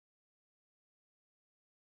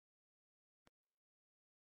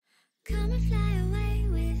Come and fly away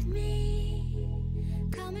with me.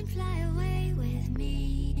 Come and fly away with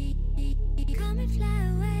me. Come and fly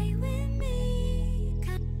away with me.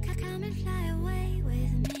 Come and fly away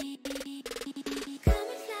with me. Come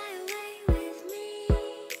and fly away with me.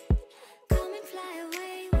 Come and fly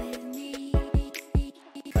away with me.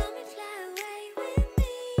 Come and fly away with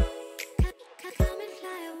me. Come and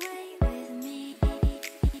fly away with me.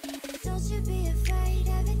 Don't you be afraid,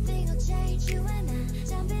 everything will change. You and I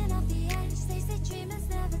jumping off the edge. They say dreamers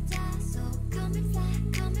never die. So come and fly,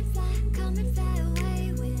 come and fly, come and fly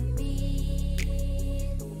away with me.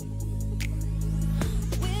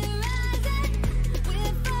 We're rising,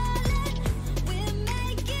 we're falling, we're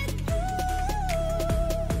making through.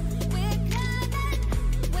 We're climbing,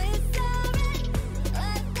 we're soaring,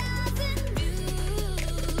 1,000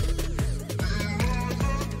 views.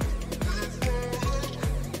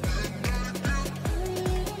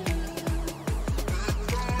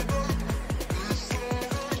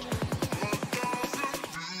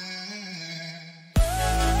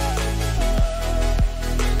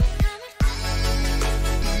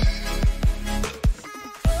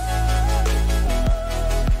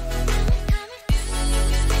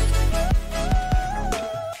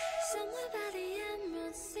 Somewhere by the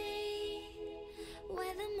Emerald Sea,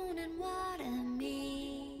 where the moon and water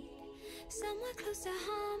meet. Somewhere close to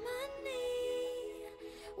harmony,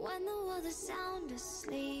 when the world is sound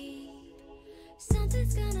asleep.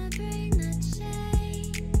 Something's gonna bring the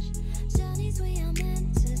change, journeys we are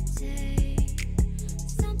meant to take.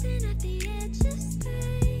 Something at the edge of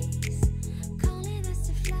space, calling us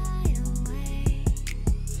to fly away.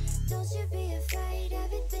 Don't you be afraid,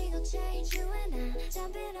 everything will change. You and I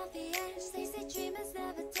jumping off the edge. They say dreamers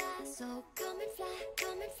never die. So come and fly,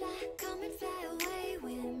 come and fly, come and fly away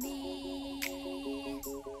with me.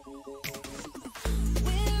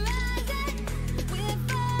 We're rising, we're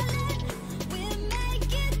falling, we're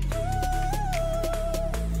making through.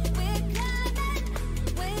 We're climbing,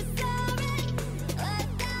 we're soaring,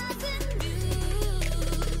 1,000 views.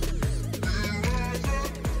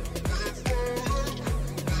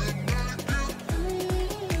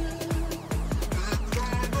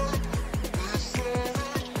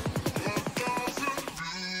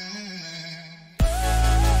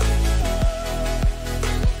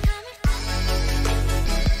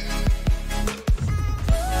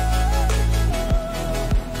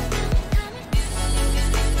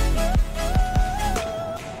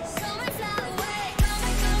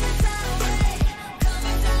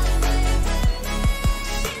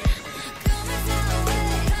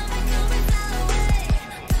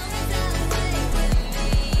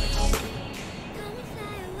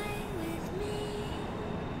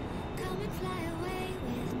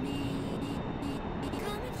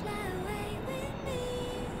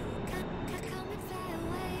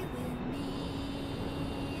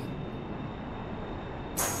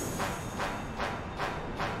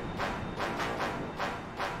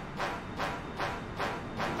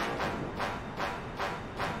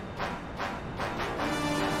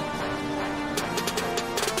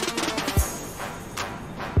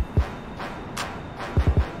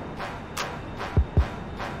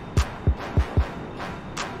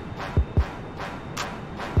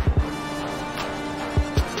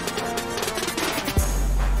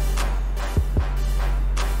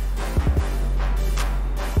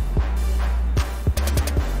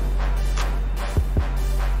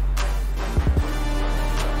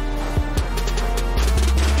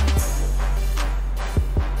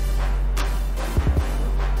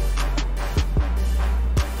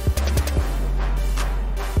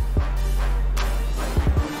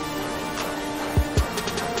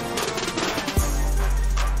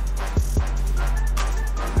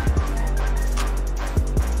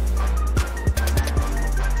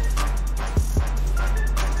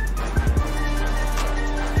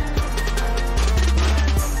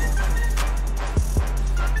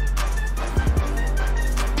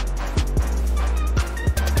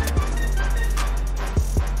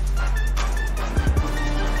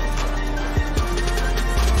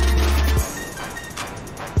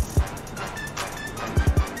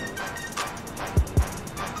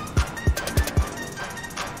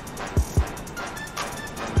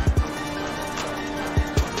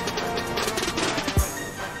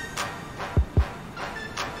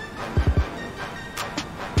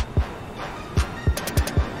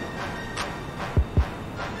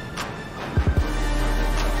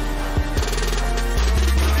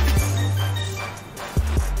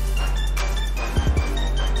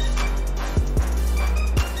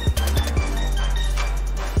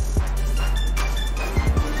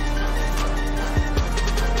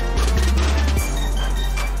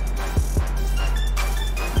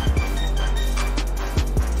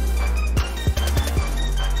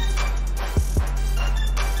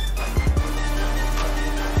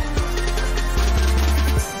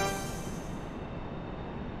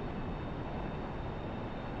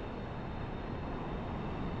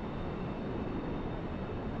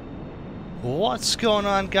 What's going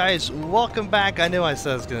on, guys? Welcome back. I knew I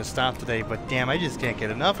said I was going to stop today, but damn, I just can't get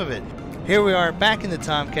enough of it. Here we are back in the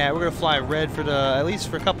Tomcat. We're going to fly red for at least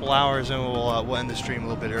for a couple hours, and we'll end the stream a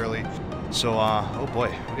little bit early. So, oh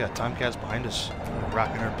boy, we got Tomcats behind us. We're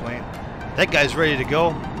rocking our plane. That guy's ready to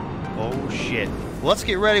go. Oh shit. Well, let's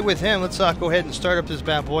get ready with him. Let's go ahead and start up this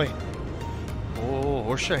bad boy. Oh,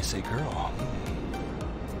 or should I say girl?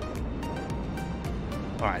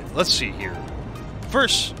 Alright, let's see here.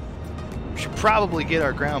 First, we should probably get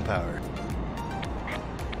our ground power.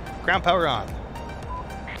 Ground power on.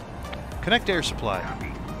 Connect air supply.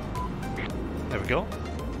 There we go.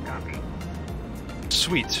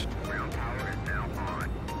 Sweet.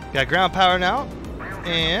 Got ground power now.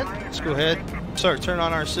 And let's go ahead, start turning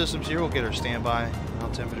on our systems here. We'll get our standby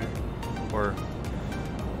altimeter, or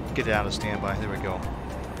get it out of standby. There we go.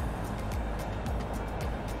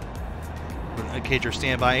 Engage our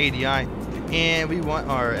standby ADI, and we want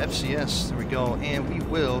our FCS. There we go, and we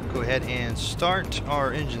will go ahead and start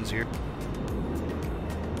our engines here.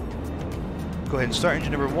 Go ahead and start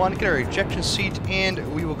engine number 1. Get our ejection seat,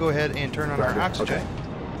 and we will go ahead and turn on our oxygen. Okay.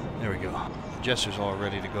 There we go. Jester's all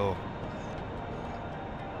ready to go.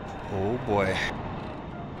 Oh boy.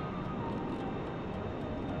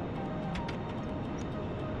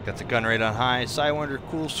 Got the gun rate on high. Sidewinder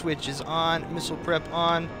cool switch is on. Missile prep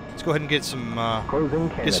on. Let's go ahead and get some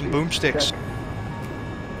boomsticks.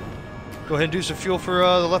 Go ahead and do some fuel for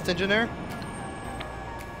the left engine there.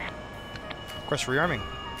 Request rearming.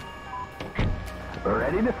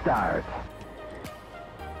 Ready to start.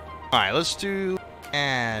 Alright, let's do...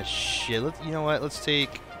 Ah, shit. You know what? Let's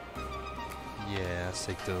take... Yeah, let's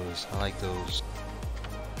take those. I like those.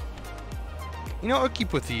 You know, we'll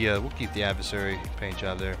keep with the we'll keep the adversary paint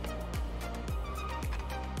job there.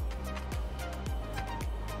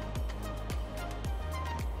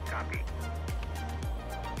 Copy.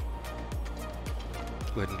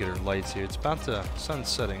 Go ahead and get our lights here. It's about the sun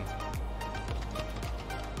setting.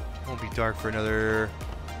 Won't be dark for another,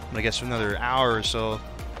 I guess, for another hour or so.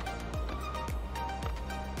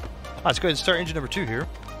 Let's go ahead and start engine number 2 here.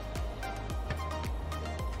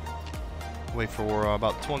 Wait for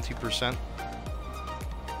about 20%.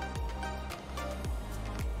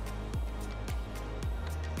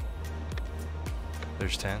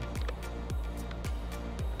 There's 10.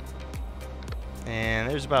 And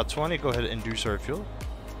there's about 20. Go ahead and induce our fuel.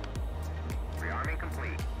 Rearming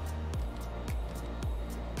complete.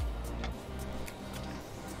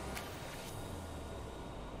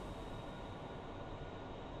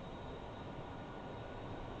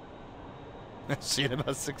 See you in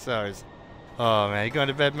about 6 hours. Oh man, you going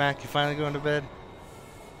to bed, Mac? You finally going to bed?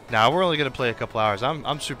 Nah, we're only gonna play a couple hours.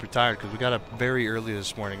 I'm super tired because we got up very early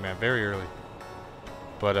this morning, man. Very early.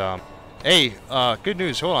 But hey, good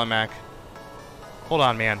news. Hold on, Mac. Hold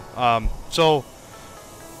on, man. So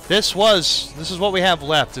this is what we have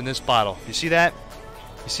left in this bottle. You see that?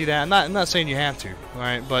 You see that? I'm not saying you have to, all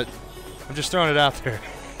right? But I'm just throwing it out there.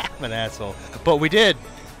 I'm an asshole. But we did,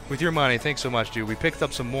 with your money. Thanks so much, dude. We picked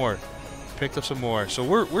up some more. So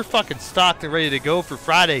we're fucking stocked and ready to go for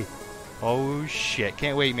Friday. Oh shit.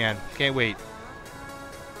 Can't wait, man. Can't wait.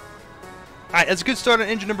 Alright, that's a good start on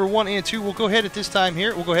engine number 1 and 2. We'll go ahead at this time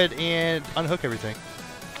here. We'll go ahead and unhook everything.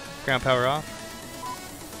 Ground power off.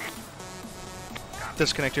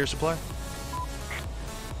 Disconnect air supply.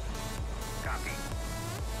 Copy.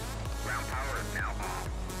 Ground power is now off.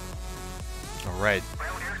 Alright.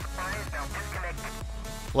 Ground air supply is now disconnected.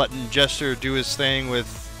 Letting Jester do his thing with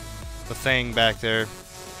the thing back there.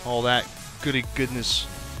 All that goody goodness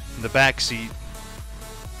in the back seat.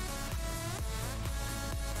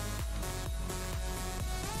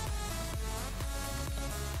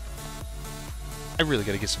 I really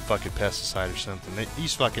gotta get some fucking pesticide or something.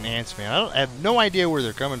 These fucking ants, man. I have no idea where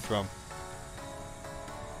they're coming from.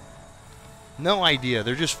 No idea.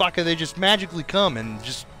 They're just fucking, they just magically come and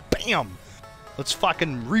just BAM! Let's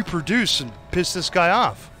fucking reproduce and piss this guy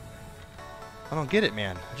off. I don't get it,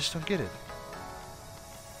 man. I just don't get it.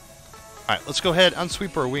 Alright, let's go ahead,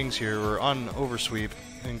 unsweep our wings here, or oversweep,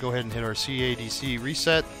 and go ahead and hit our CADC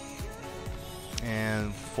reset,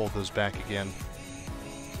 and fold those back again.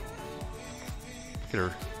 Get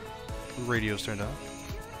our radios turned on.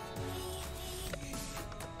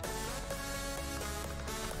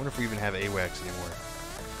 Wonder if we even have AWACS anymore.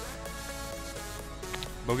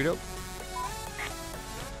 Bogey dope.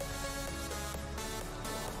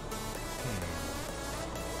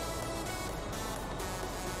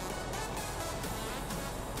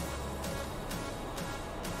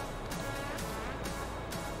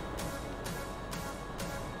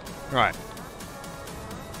 Right.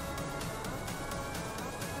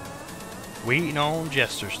 Waiting on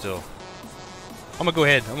Jester still. I'm gonna go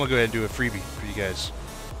ahead and do a freebie for you guys.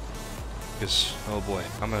 Because, oh boy,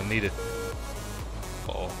 I'm gonna need it.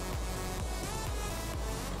 Uh-oh.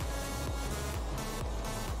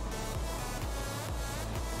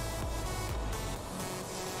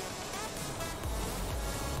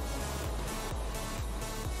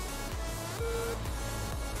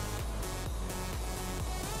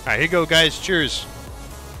 Alright, here you go, guys. Cheers.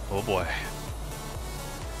 Oh boy.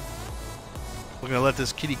 We're gonna let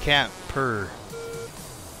this kitty cat purr.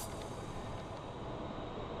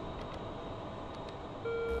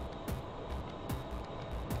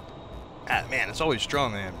 Ah, man, it's always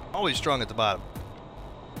strong, man. Always strong at the bottom.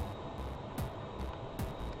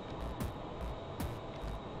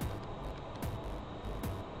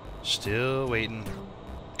 Still waiting.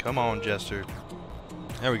 Come on, Jester.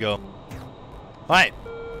 There we go. Alright.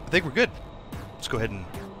 I think we're good. Let's go ahead and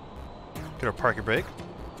get our parking brake.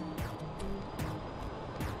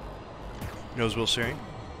 Nose wheel steering.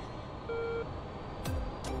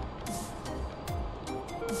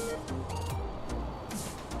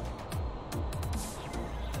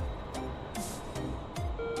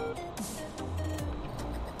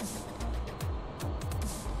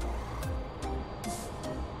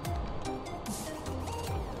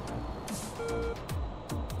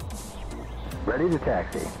 Ready to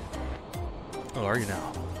taxi. Oh, are you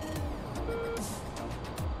now?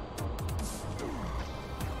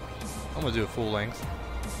 I'm gonna do a full length.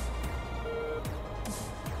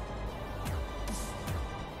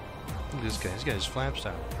 Look at this guy. This guy's flaps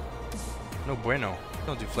down. No bueno.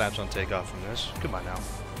 Don't do flaps on takeoff from this. Come on now.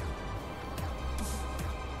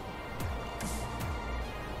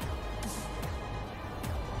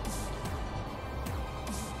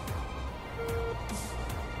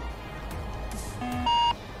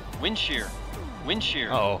 Wind shear. Wind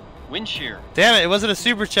shear. Uh-oh. Wind shear. Damn it, it wasn't a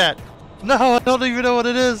super chat. No, I don't even know what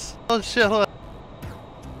it is. Oh shit, hold on.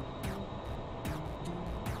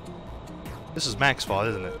 This is Mac's fault,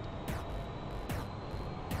 isn't it?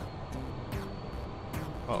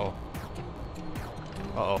 Uh-oh.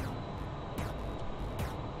 Uh-oh.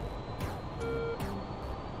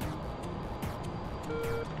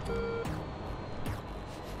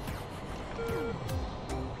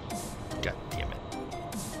 God damn it.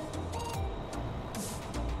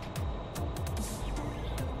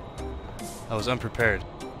 I was unprepared.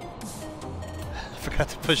 I forgot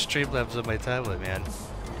to push Streamlabs on my tablet, man.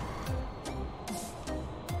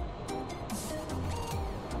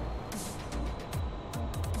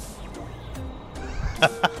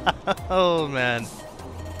 Oh man.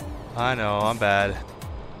 I know, I'm bad.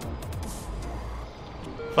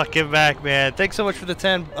 Fucking back, man. Thanks so much for the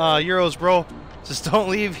 10 euros, bro. Just don't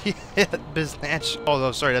leave yet, Biznatch. Oh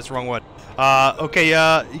no, sorry, that's the wrong one. Okay,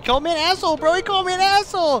 he called me an asshole, bro. He called me an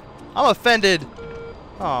asshole. I'm offended.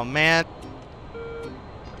 Oh man.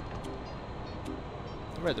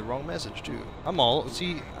 I read the wrong message too. I'm all,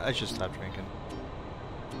 see, I should stop drinking.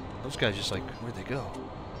 Those guys just like, where'd they go?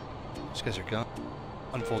 These guys are gone.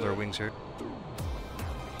 Unfold our wings here.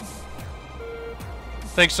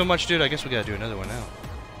 Thanks so much, dude. I guess we gotta do another one now.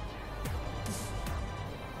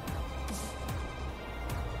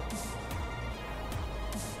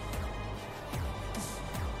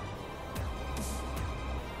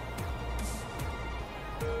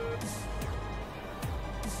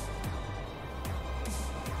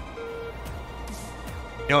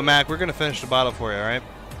 You know what, Mac? We're gonna finish the bottle for you, alright?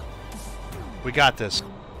 We got this.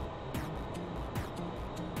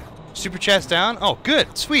 Super chat's down? Oh,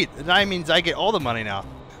 good. Sweet. That means I get all the money now.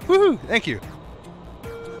 Woohoo! Thank you.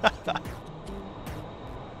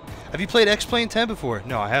 Have you played X-Plane 10 before?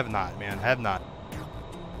 No, I have not, man. I have not.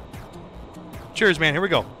 Cheers, man. Here we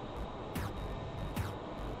go.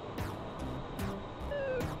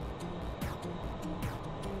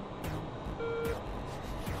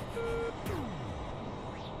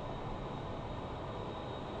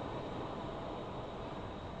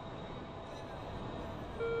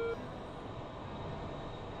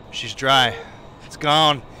 She's dry. It's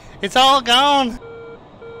gone. It's all gone.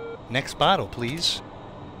 Next bottle, please.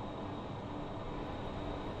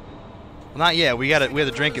 Well, not yet. We have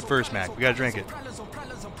to drink it first, Mac. We gotta drink it.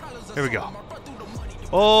 Here we go.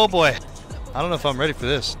 Oh boy. I don't know if I'm ready for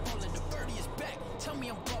this.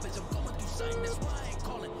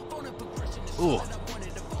 Ooh.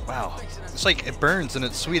 Wow. It's like it burns and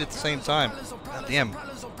it's sweet at the same time. God damn.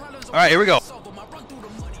 Alright, here we go.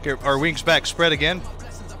 Get our wings back spread again.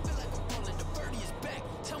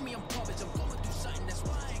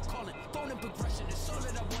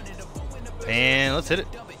 And let's hit it.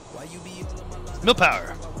 Mill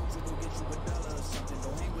power.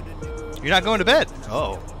 You're not going to bed.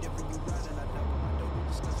 Oh.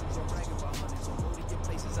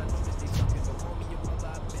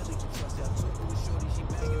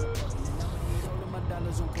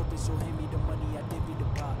 on purpose, so hand me the money, I divvy the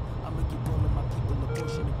pie. I'ma give all of my people a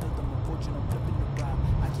portion and build them a fortune, I'm flipping the ride.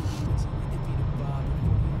 I can't be mixing with iffy the vibe.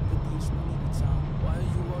 40 and 50 is money the time. Why are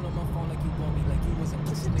you all on my phone like you want me, like you wasn't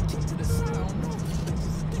pushing the keys to the sun? I don't know if you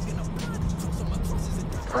bitches is thinking I'm blind. So my crosses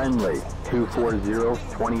and Friendly, 240,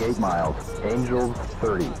 28 miles. Angels,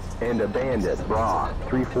 30. And a Bandit, Raw,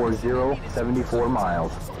 340, 74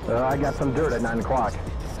 miles. I got some dirt at 9 o'clock.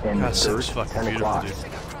 And That dirt, sounds fucking 10 beautiful, o'clock. dude.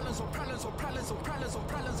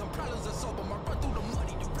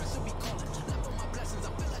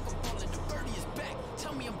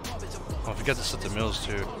 Oh, I forgot to set the mills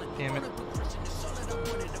too. Damn it.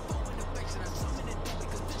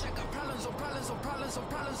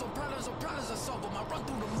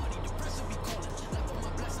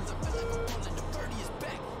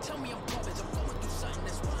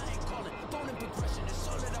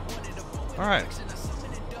 Alright.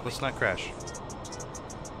 Let's not crash.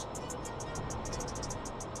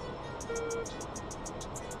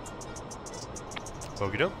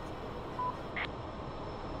 Bogey dope.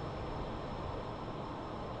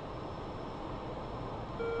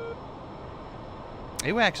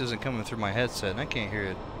 AWACS isn't coming through my headset and I can't hear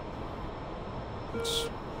it. Let's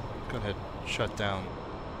go ahead and shut down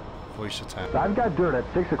voice attack. I've got dirt at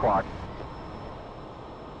 6 o'clock.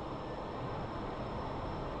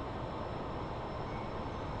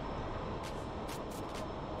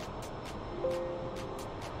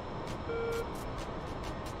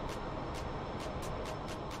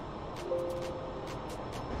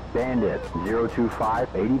 Bandit, 025,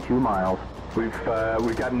 82 miles. We've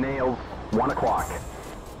got nails, 1 o'clock.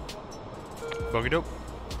 Bogey dope.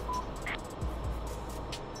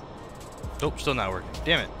 Nope, still not working.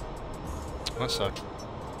 Damn it. That sucked.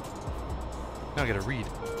 Now I gotta read.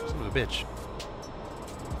 Son of a bitch.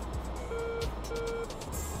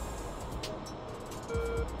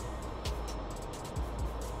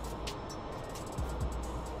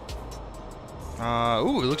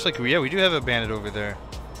 Ooh, it looks like we do have a bandit over there.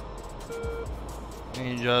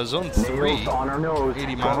 And zone 3. Nails on our nose,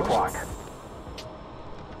 80 12 miles. o'clock.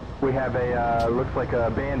 We have a, looks like a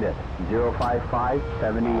Bandit, 055,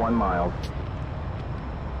 71 miles.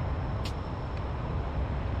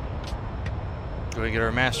 Go and get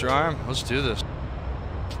our master arm. Let's do this.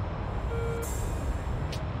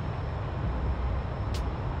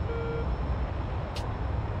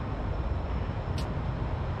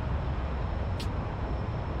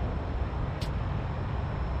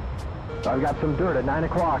 I've got some dirt at 9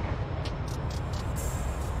 o'clock.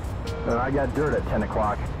 And I got dirt at 10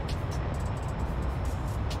 o'clock.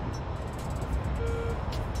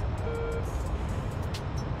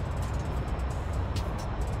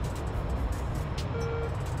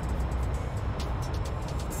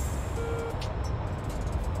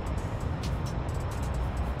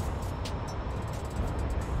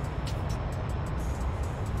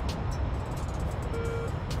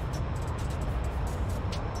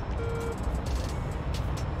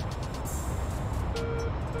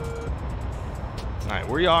 Alright,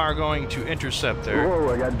 we are going to intercept there.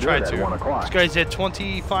 Whoa, I got Try dirt to. at 1 o'clock. This guy's at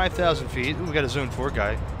 25,000 feet. Ooh, we got a zone 4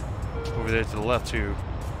 guy over there to the left too.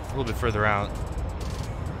 A little bit further out.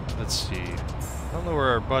 Let's see. I don't know where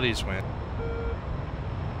our buddies went.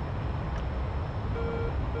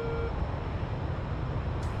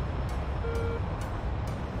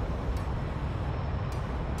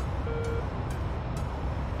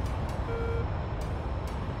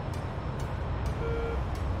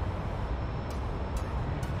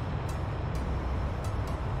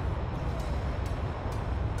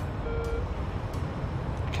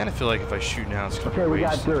 I kind of feel like if I shoot now, it's going to Okay, be we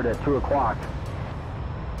got waste. dirt at 2 o'clock.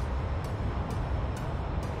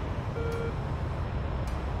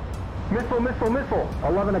 Missile, missile, missile,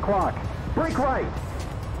 11 o'clock. Break right.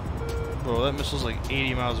 Bro, that missile's like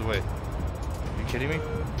 80 miles away. Are you kidding me?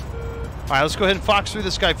 Alright, let's go ahead and Fox 3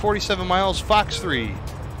 this guy. 47 miles, Fox 3.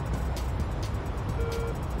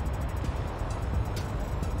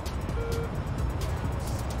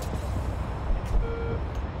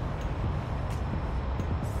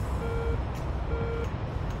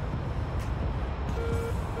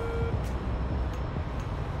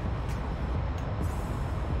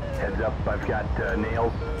 Heads up, I've got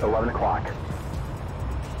nails, 11 o'clock.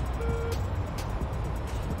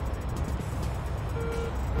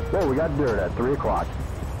 Whoa, we got dirt at 3 o'clock.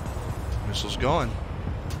 Missile's going.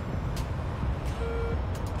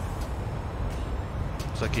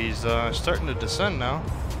 Looks like he's starting to descend now.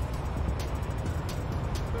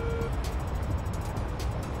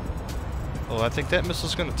 Oh, I think that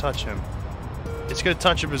missile's going to touch him. It's gonna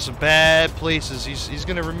touch him in some bad places. He's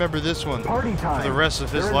gonna remember this one Party time. for the rest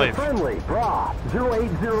of his there is life. A friendly, bra,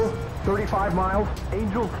 080, 35 miles,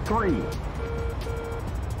 Angels 3.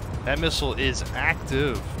 That missile is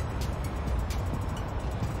active.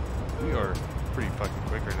 We are pretty fucking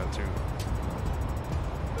quick right now, too.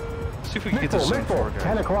 See if we can get this zone 4, guys.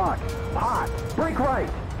 10 o'clock. Hot. Break right.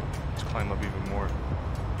 Let's climb up even more.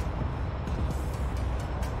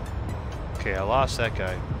 Okay, I lost that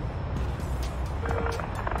guy.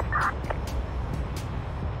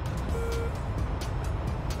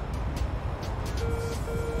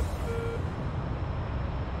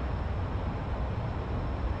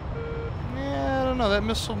 Yeah, I don't know. That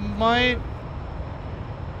missile might...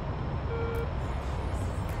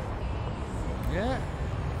 Yeah.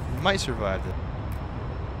 Might survive it.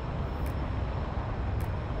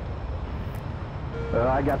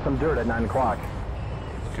 I got some dirt at 9 o'clock.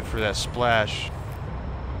 Looking for that splash.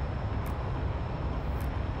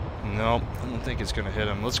 Nope, I don't think it's going to hit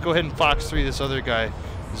him. Let's go ahead and Fox 3 this other guy,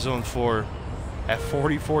 Zone 4, at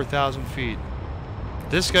 44,000 feet.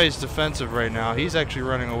 This guy's defensive right now. He's actually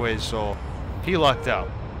running away, so he lucked out.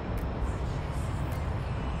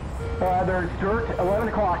 There's dirt, 11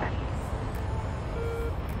 o'clock.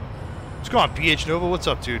 What's going on, PH Nova? What's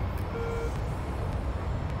up, dude?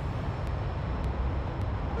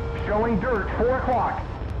 Showing dirt, 4 o'clock.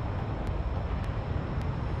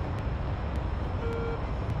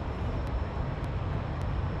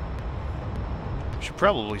 Should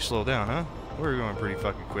probably slow down, huh? We're going pretty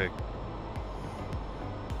fucking quick.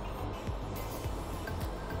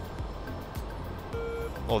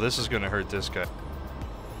 Oh, this is going to hurt this guy.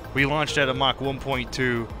 We launched at a Mach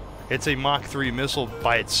 1.2. It's a Mach 3 missile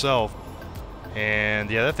by itself. And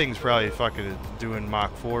yeah, that thing's probably fucking doing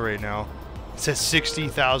Mach 4 right now. It's at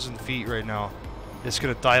 60,000 feet right now. It's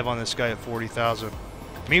going to dive on this guy at 40,000.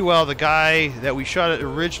 Meanwhile, the guy that we shot at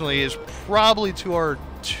originally is probably to our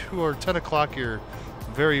 10 o'clock here.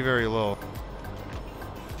 Very, very low.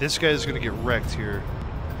 This guy's going to get wrecked here.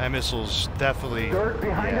 That missile's definitely... Dirt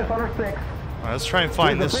behind us on our 6. All right, let's try and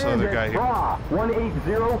find this other guy here.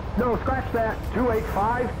 180, no, scratch that.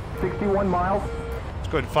 285, 61 miles. Let's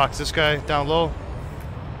go ahead and Fox this guy down low.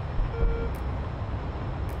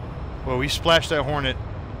 Well, we splashed that Hornet.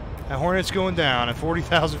 That Hornet's going down at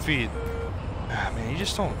 40,000 feet. Ah, man, you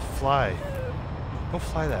just don't fly. Don't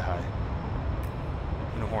fly that high.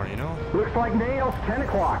 In a Hornet, you know? Looks like nails, 10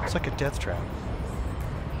 o'clock. It's like a death trap.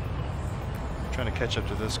 I'm trying to catch up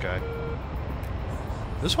to this guy.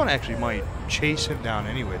 This one actually might chase him down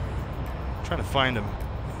anyway. I'm trying to find him.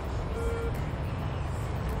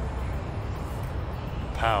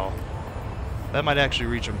 Pow. That might actually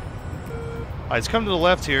reach him. Alright, it's come to the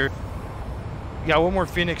left here. We got one more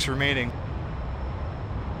Phoenix remaining.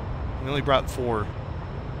 We only brought 4.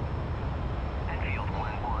 Enfield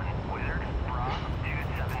 1-1, Wizard, Bra,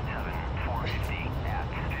 277, 450 at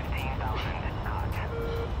 15,000 knots.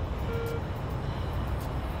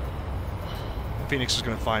 Phoenix is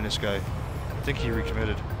going to find this guy. I think he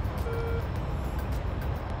recommitted.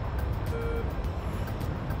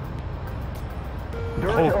 Dirt,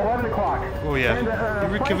 Oh. 11 o'clock. Oh yeah, And,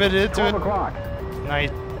 he recommitted to 12 it. o'clock. Nice.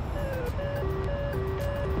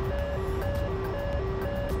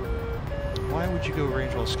 Why would you go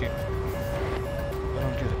range while escape? I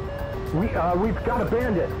don't get it. We've got a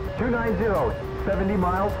bandit. 290, 70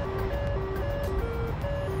 miles.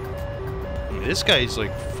 I mean, this guy's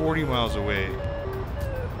like 40 miles away.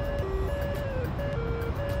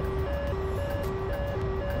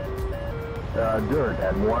 Dirt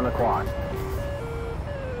at 1 o'clock.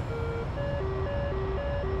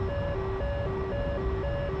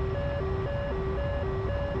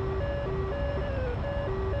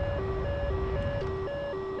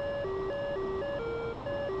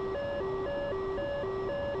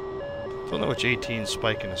 Don't know which 18's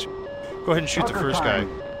spiking this. Go ahead and shoot the first guy.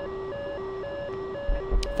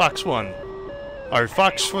 Fox 1. Alright,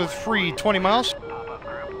 Fox for free, 20 miles. Pop-up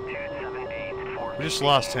group 278, We just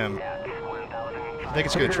lost him. at 1,000. I think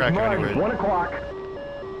it's going to track him Money, anyway. 1 o'clock.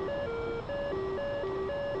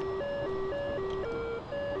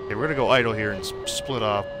 Okay, we're going to go idle here and split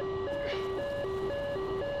off.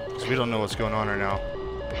 Because we don't know what's going on right now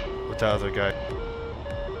with that other guy.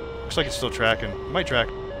 Looks like it's still tracking. Might track.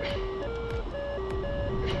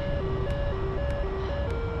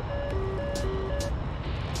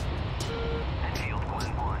 Enfield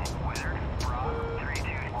 1-1, Wizard, Bra,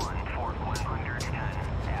 321, Fort 110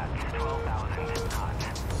 at 12,000 knots.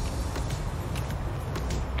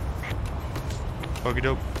 Okie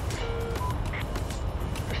doke.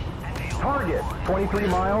 Target, 23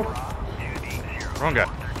 miles. 280, Wrong guy.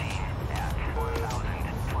 13 at 1,000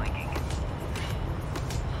 flanking.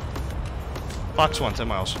 Fox 1, 10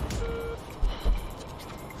 miles.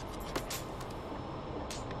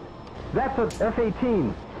 That's a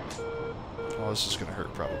F-18. Oh, this is gonna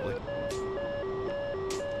hurt probably.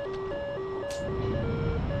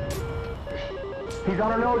 He's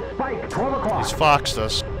on a nose spike. 12 o'clock. He's foxed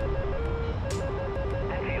us.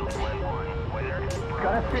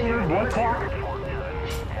 Got a stinger. 1 o'clock.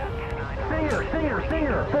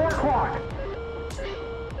 Stinger. 4 o'clock.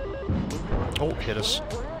 Oh, hit us.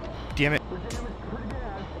 Damn it.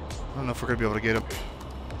 I don't know if we're gonna be able to get him.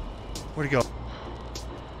 Where'd he go?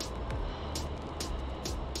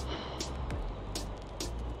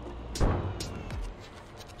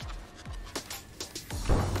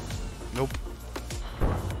 Nope.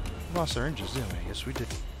 We lost our engines, didn't we? Yes, we did.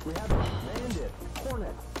 We have Bandit.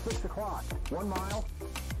 Hornet. 6 o'clock. 1 mile.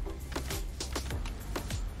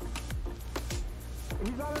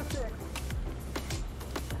 He's on a 6.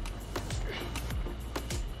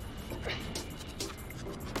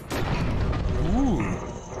 Ooh.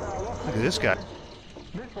 Look at this guy.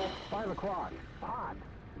 Missile. 5 o'clock. Hot.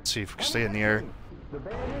 Let's see if we can stay in the air. The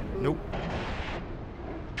Bandit. Nope.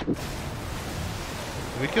 Did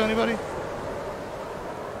we kill anybody?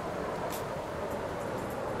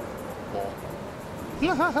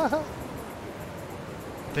 I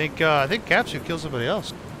think Caps should kill somebody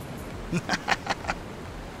else. We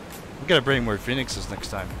gotta bring more Phoenixes next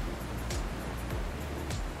time.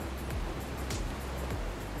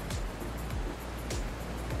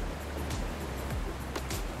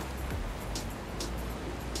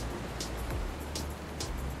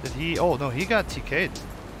 Did he? Oh no, he got TK'd.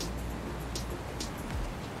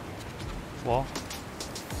 Well.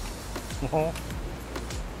 Well.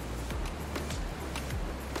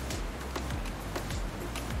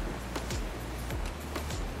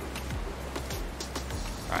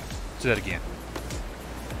 Alright, let's do that again.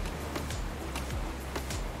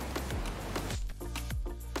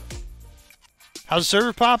 How's the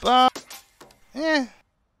server pop?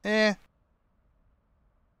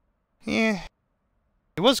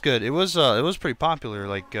 It was good. It was pretty popular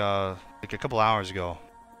like a couple hours ago.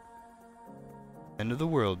 End of the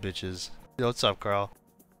world, bitches. Yo, what's up, Karl?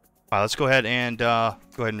 Alright, let's go ahead and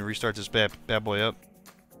restart this bad boy up.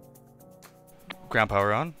 Ground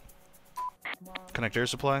power on. Connect air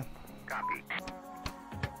supply. Copy.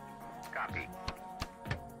 Copy.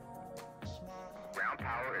 Ground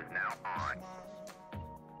power is now on.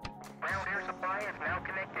 Ground air supply is now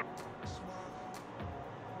connected.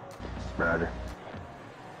 Roger.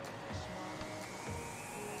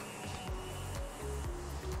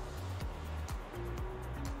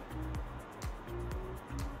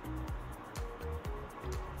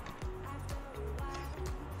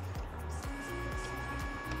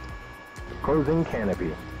 Closing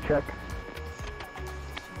canopy. Check.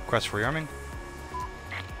 Request for rearming.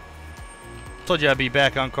 Told you I'd be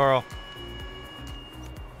back on, Karl.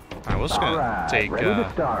 Alright, let's gonna take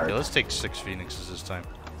let's take 6 Phoenixes this time.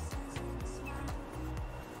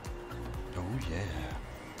 Oh yeah.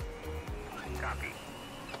 Copy.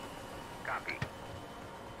 Copy.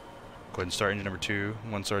 Go ahead and start engine number 2.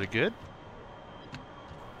 One started good.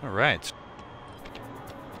 Alright.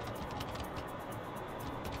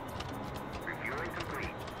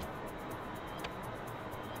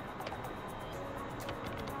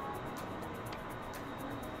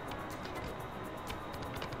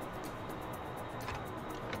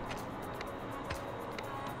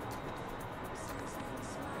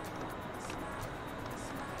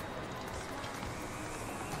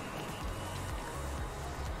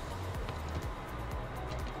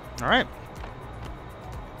 Alright.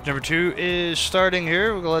 Number 2 is starting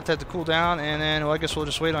here. We're going to let that to cool down, and then, well, I guess we'll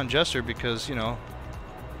just wait on Jester because, you know,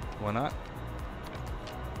 why not?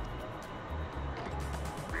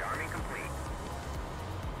 Rearming complete.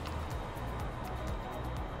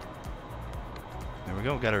 There we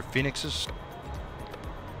go. Got our Phoenixes.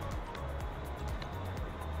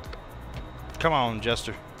 Come on,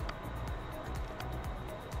 Jester.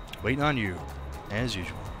 Waiting on you, as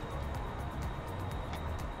usual.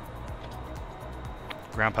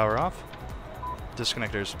 Ground power off.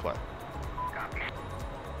 Disconnect air supply. Copy.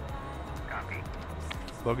 Copy.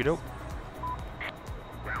 Bogey dope.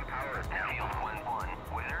 Ground power is down.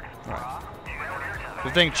 Wizard. Alright.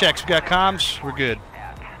 The thing checks. We got comms. We're good.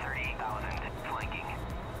 At 30,000 flanking.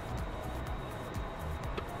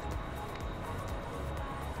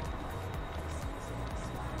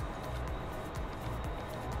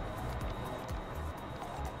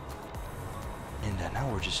 And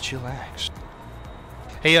now we're just chillaxed.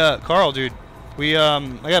 Hey, Karl, dude.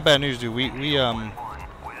 I got bad news, dude. We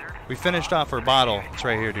finished off our bottle. It's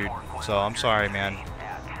right here, dude. So I'm sorry, man.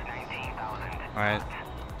 All right.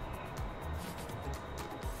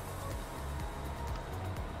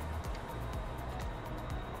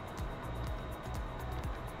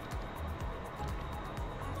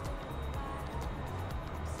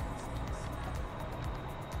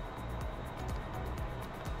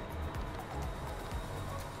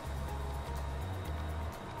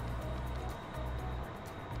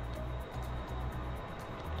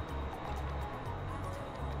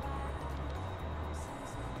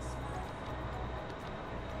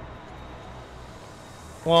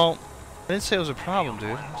 Well, I didn't say it was a problem,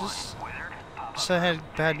 dude. Just I had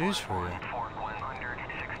bad news for you.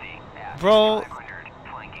 Bro,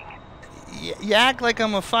 you act like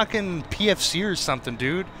I'm a fucking PFC or something,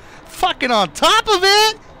 dude. Fucking on top of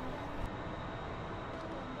it!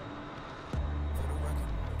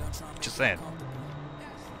 Just saying.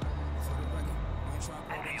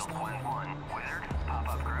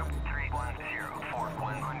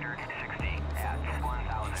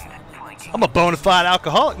 I'm a bona fide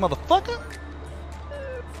alcoholic, motherfucker.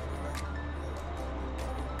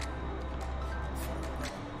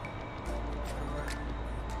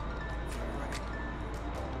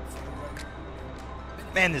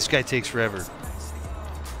 Man, this guy takes forever.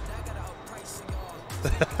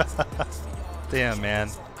 Damn, man.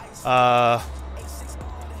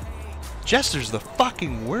 Jester's the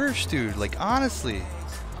fucking worst, dude. Like, honestly.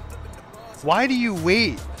 Why do you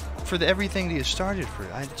wait for everything to get started for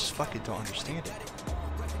it? I just fucking don't understand it.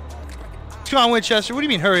 Come on, Winchester. What do you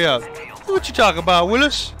mean, hurry up? What you talking about,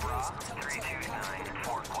 Willis?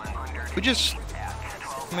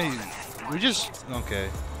 Okay.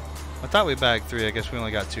 I thought we bagged 3. I guess we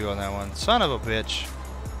only got 2 on that one. Son of a bitch.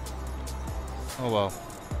 Oh, well.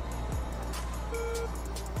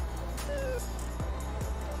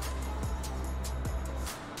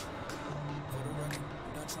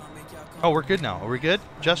 Oh, we're good now. Are we good?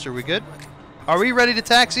 Jester, are we good? Are we ready to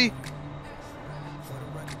taxi?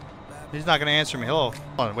 He's not going to answer me. Hello.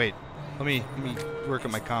 Hold on, wait. Let me work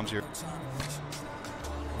on my comms here.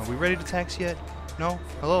 Are we ready to taxi yet? No?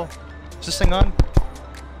 Hello? Is this thing on?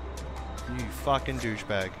 You fucking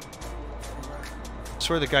douchebag. I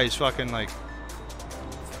swear the guy's fucking like... I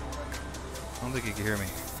don't think he can hear me.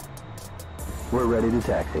 We're ready to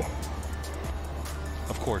taxi.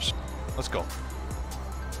 Of course. Let's go.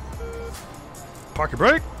 Park your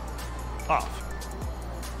brake. Off.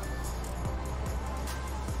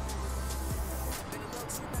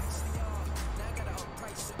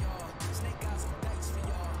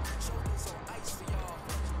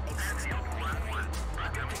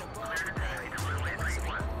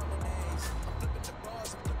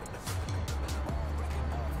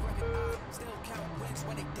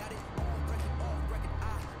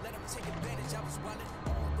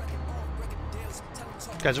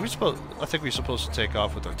 Guys, are we supposed? I think we're supposed to take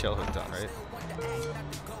off with our tail hook down, right?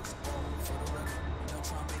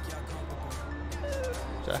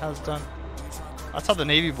 Is that how it's done? That's how the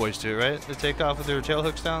Navy boys do it, right? They take off with their tail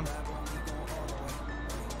hooks down,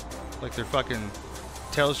 like their fucking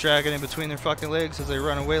tails dragging in between their fucking legs as they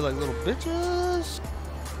run away like little bitches.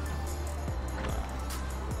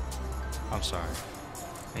 I'm sorry.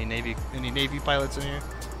 Any Navy pilots in here?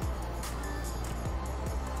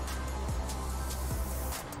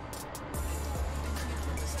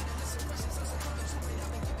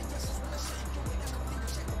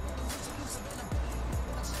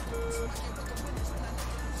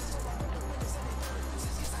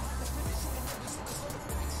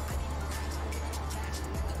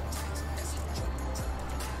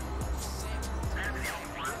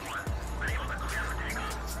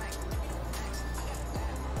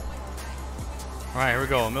 Alright, here we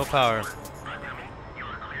go, mill power.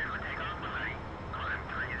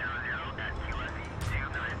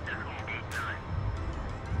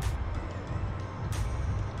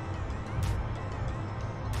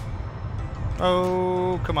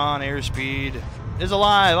 Oh, come on, airspeed is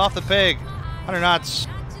alive, off the peg. 100 knots.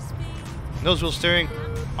 Nose wheel steering,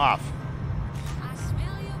 off.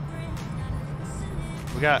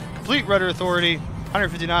 We got complete rudder authority,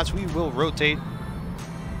 150 knots, we will rotate.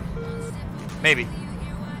 Maybe.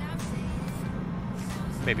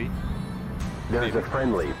 Maybe. There's a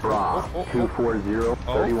friendly, bra, 240,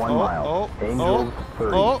 31 miles. Angels,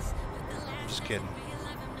 30. Just kidding.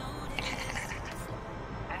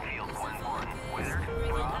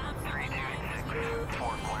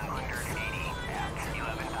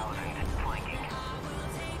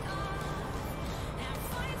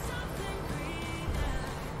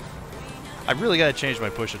 I really gotta change my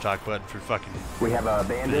push to talk button for fucking. We have a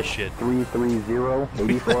bandit shit. 330,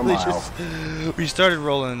 84 miles. We started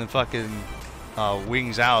rolling the fucking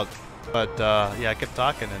wings out, but yeah, I kept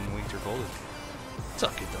talking and the wings were folded. It's all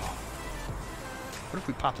good though. What if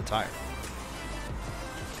we pop the tire?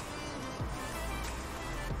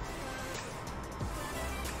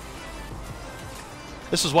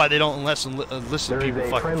 This is why they don't listen to people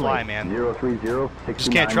fucking fly, man. 030,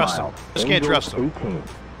 Just can't trust them. Just can't trust them. 18.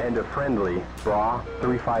 And a friendly, bra,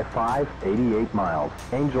 355, 88 miles.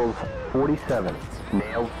 Angels, 47.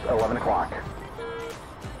 Nails, 11 o'clock.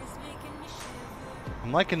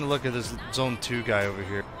 I'm liking the look of this Zone 2 guy over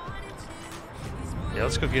here. Yeah,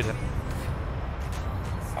 let's go get him.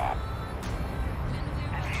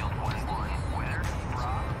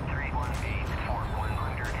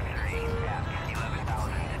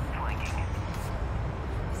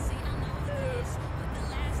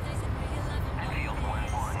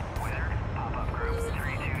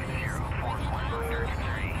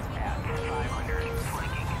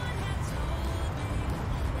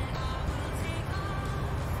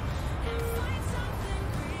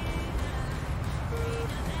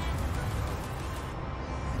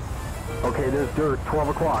 Okay, there's dirt, 12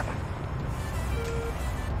 o'clock.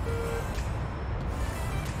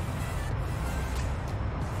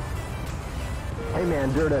 Hey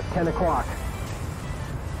man, dirt at 10 o'clock.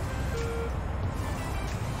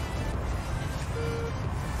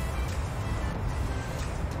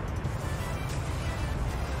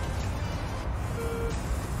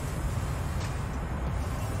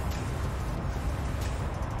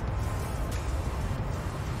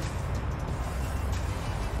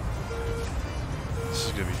 This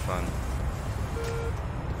is gonna be fun.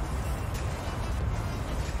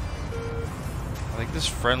 I think this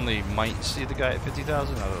friendly might see the guy at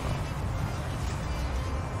 50,000. I don't know.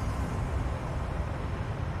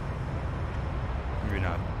 Maybe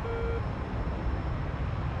not.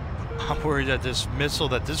 I'm worried that this missile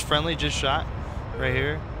that this friendly just shot right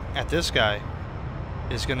here at this guy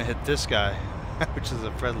is gonna hit this guy, which is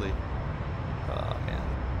a friendly. Oh man.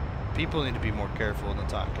 People need to be more careful in the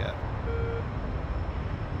top cap.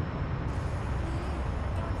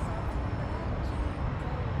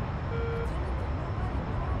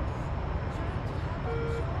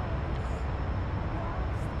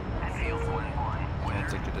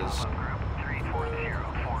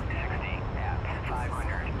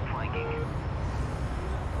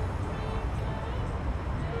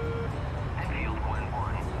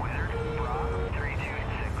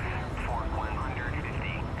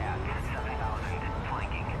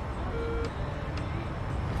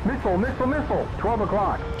 Missile, 12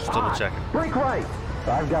 o'clock. Just double checking. Break right.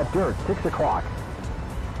 I've got dirt, 6 o'clock.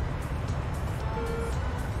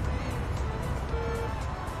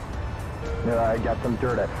 I got some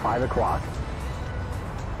dirt at 5 o'clock.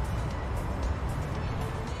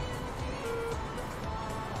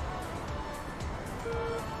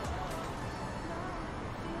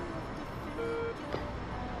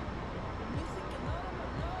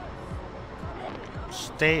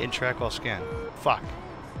 Stay and track while scan. Fuck.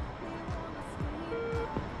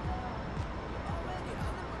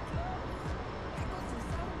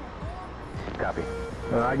 Copy.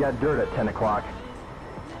 I got dirt at 10 o'clock.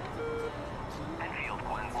 Enfield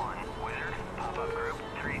 1-1, Wizard, pop-up group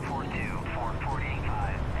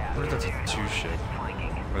 342-4485. What if that's a 2 ship?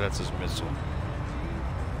 Or that's his missile?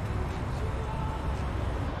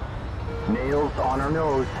 Nails on our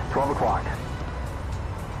nose, 12 o'clock.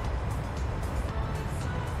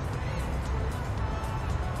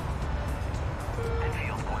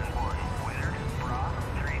 Enfield 1-1, Wizard, Bra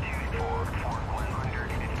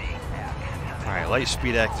 324-4150 at 7. Alright, light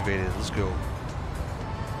speed activated. Let's go.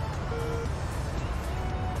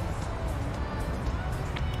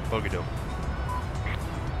 Bogey dope.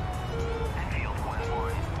 Enfield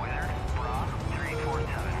 1-1, Wizard, Bra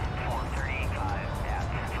 347-435 at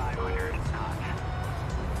 500 knots.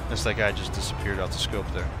 That's that guy just disappeared out the scope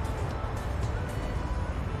there.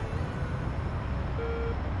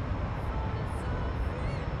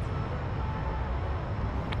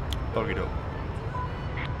 Bogey dope.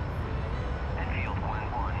 Enfield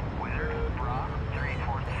 1-1, Wizard, Bra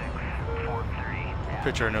 346-430 at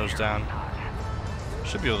Pitch our nose 0 down. knots.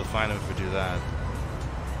 Should be able to find him if we do that.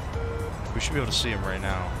 We should be able to see him right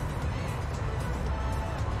now.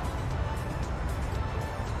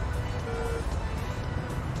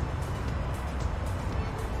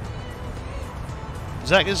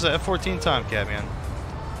 Zach, this is the F-14 Tomcat, man.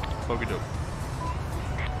 Bogey dope.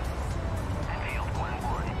 Enfield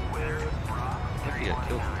 1-1, Wizard, Bra He got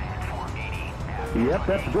killed. 319-480 at Yep,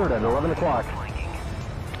 that's dirt at 11 o'clock. flanking.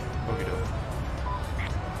 Bogey dope.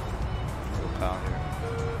 Little pal here.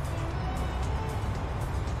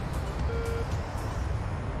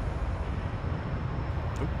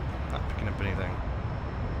 Oop, not picking up anything.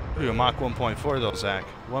 Ooh, a Mach 1.4 though, Zach.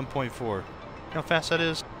 1.4. You know how fast that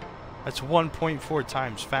is? That's 1.4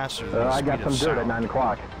 times faster than the I speed got of some dirt at sound. 9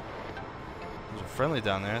 o'clock. There's a friendly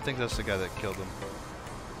down there. I think that's the guy that killed him.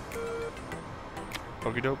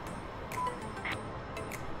 Bogey dope.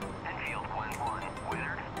 Enfield 1-1,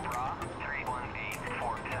 Wizard, Bra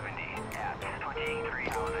 318-470 at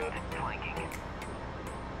 23,000 flanking.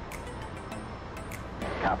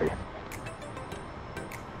 Copy.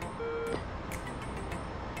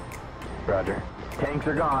 Roger. Tanks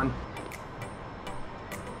are gone.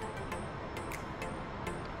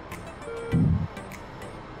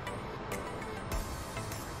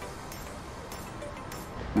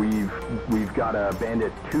 We've got a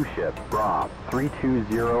Bandit 2 ship, Bra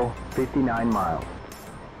 320, 59 miles.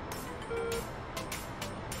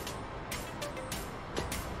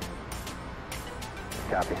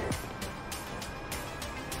 Copy.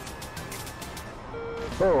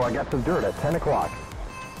 Oh, I got some dirt at 10 o'clock.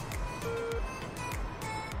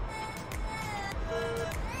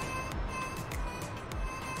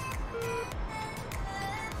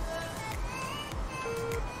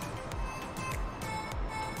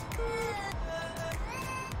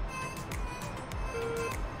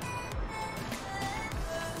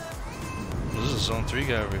 zone 3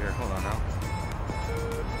 guy over here. Hold on now.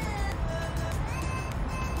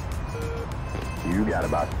 You got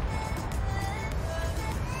it, boss.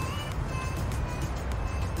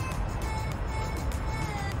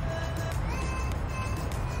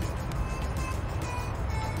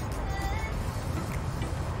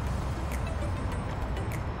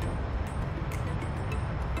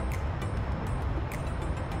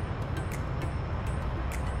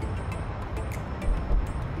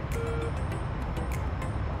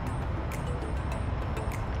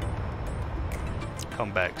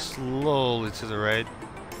 Come back slowly to the right.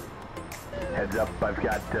 Heads up, I've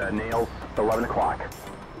got nails, 11 o'clock.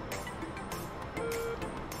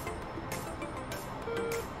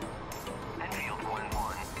 Enfield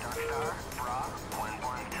 1-1, Dark Star, Bra,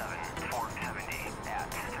 117, 470 at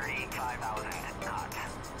 35,000 knots.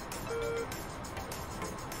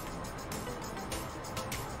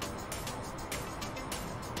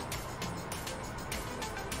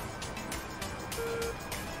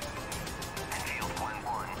 Enfield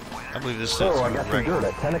 1-1, I believe this shit's Oh, I gonna got some wreck. dirt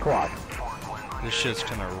at 10 o'clock. This shit's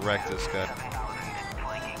gonna wreck this guy. 7,000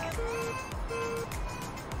 flanking.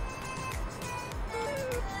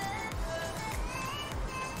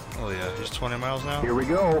 Oh yeah, he's 20 miles now. Here we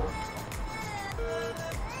go.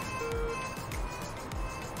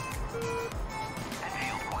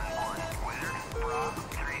 Enfield 1-1, Wizard, Bra,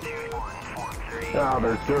 321, 430. Oh,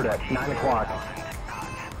 there's dirt at 9 o'clock.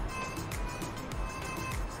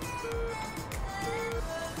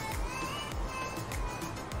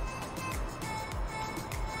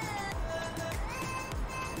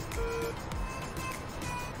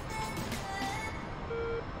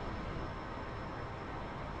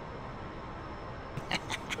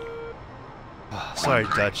 Sorry,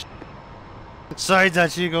 Dutch. Sorry,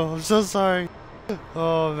 Dutch Eagle. I'm so sorry.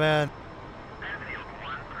 Oh man. Enfield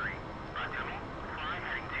 1-3, Jimmy,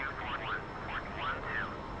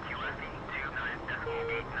 56241.12, QSD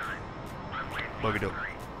 29.89. Buggy dope.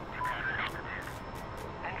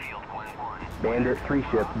 Enfield 1-1, Bandit 3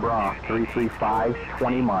 ships, Bra, 335,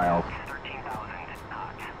 20 miles. 13,000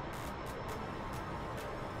 knots.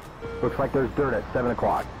 Looks like there's dirt at 7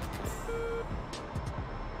 o'clock.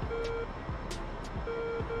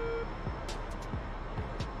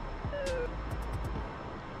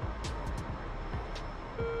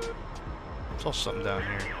 Saw something down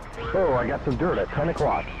here. Oh, I got some dirt at 10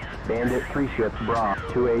 o'clock. Bandit 3 ships, Bra,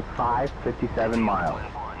 285, 57 miles.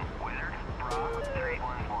 Wizard, Bra,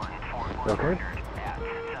 311, Okay. 400 at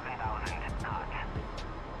 7,000 knots.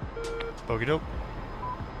 Bogey dope.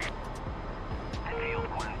 Enfield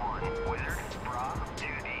 1-1, Wizard, Bra,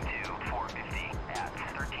 282, 450 at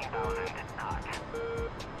 13,000 knots.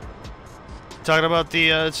 Talking about the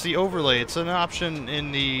it's the overlay. It's an option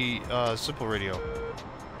in the simple radio.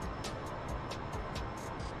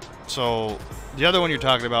 So the other one you're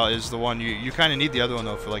talking about is the one you kind of need the other one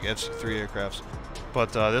though for like FC3 aircrafts.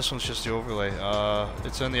 But this one's just the overlay.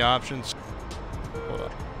 It's in the options. Hold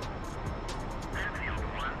on.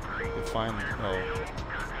 You find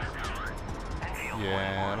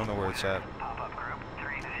yeah, I don't know where it's at. Pop-up group,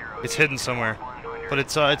 30, It's hidden somewhere. But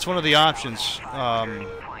it's one of the options flanking.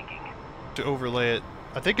 to overlay it.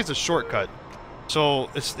 I think it's a shortcut. So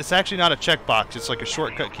it's actually not a checkbox. It's like a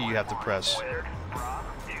shortcut key you have to press. Wizard, Bra,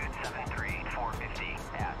 273, 450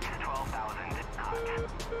 at 12,000 knots.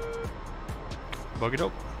 Bug it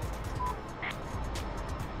up.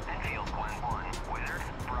 Enfield 1-1, Wizard,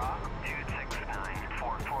 Bra, 269,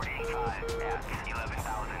 445 at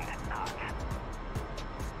 11,000 knots.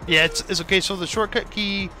 Yeah, it's okay. So the shortcut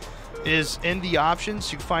key is in the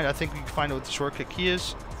options. You can find. I think you can find out what the shortcut key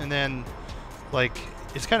is, and then like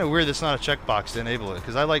it's kind of weird. It's not a checkbox to enable it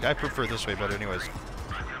because I prefer it this way better, anyways.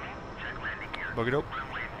 Bug it up.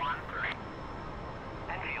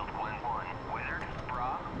 Enfield 1-1, Wizard,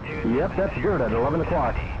 Bra, Yep, that's dirt at 11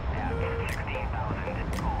 o'clock. at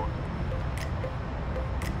 16,000 gold.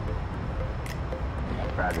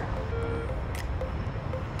 Roger.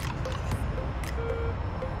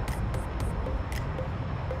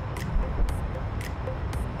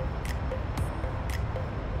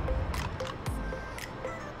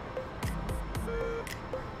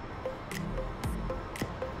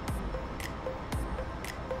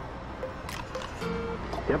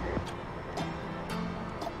 Yep.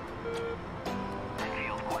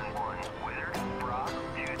 Enfield 1-1, Wizard, Bra,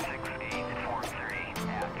 268, 430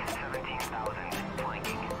 at 17,000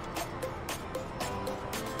 flanking.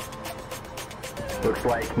 Looks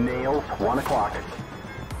like nails, 1 o'clock.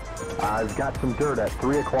 I've got some dirt at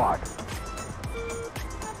 3 o'clock.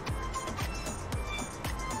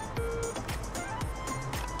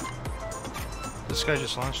 This guy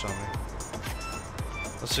just launched on me.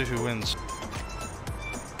 Let's see who wins.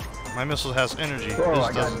 My missile has energy. Oh, This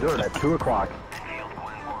I got doesn't. dirt at 2 o'clock.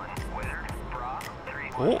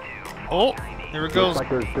 Oh, oh, here it goes. Looks like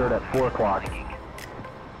there's dirt at 4 o'clock.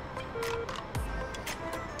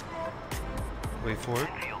 Wait for it.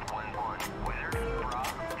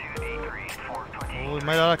 Oh, we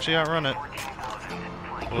might actually outrun it.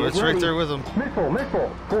 Oh, it's right there with him. Missile,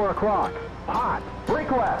 4 o'clock. Hot, break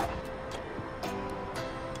left.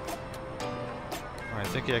 I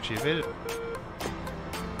think he actually evaded.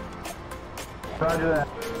 Roger that.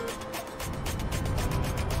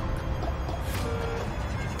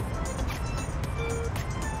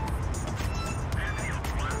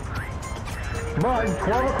 Bud,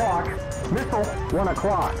 12 o'clock. Missile, 1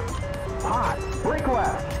 o'clock. Hot, break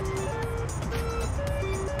left.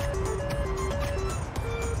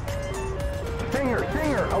 Singer,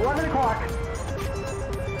 11 o'clock.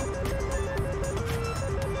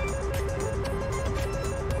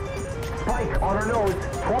 Spike on our nose,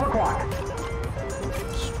 12 o'clock.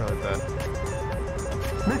 This is probably bad.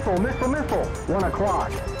 Missile, 1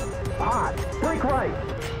 o'clock. Hot, break right.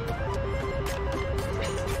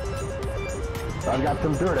 I've got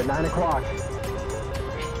some dirt at 9 o'clock.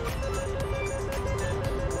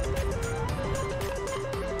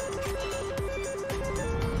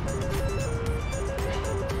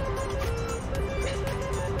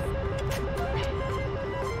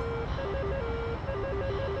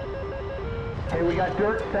 Hey, we got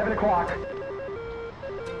dirt, 7 o'clock.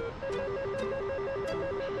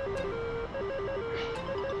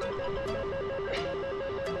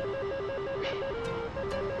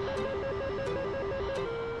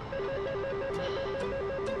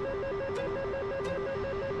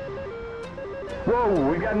 Whoa,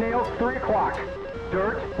 we got nails, 3 o'clock.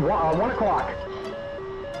 Dirt, 1 o'clock.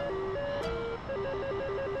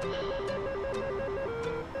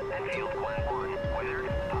 Enfield 1-1, Wizard,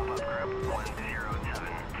 pop-up group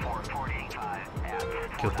 107-4485 at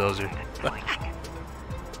Killed Dozer. I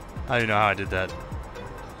don't even know how I did that.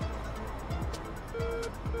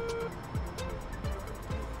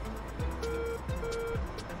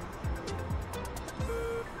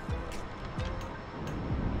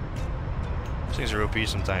 These things are OP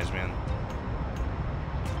sometimes, man.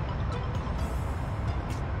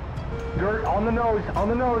 Dirt on the nose, on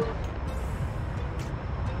the nose.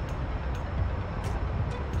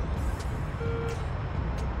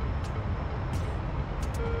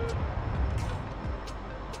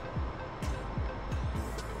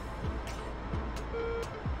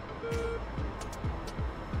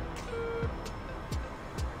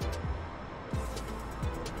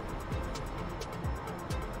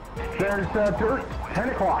 There's dirt, 10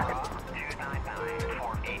 o'clock.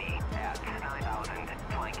 299-480 at 9,000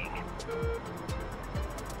 flanking.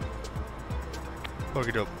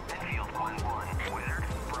 Okey doke. Enfield 1-1, Wizard,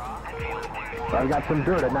 Bra, Enfield 1-1. I've got some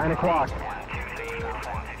dirt at 9 o'clock. 127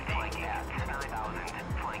 flanking at 9,000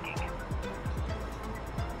 flanking.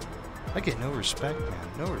 I get no respect, man.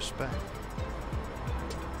 No respect.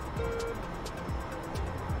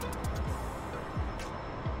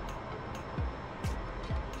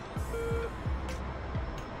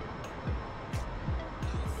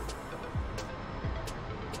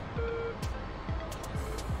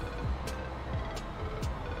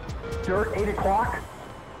 Dirt, 8 o'clock.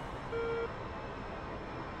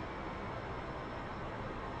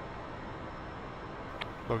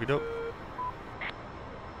 Okey doke.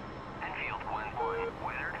 Enfield 1-1,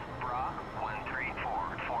 Wizard, Bra,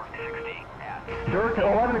 134-460 at Dirt,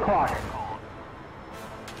 11 o'clock.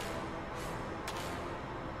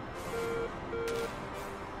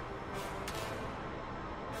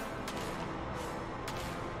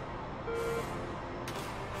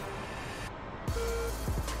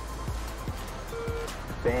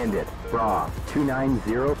 Bandit, Bra,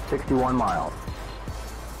 290, 61 miles.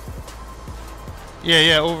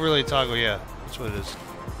 Yeah, overlay toggle, yeah. That's what it is.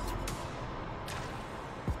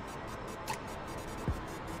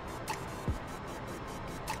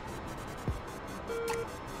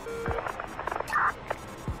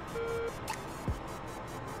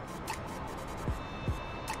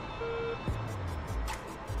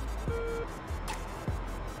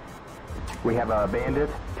 We have a Bandit,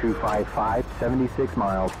 255, 76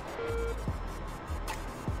 miles.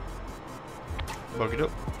 Okey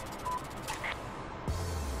doke.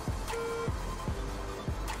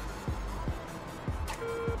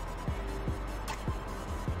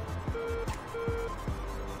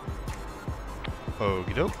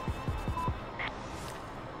 Okey doke.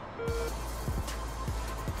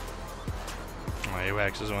 My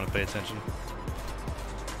AWACS doesn't want to pay attention.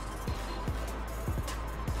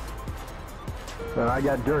 And I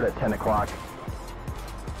got dirt at 10 o'clock.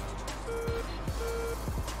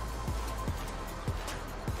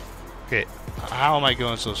 How am I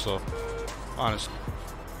going so slow? Honestly.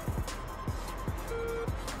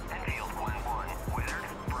 Enfield 1-1, Wizard,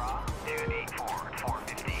 Bra, 284,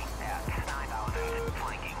 450, at 9,000,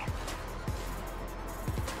 flanking.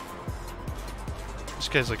 This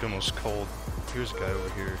guy's like almost cold. Here's a guy over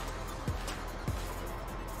here.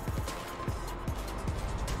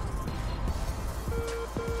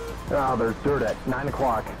 Oh, there's dirt at 9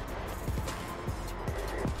 o'clock.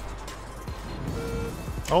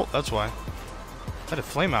 Oh, that's why. I had a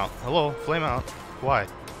flame out. Hello, flame out. Why?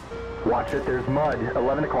 Watch it, there's mud.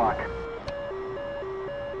 11 o'clock.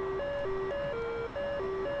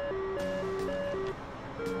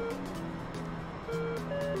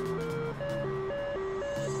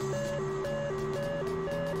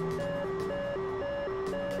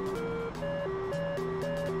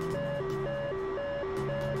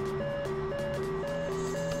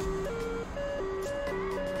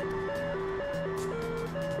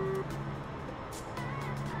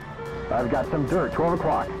 I've got some dirt, 12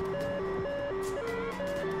 o'clock.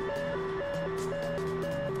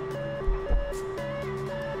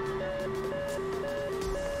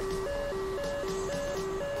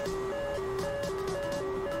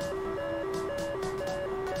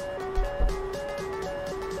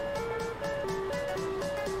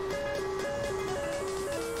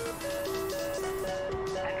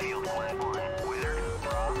 Enfield 1-1, Wizard,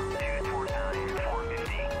 Bra, 249,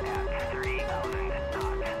 450, at 3,000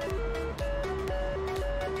 knots.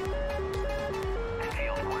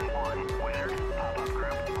 Enfield 1-1, Wizard, pop-up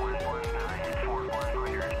group 119,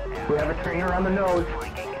 4100, We have a trainer on the nose.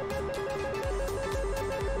 flanking.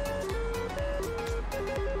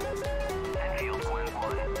 Enfield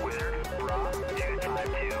 1-1, Wizard, Bra,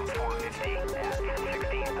 252, 450, at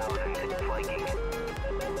 16,000, flanking.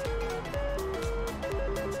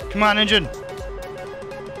 Come on, engine.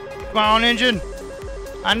 Come on, engine.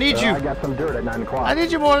 I need you. I got some dirt at 9 o'clock. I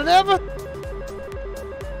need you more than ever.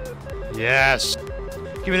 Yes.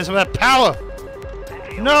 Give me some of that power.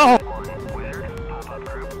 No.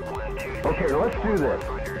 Okay, let's do this.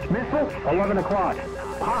 Missile, 11 o'clock.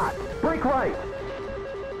 Hot. Brake right.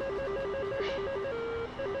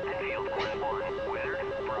 Enfield 1-1, Wizard,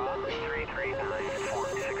 Bra, 339,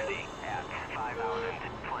 460, at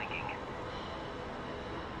 5,000, flanking.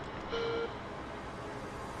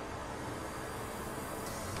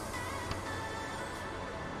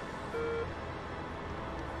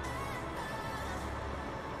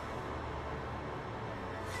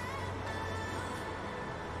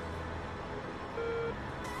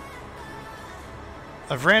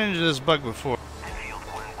 I've ran into this bug before, Enfield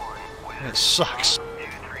 1-1, Wizard, and it sucks.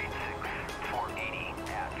 236, 480,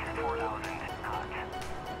 at 4,000 knots.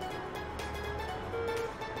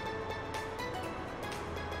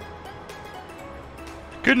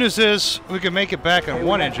 Good news is we can make it back on Hey,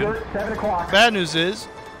 one we got engine. dirt, 7 o'clock. Bad news is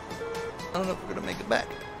I don't know if we're gonna make it back.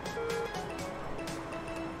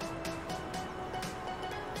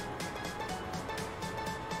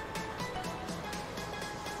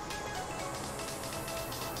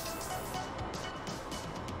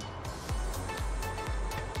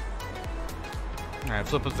 Alright,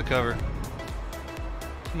 flip up the cover.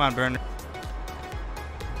 Come on, burner.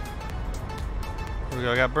 Here we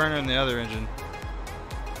go. I got burner in the other engine.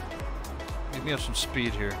 Get me up some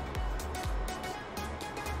speed here.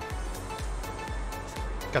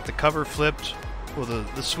 Got the cover flipped. Well,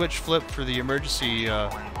 the switch flipped for the emergency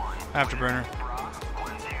afterburner. Bra,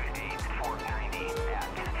 128, 490, at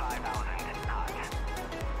 5,000 knots.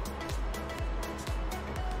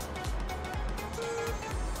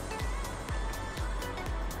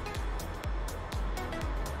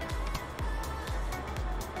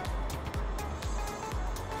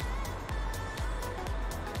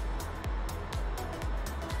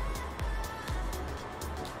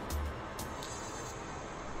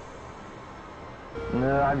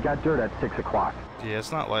 No, I've got dirt at 6 o'clock. Yeah,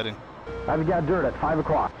 it's not lighting. I've got dirt at 5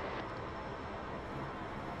 o'clock.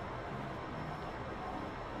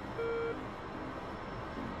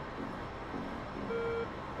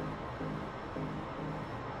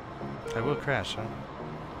 I will crash, huh?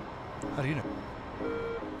 How do you know?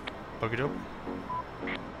 Bug it up.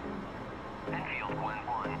 Enfield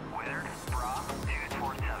 1-1, Wizard, Bra,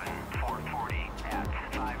 247, 440, at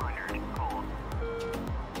 500, cold.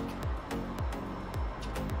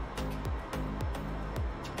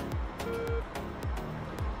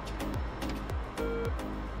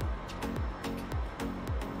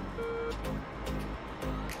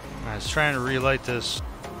 I was trying to relight this.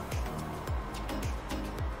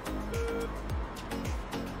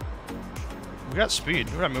 We got speed.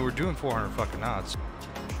 I mean, we're doing 400 fucking knots.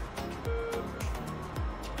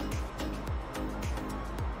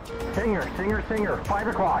 Singer, 5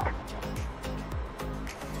 o'clock.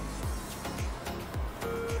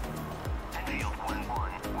 Enfield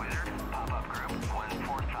 1-1, Wizard, pop-up group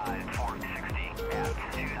 145, 460 at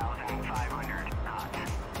 2,500 knots.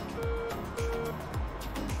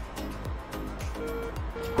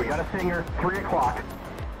 We got a Singer, 3 o'clock.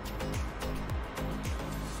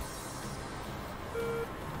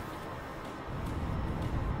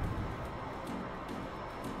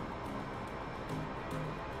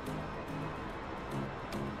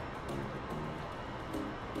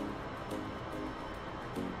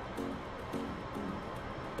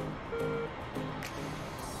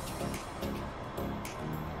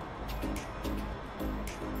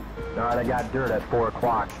 Alright, I got dirt at 4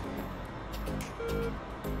 o'clock.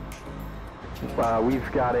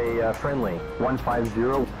 We've got a friendly,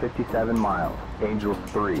 150, 57 miles, Angels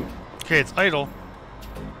 3. Okay, it's idle.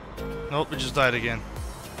 Nope, it just died again.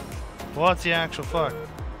 What's the actual fuck?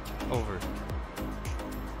 Over.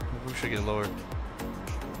 Maybe we should get lower.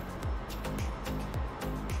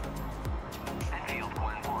 Enfield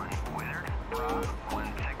 1-1, Wizard, Bra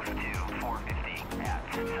 162, 450 at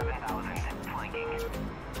 7,000 flanking.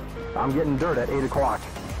 I'm getting dirt at 8 o'clock,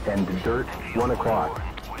 and dirt 1 o'clock.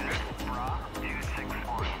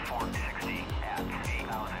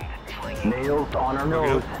 Nails on our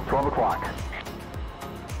nose, 12 o'clock.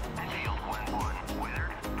 Enfield 1-1,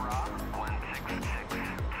 Wizard, Bra 166,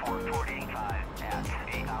 445 at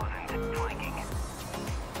 8,000 flanking.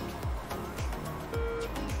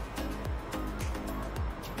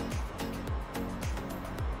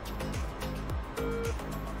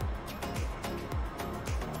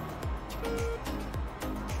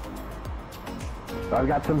 I've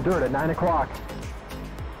got some dirt at 9 o'clock.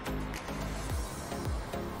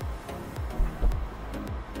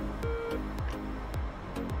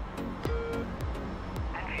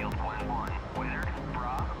 Enfield 1-1, Wizard,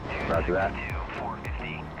 Bra Roger that.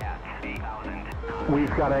 450 at 8,000.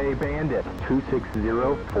 We've got a Bandit,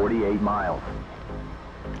 260, 48 miles.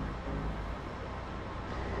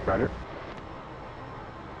 Roger.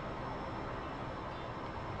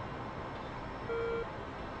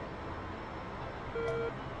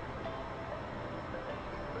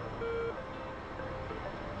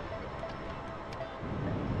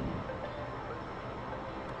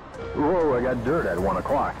 Whoa, I got dirt at 1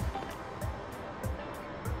 o'clock.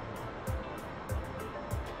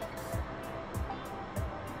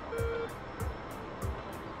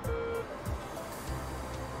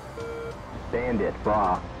 Bandit,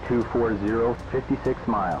 Bra, 240, 56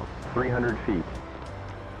 miles, 300 feet.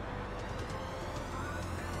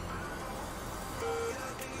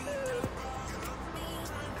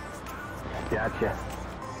 Gotcha.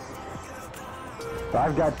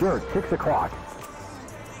 I've got dirt, 6 o'clock.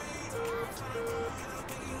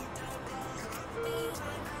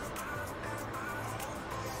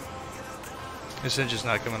 This engine's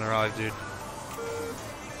not coming alive, dude.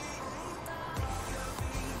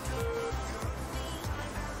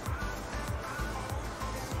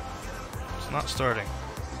 It's not starting.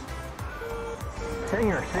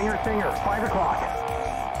 Singer, 5 o'clock.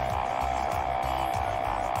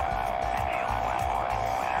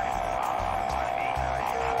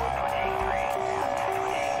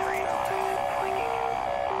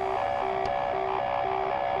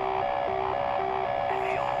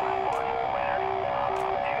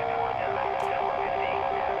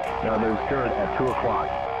 Now there's dirt at 2 o'clock.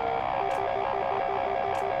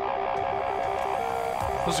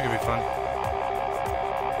 This is gonna be fun.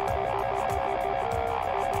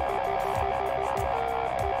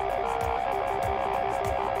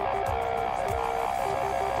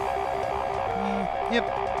 Yep.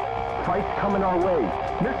 Fight's coming our way.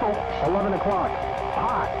 Missile, 11 o'clock.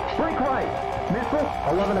 Hot. Break right. Missile,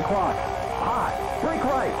 11 o'clock. Hot. Break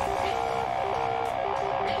right.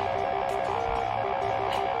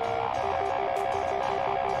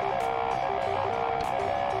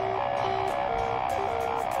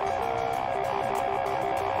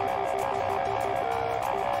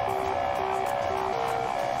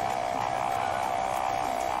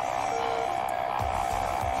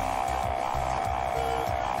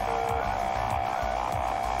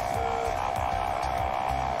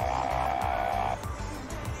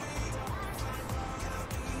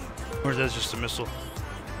 Or is that just a missile?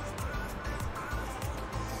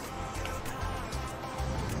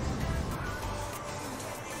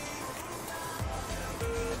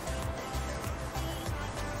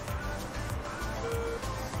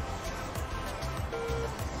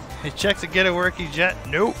 Hey, check to get a working jet.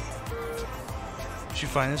 Nope. Did you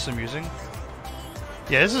find this amusing?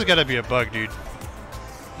 Yeah, this has got to be a bug, dude.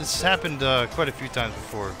 This has happened quite a few times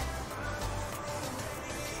before.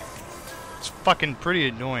 fucking pretty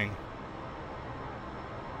annoying.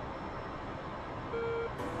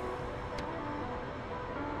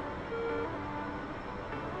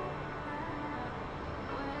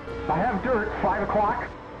 I have dirt, 5 o'clock.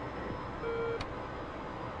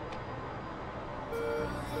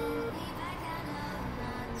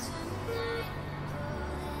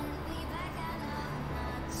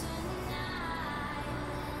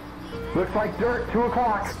 Looks like dirt, 2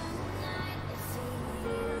 o'clock.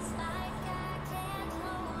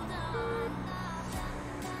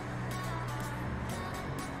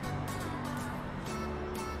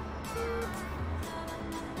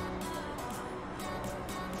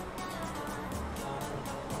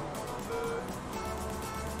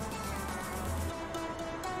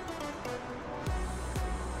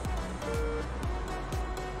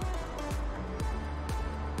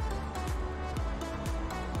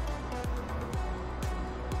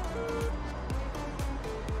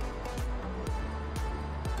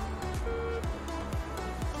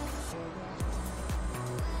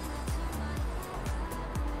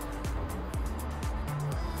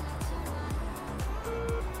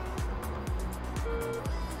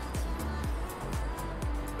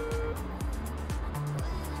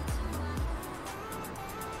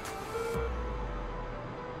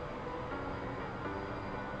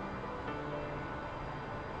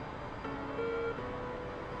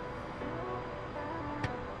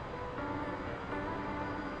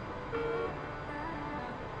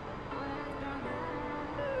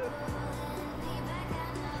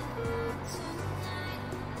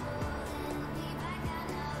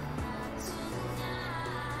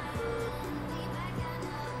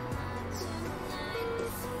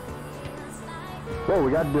 Whoa,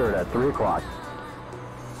 we got dirt at 3 o'clock.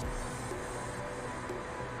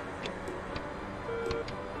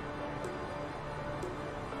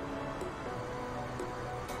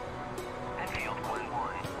 Enfield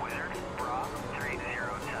 1-1, Wizard, Bra,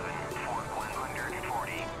 307, Fort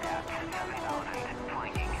 140 at 7,000,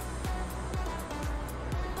 flanking.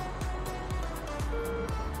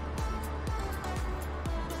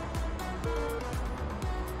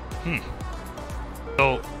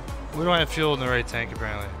 So, we don't have fuel in the right tank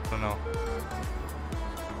apparently. I don't know.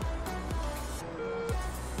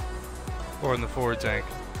 Or in the forward tank.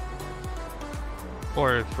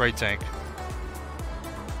 Or right tank.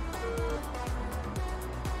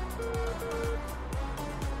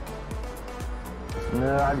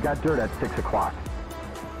 No, I've got dirt at 6 o'clock.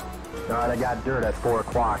 Alright, I got dirt at 4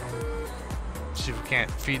 o'clock. See if we can't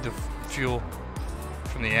feed the fuel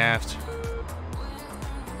from the aft.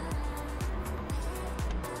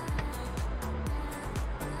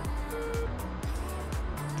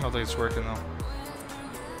 I don't think it's working though.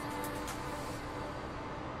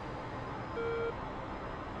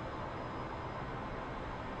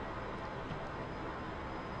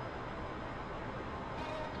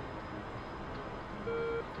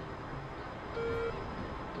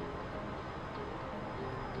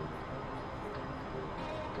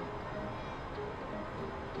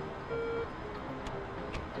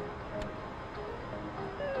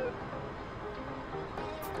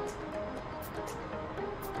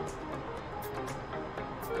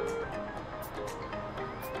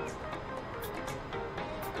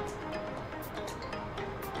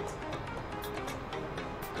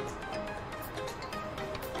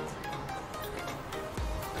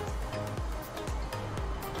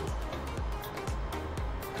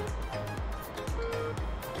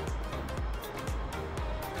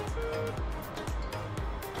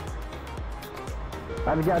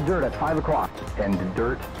 I've got dirt at 5 o'clock and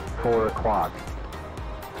dirt 4 o'clock.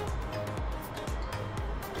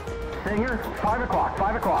 Singer, 5 o'clock,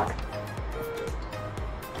 5 o'clock.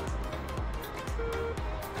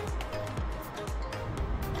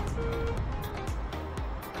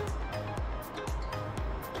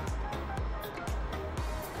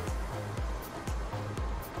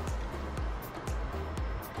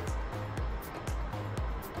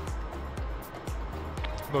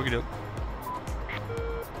 Bogey dope.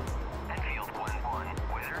 Enfield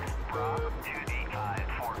 1-1, Wizard, Bra, 285,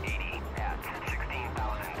 480 at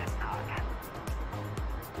 16,000 knots.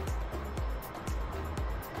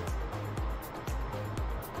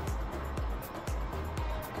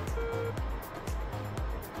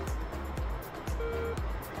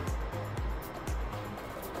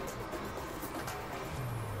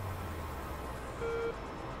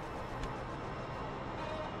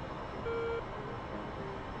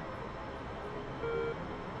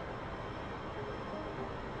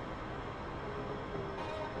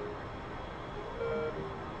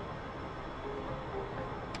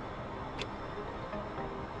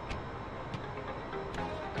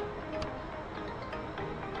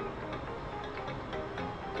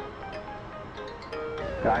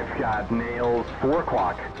 I've got nails 4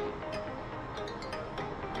 o'clock.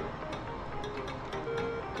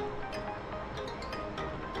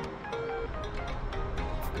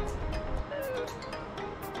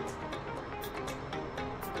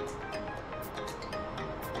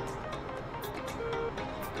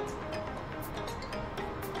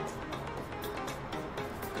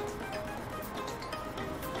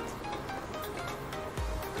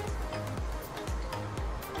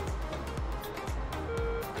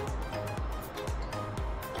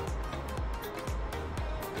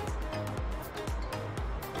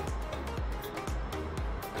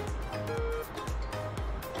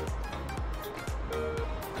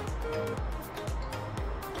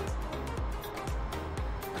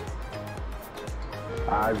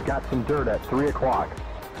 I've got some dirt at 3 o'clock.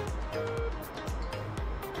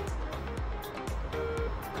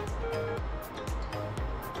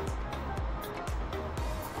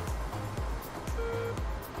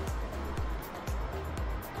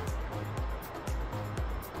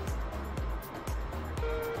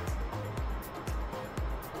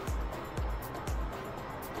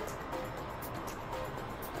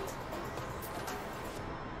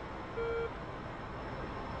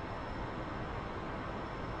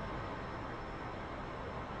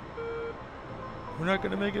 We're not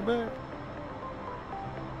gonna make it back.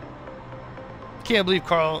 Can't believe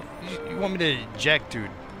Karl. You want me to eject,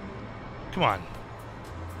 dude? Come on.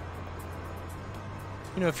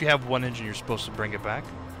 You know, if you have one engine, you're supposed to bring it back.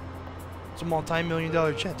 It's a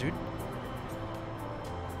multi-million-dollar jet, dude.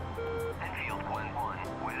 Enfield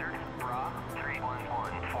 1-1, Wizard, Bra,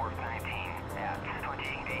 311, 419, at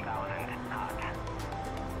 28,000 knots.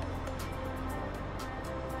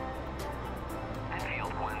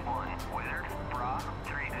 Enfield 1-1, Wizard, Bra,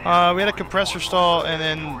 3. We had a compressor stall, and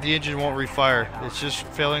then the engine won't refire. It's just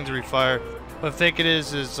failing to refire. What I think it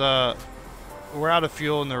is we're out of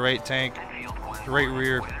fuel in the right tank, the right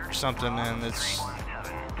rear, or something, and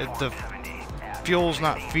the fuel's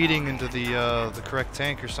not feeding into the correct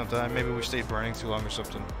tank or something. Maybe we stayed burning too long or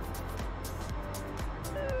something.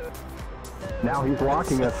 Now he's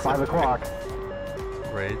locking at 5 o'clock.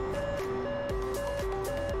 Right.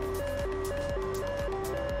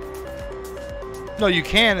 No, you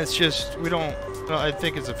can. It's just we don't. No, I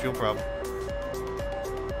think it's a fuel problem.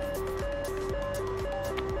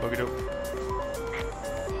 Boogie dope.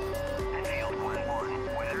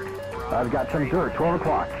 I've got some dirt, 12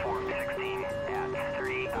 o'clock.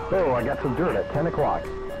 Oh, I got some dirt at 10 o'clock.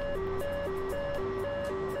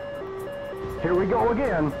 Here we go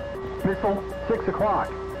again. Missile, 6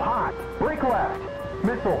 o'clock. Hot. Brake left.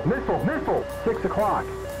 Missile, missile, missile. 6 o'clock.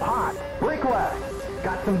 Hot. Brake left.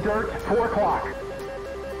 Got some dirt, 4 o'clock.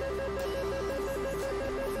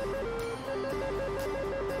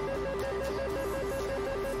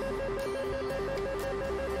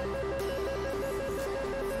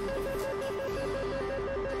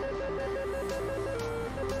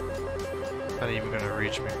 Not even gonna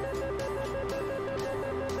reach me.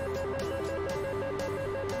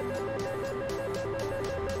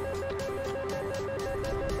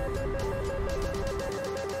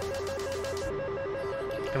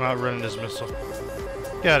 I'm outrunning this missile.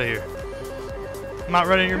 Get out of here. I'm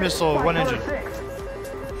outrunning your missile, one engine.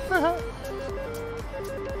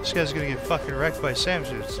 This guy's gonna get fucking wrecked by Sam's,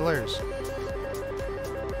 dude. It's hilarious.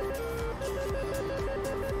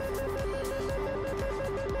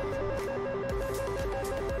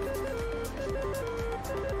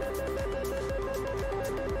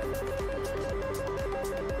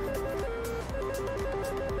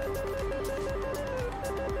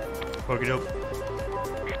 Okie doke.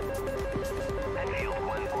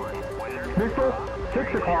 Missile,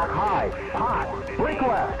 6 o'clock, high, hot, brake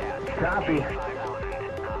left. Copy.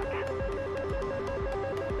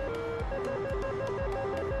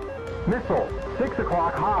 Missile, 6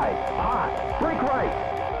 o'clock, high, hot, brake right.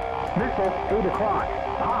 Missile, 8 o'clock,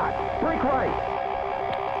 hot, brake right.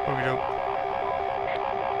 Okie doke.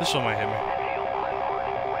 This one might hit me.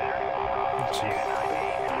 Let's see.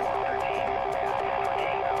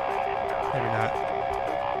 Maybe not.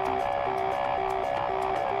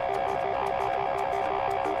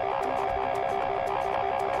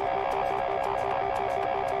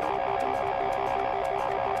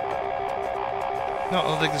 No, I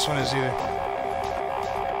don't think this one is either.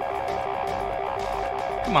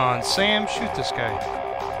 Come on, Sam, shoot this guy.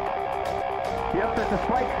 Yep, that's a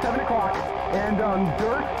spike, 7 o'clock. And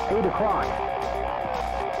dirt, 8 o'clock.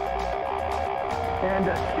 And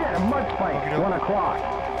shit, a mud spike, 1 o'clock.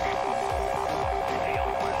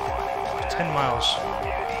 10 miles.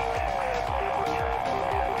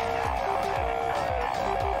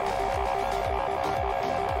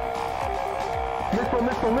 Missile,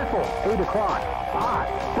 missile, missile. 8 o'clock. Hot.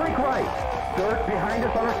 Brake right. Dirt behind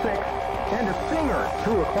us on our 6. And a stinger.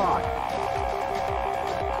 2 o'clock.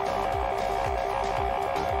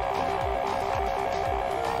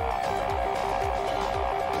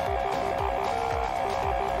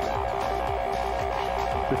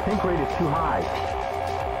 The sink rate is too high.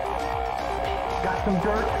 Got some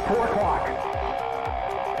dirt. 4 o'clock.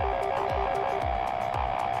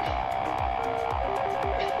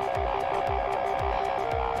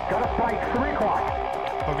 Got a spike. 3 o'clock.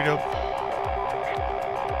 Okey doke.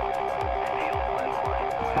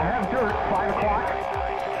 I have dirt. 5 o'clock.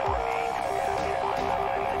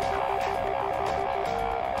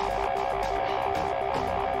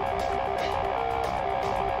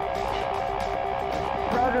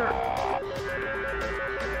 Roger.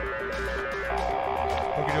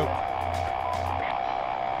 Okey doke.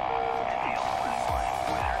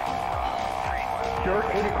 Dirt.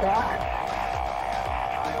 8 o'clock.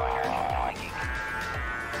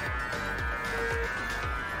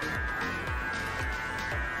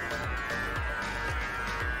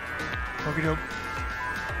 Okey doke.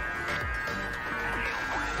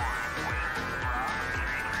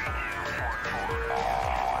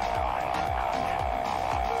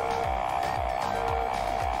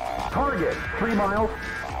 Target, 3 miles.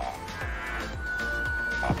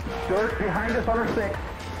 Dirt behind us on our 6.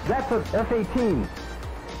 That's a F-18.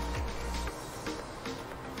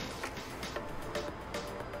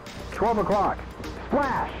 $12 o'clock.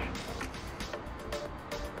 Splash!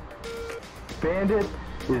 Bandit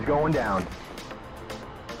is going down.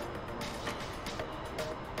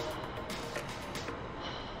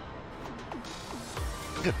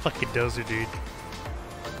 Fucking dozer, dude.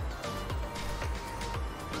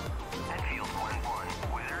 Enfield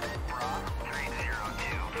 1-1, Wizard, Bra,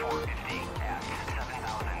 302, 450 at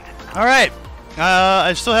 7,000. All right.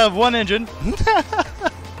 I still have one engine.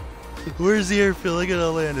 Where's the airfield? I gotta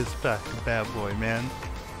land this bad boy, man.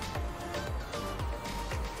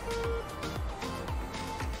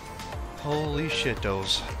 Holy shit,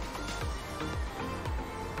 those.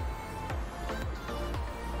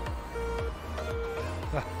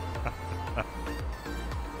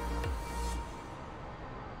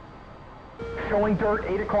 Showing dirt,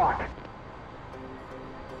 8 o'clock.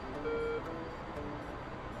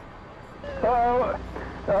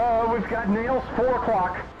 We've got nails, 4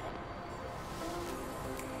 o'clock.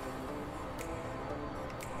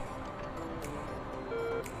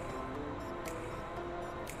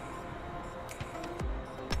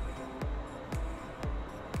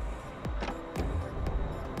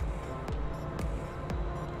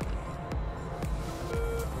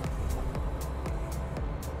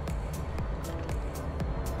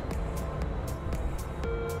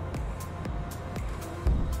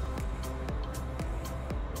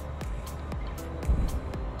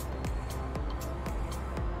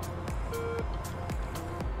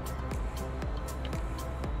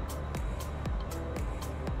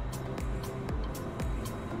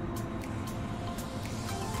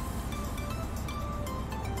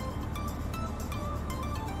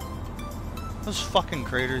 Those fucking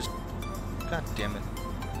craters. God damn it.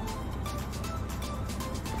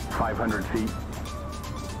 500 feet.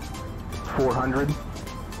 400.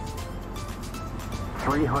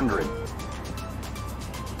 300.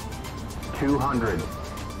 200.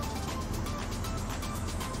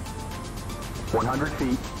 100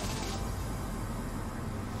 feet.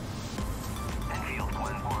 Enfield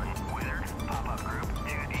 1-1, Wizard, pop-up group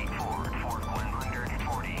 284, Fort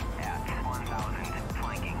 140 at 1,000,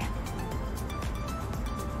 flanking.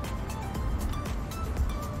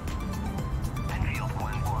 Enfield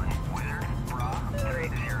 1-1, Wizard, Bra,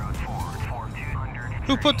 304, Fort 200.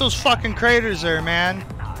 Who put those fucking craters there, man?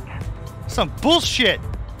 Some bullshit.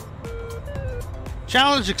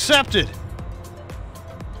 Challenge accepted.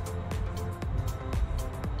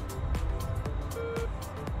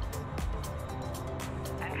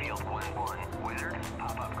 Enfield 1-1, Wizard,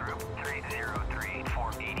 pop-up group 303,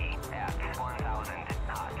 480 at 1,000,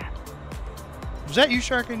 hot. Was that you,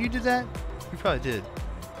 Sharkin? You did that? You probably did.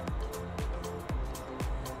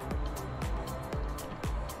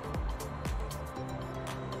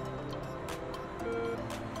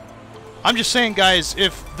 I'm just saying, guys,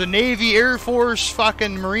 if the Navy, Air Force,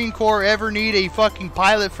 fucking Marine Corps ever need a fucking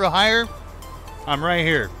pilot for hire, I'm right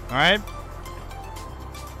here, alright?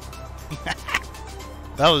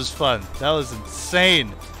 That was fun. That was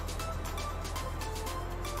insane.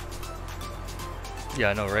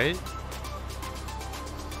 Yeah, I know, right?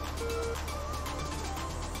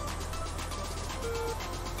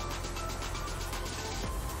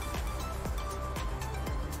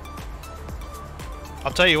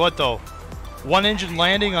 I'll tell you what, though. One engine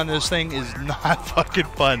landing on this thing is not fucking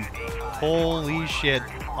fun. Holy shit.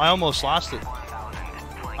 I almost lost it.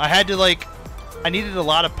 I had to like, I needed a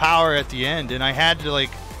lot of power at the end, and I had to like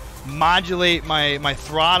modulate my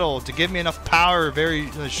throttle to give me enough power in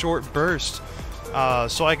a short burst,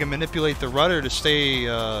 so I can manipulate the rudder to stay,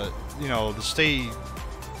 you know, to stay,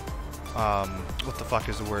 what the fuck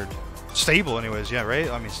is the word? Stable anyways, yeah, right?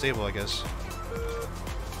 I mean, stable, I guess.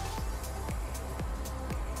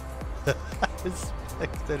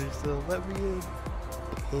 Still let me in.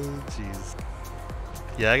 Oh, jeez.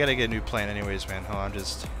 Yeah, I gotta get a new plane anyways, man. Oh,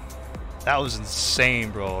 that was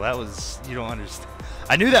insane, bro. That was, you don't understand.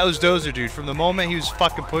 I knew that was Dozer, dude, from the moment he was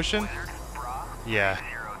fucking pushing. Yeah.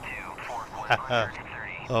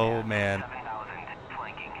 Oh, man.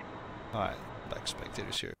 Alright, back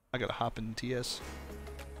spectators here. I gotta hop in TS.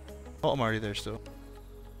 Oh, I'm already there still.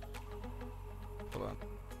 Hold on.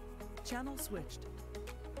 Channel switched.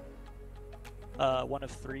 1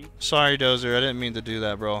 of 3. Sorry, Dozer. I didn't mean to do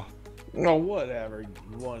that, bro. No, whatever.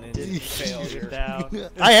 One engine failure. Down.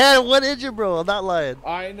 I had one engine, bro. I'm not lying.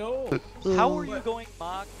 I know. How are you going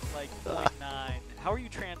Mach like 0.9? How are you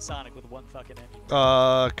transonic with one fucking engine?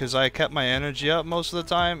 Cause I kept my energy up most of the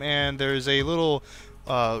time, and there's a little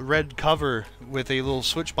red cover with a little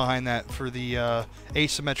switch behind that for the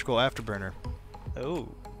asymmetrical afterburner. Oh,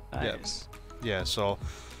 nice. Yeah. So,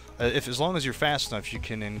 as long as you're fast enough, you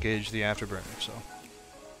can engage the afterburner. So.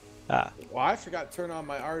 Well, I forgot to turn on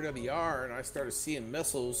my RWR, and I started seeing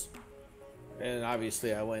missiles, and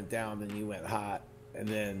obviously I went down, and you went hot, and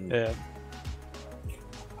then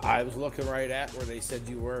I was looking right at where they said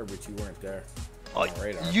you were, but you weren't there. Oh,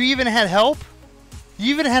 Radar. you even had help?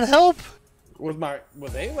 You even had help? With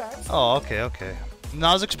AWACS. Oh, okay. No,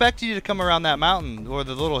 I was expecting you to come around that mountain or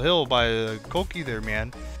the little hill by Koki there,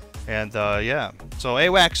 man. And yeah, so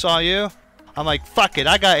AWACS saw you. I'm like, fuck it,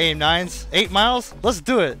 I got aim 9s, 8 miles, let's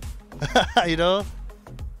do it. You know?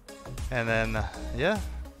 And then, yeah.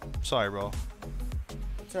 Sorry, bro.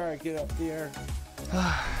 It's alright, get up there.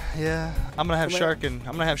 Yeah, I'm gonna have Sharkin.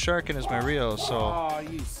 I'm gonna have Sharkin as my Rio. So. Oh,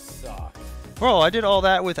 you suck. Bro, I did all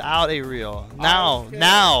that without a Rio. Now,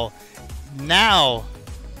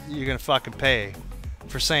 you're gonna fucking pay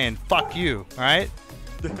for saying fuck you. All right?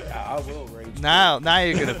 Yeah, I will rage quit. Now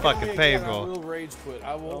you're gonna fucking pay, bro. I will rage quit.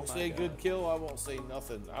 I won't say good kill. I won't say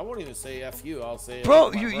nothing. I won't even say F you. I'll say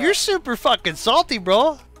bro, you're super fucking salty,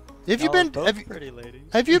 bro. Have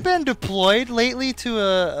you been deployed lately to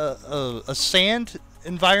a sand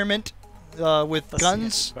environment with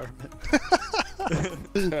guns?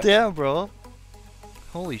 Damn, bro.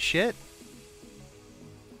 Holy shit.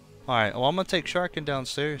 All right. Well, I'm gonna take Sharkin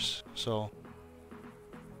downstairs. So.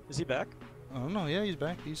 Is he back? I don't know. Yeah, he's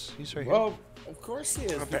back. He's right here. Well, of course he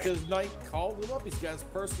is, because Knight called him up. He's got his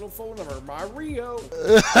personal phone number. My Rio.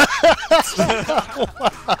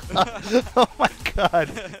 Oh my god.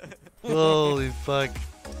 Holy fuck.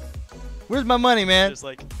 Where's my money, man? Just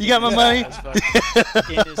like, you got my money?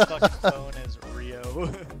 In his fucking phone is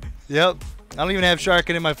Rio. Yep. I don't even have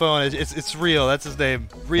Sharkin in my phone. It's Rio. That's his name.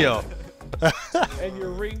 Rio. And your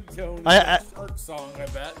ringtone is a Shark song, I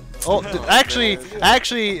bet. Oh, actually,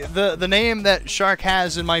 the name that Shark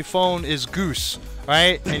has in my phone is Goose,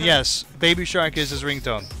 right? And yes, Baby Shark is his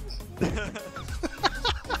ringtone.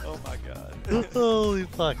 Oh my god. Holy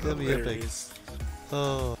fuck, that'd be epic.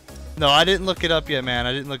 Oh. No, I didn't look it up yet, man.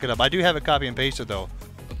 I didn't look it up. I do have it copy and pasted though.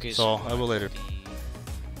 Okay, so I will later.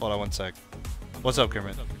 Hold on one sec. What's up,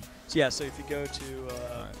 Kermit? So yeah, so if you go to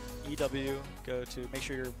EW, go to make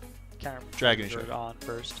sure your camera Dragon is on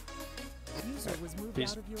first. User was moved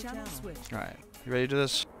out of your channel switch. Alright, you ready to do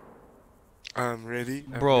this? I'm ready.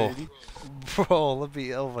 Bro, let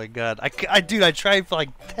me. Oh my god, dude, I tried for like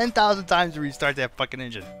 10,000 times to restart that fucking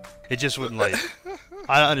engine. It just wouldn't light.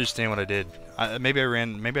 I don't understand what I did. Maybe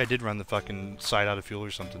I did run the fucking side out of fuel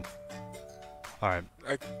or something. All right.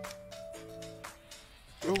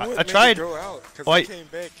 I tried. Go out? Oh, I came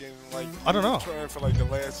back and like. I don't know. Trying for like the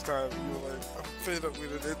last time, you were like, I'm fed up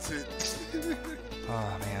with it. That's it.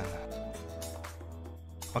 Oh man.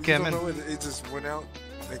 Okay, man. It just went out.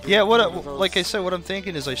 Yeah, like I said, what I'm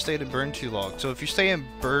thinking is I stayed in burn too long. So if you stay in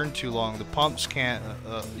burn too long, the pumps can't,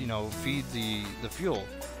 you know, feed the fuel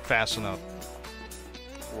fast enough.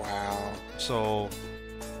 Wow. So,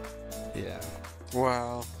 yeah.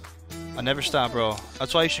 Wow. I never stop, bro.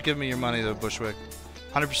 That's why you should give me your money, though, Bushwick.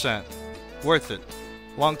 100%. Worth it.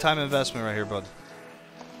 Long time investment right here, bud.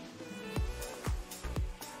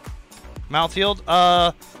 Mouthfield?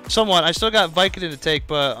 Somewhat. I still got Vicodin to take,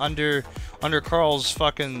 but under Karl's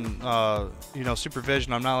fucking, you know,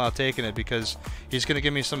 supervision, I'm not allowed taking it because he's gonna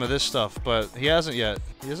give me some of this stuff, but he hasn't yet.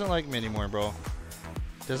 He doesn't like me anymore, bro.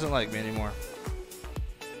 Doesn't like me anymore.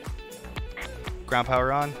 Ground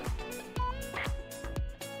power on.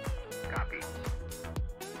 Copy.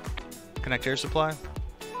 Connect air supply.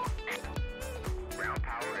 Ground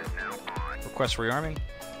power is now on. Request rearming.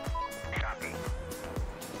 Copy.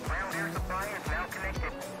 Ground air supply is now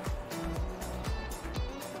connected.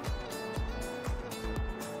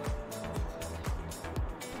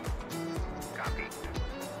 Copy.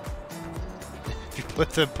 If you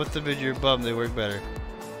put them in your bum, they work better.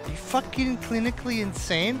 Are you fucking clinically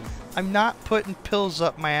insane? I'm not putting pills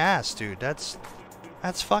up my ass, dude. That's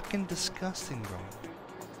fucking disgusting, bro.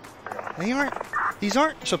 These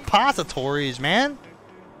aren't suppositories, man.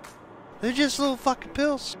 They're just little fucking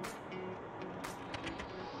pills.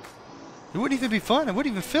 It wouldn't even be fun. I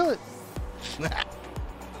wouldn't even feel it.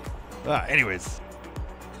 Anyways.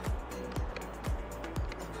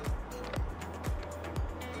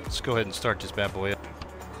 Let's go ahead and start this bad boy up.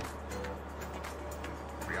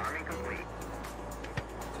 Rearming complete.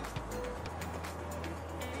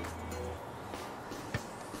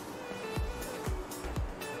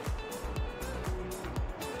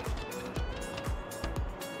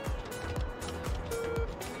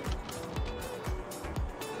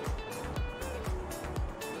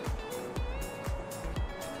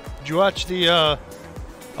 Did you watch the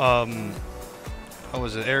what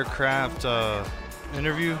was it, aircraft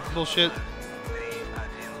interview bullshit?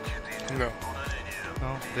 No.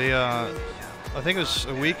 No. They I think it was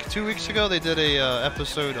 2 weeks ago they did a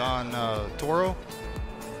episode on Toro,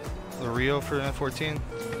 the Rio for an F-14. It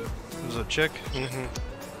was a chick.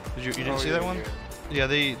 Mm-hmm. You didn't see that one? Yeah,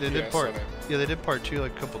 they did I part. saw that. Yeah, they did part 2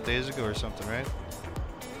 like a couple days ago or something, right?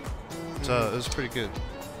 So it was pretty good.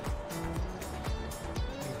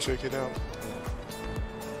 Check it out.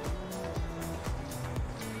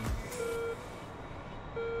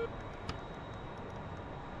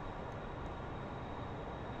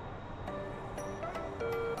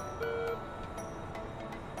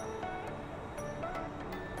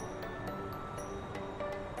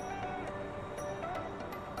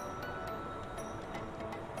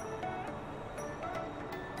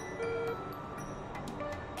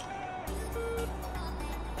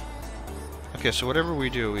 Okay, so whatever we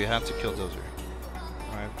do, we have to kill Dozer.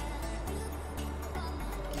 Alright?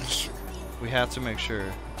 We have to make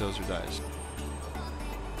sure Dozer dies.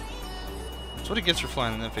 That's what he gets for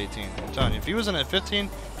flying an F-18. I'm telling you, if he was an F-15, he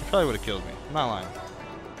probably would have killed me. I'm not lying.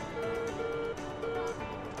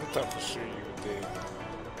 I thought for sure you did.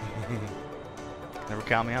 Never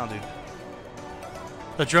count me out, dude.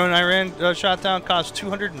 The drone Iran shot down cost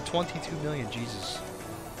 $222 million. Jesus.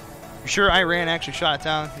 You sure Iran actually shot it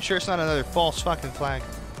down? You sure it's not another false fucking flag?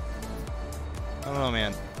 I don't know,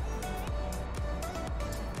 man.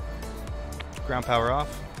 Ground power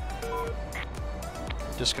off.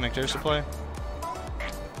 Disconnect air supply.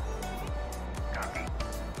 Copy.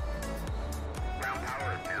 Ground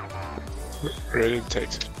power is now off. Ready to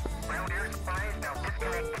text. Ground air supply is now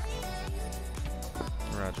disconnected.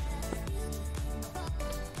 Roger.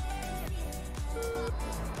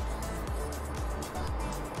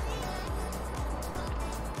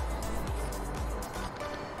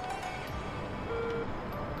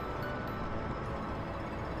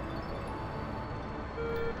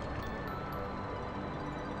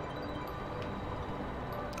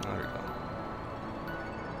 There we go.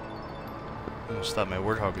 I'm gonna stop my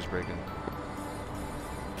Warthog is breaking.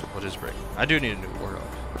 What is breaking? I do need a new Warthog.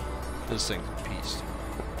 This thing's a beast.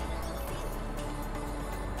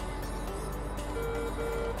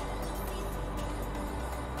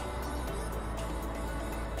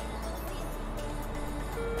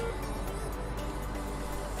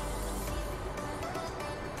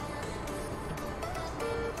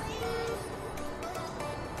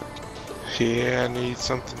 Yeah, I need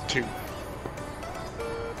something too.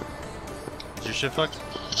 Is your shit fucked?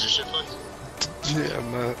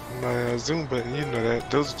 Yeah, my zoom button, you know that.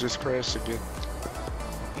 Those just crashed again.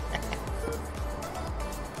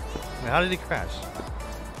 Wait, how did he crash?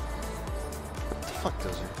 What the fuck,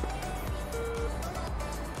 Dozer?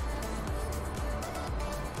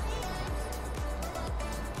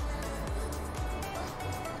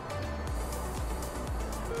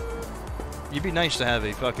 It'd be nice to have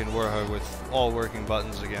a fucking Warthog with all working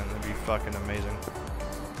buttons again. That'd be fucking amazing.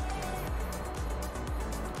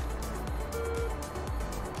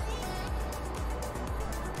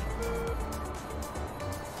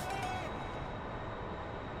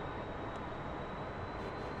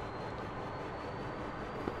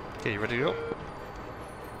 Okay, you ready to go?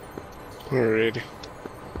 We're ready.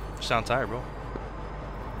 You sound tired, bro.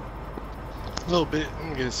 A little bit. I'm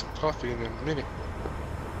gonna get some coffee in a minute.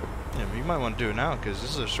 Yeah, but you might want to do it now because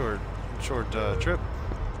this is a short trip.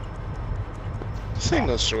 This ain't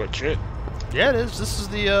no short trip. Yeah, it is. This is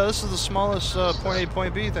the smallest point A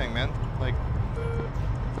point B thing, man. Like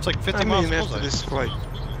it's like 50 miles. After this flight,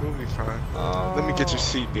 we'll be fine. Let me get your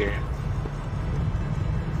seat there.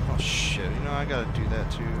 Oh shit! You know I gotta do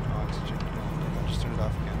that too. Oxygen. I'll just turn it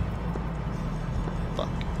off again. Fuck.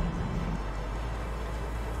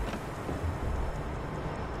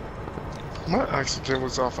 My oxygen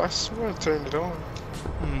was off. I swear I turned it on.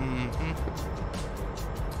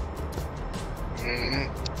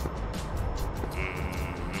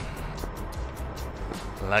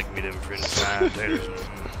 Like me them French fries, taters.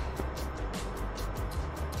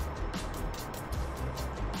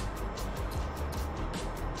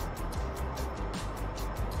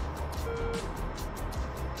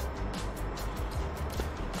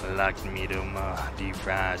 Like me them deep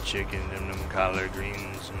fried chicken, them collard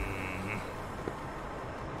greens.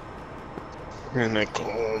 And that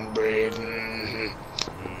cornbread.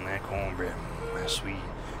 That cornbread. That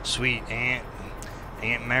sweet Aunt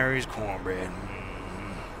Mary's cornbread.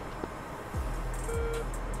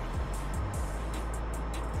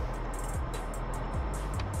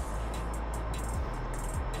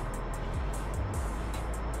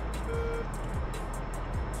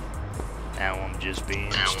 Now I'm just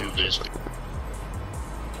being stupid.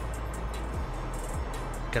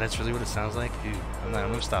 God, that's really what it sounds like? Dude, I'm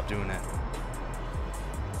gonna stop doing that.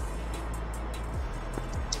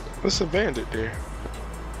 What's a bandit there?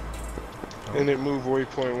 Oh. And it moved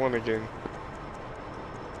waypoint 1 again.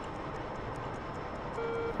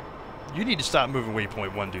 You need to stop moving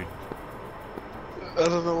waypoint 1, dude. I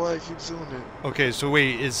don't know why I keep doing it. Okay, so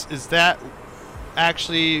wait, is that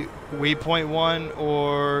actually waypoint 1,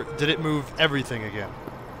 or did it move everything again?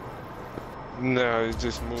 No, it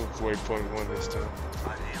just moved waypoint 1 this time.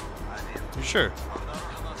 You sure?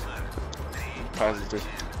 Positive.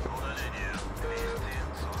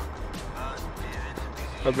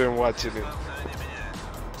 I've been watching it.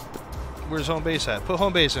 Where's home base at? Put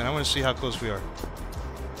home base in. I want to see how close we are.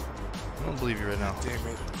 I don't believe you right now. Damn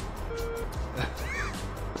it.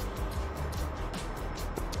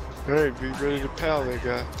 Alright, be ready to pal that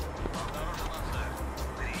guy.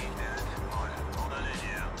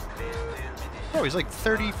 Oh, he's like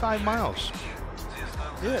 35 miles.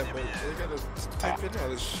 Yeah, but they gotta type in all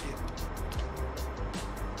this shit.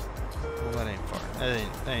 Well, that ain't far. That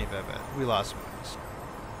ain't that bad. We lost miles.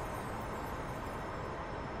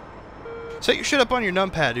 Set your shit up on your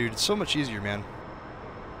numpad, dude. It's so much easier, man.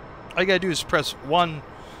 All you gotta do is press 1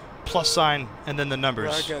 plus sign and then the numbers.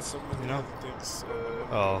 Well, I got so many other things on the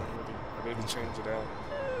number. Oh. I need to change it out.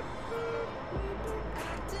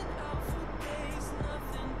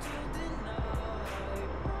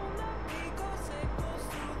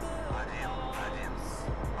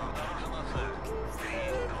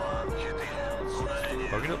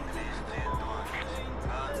 Plug it up.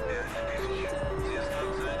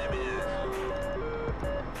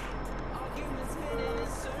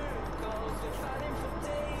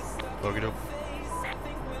 Plug it up.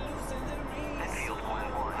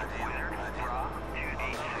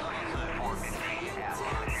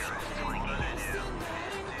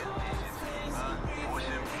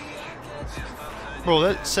 Bro,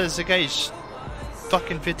 that says the guy's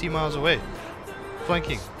fucking 50 miles away.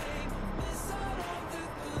 Flanking.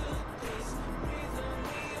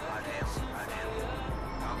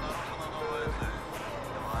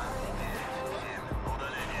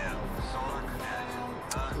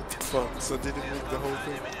 Fuck, so did it move the whole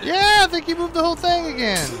thing? Yeah, I think he moved the whole thing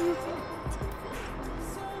again.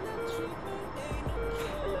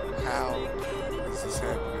 How is this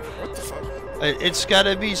happening? What the fuck? It's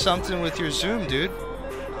gotta be something with your zoom, dude.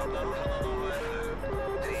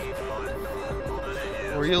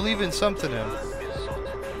 Or you're leaving something in. I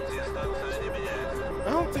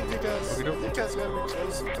don't think you guys gotta be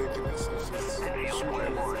close and thinking this is just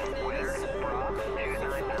shooting.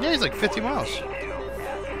 Yeah, he's like 50 miles.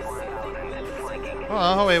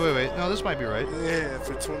 Oh, wait. No, this might be right. Yeah,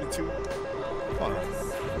 for 22. Hold on.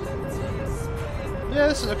 Yeah,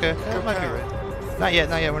 this is okay. Yeah, it might be right. Not yet.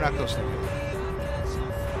 We're not close to it. No,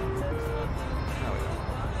 we don't.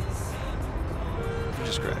 We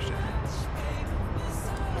just crashed it.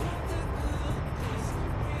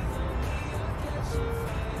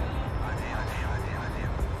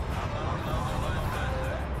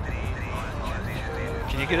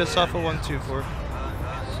 Can you get us off of 124?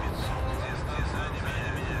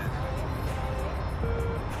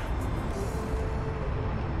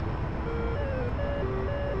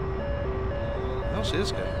 I don't see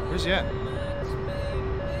this guy. Where's he at?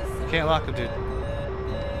 Can't lock him, dude.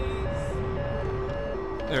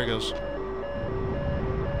 There he goes.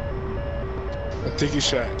 I think he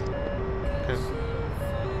shot. Okay.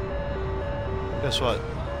 Guess what?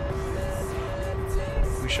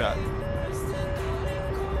 We shot.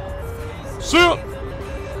 See ya!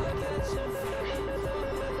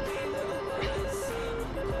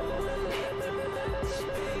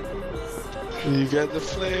 You got the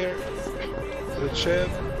flare, the chip.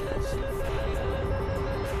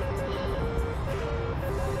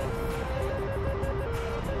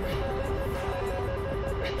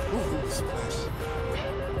 Ooh, splash.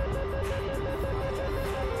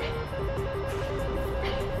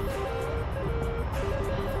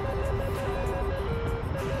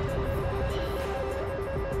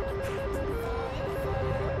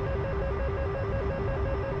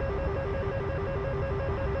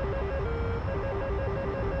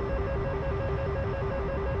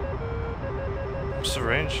 What's the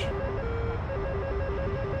range?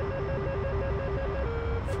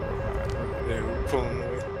 Yeah, we're pulling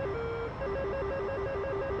away.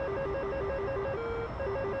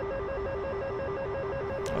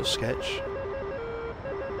 Oh, sketch.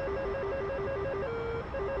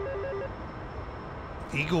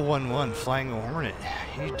 Eagle 1-1 flying a Hornet.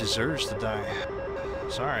 He deserves to die.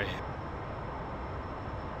 Sorry.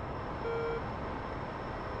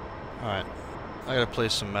 Alright. I gotta play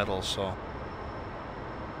some metal, so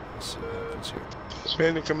let's see what happens here.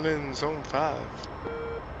 Bandit coming in zone 5.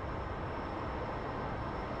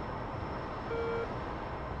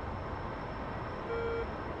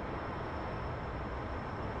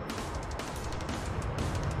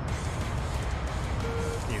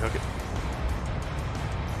 Can you hook it?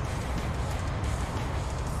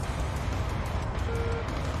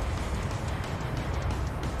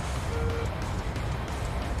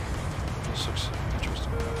 This looks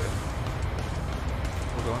interesting. Okay.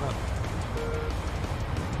 We're going up.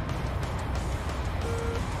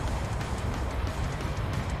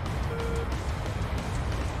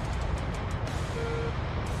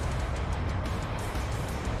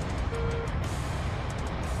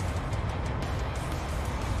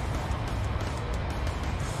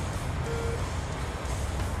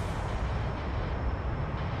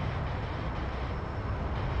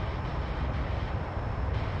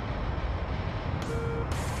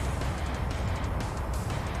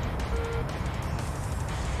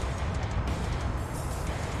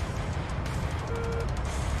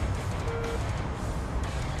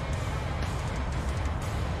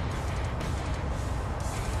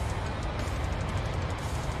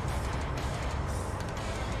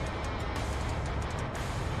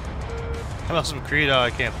 How about some Creed? Oh, I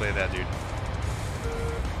can't play that, dude.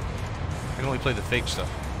 I can only play the fake stuff.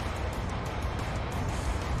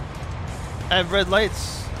 I have red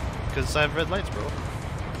lights. Because I have red lights, bro.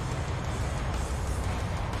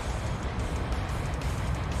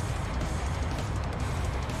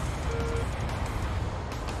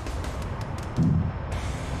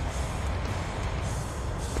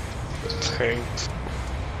 Tanked.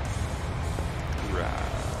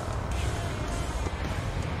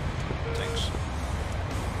 Thanks.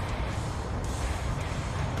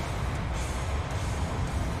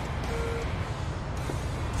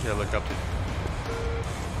 Yeah, look up to.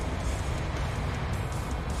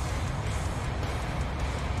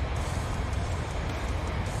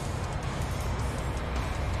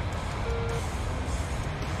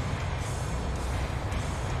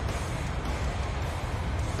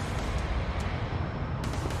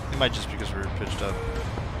 It might just because we were pitched up.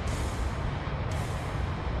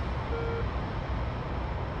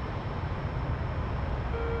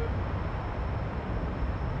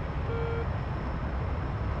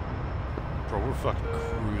 Bro, we're fucking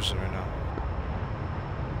cruising right now.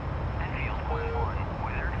 Field 1-1,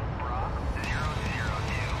 Wizard, Bra, 002,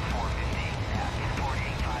 450, at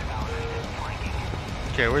 48,500, flanking.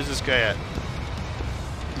 Okay, where's this guy at?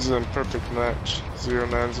 This is a perfect match.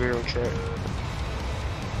 090 track.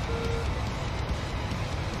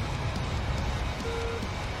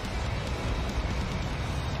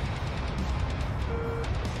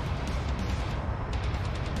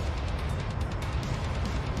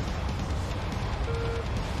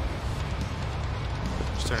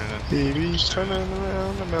 He's turning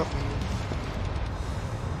around the mountain.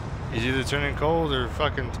 He's either turning cold or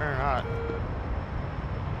fucking turning hot.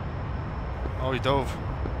 Oh, he dove.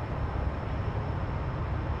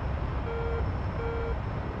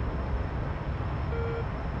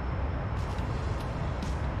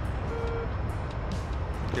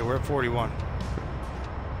 Okay, we're at 41.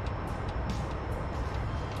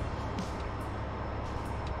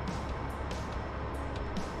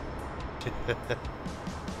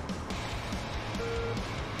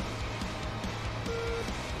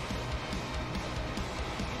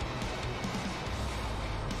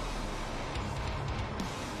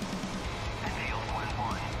 Field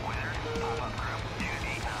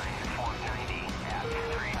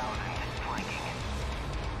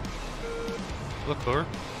Look, Laura.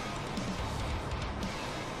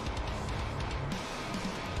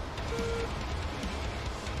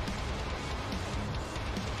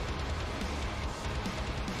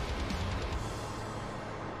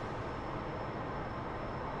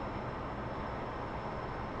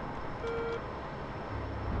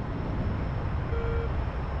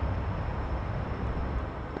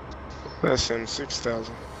 That's him,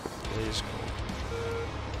 6,000. It is cold.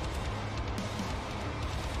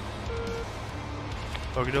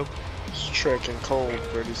 Okie doke. He's trekking cold,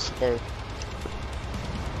 but he's slow.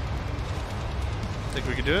 Think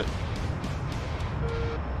we can do it?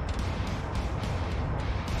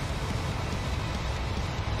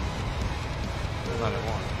 Not at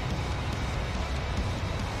one.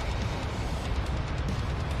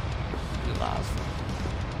 You lost.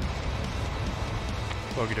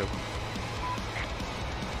 Okie doke.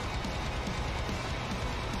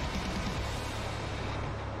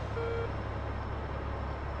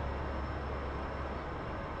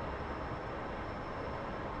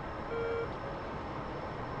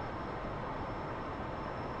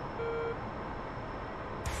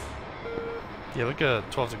 Yeah, look at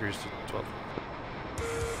 12 degrees to 12.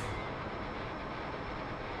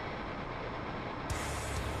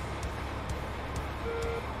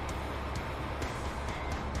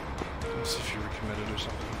 Let's see if you were committed or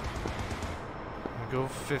something. Go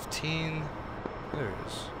 15. There it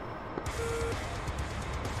is.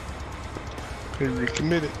 He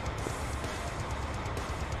recommitted.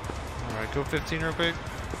 Alright, go 15 real quick.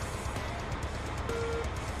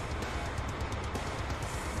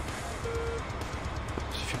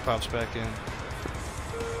 See if he pops back in.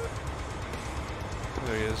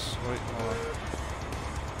 There he is. Wait, hold on.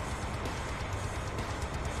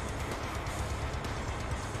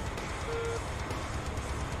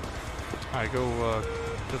 Alright, go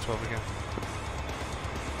 12 again.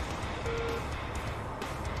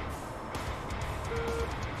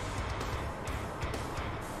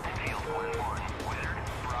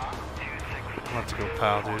 I'm about to go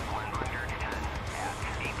pal, dude.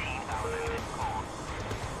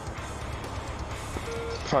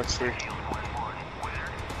 Fox 3.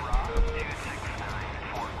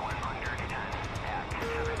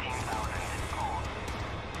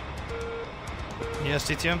 Yes,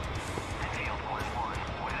 DTM?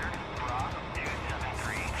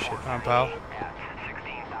 Shit, I'm pal.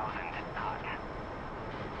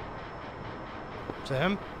 Is that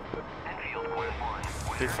him?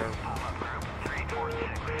 Big fan.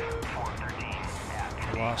 I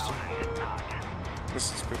lost him. This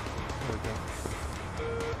is good. There we go.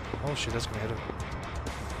 Oh shit, that's gonna hit him.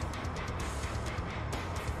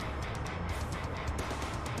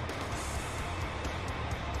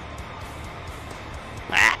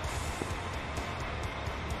 Ah!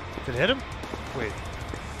 Did it hit him? Wait.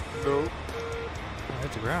 No. I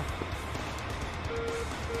hit the ground.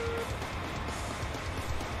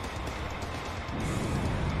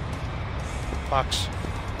 Fox.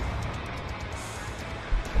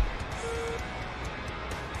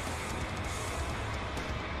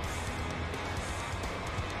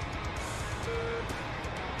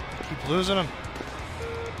 Keep losing him.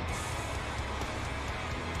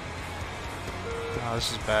 Oh,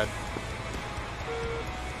 this is bad.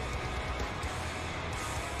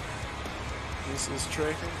 This is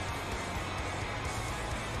tracking.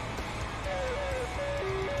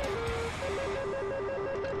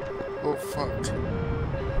 Oh, fuck.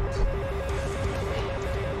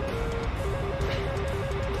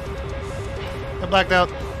 I blacked out.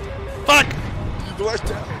 Fuck! You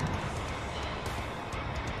blacked out.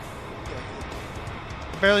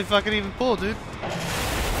 Barely fucking even pulled, dude.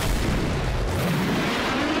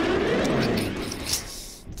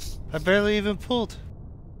 I barely even pulled.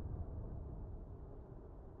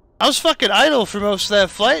 I was fucking idle for most of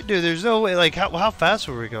that flight, dude. There's no way. Like, how fast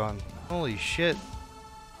were we going? Holy shit.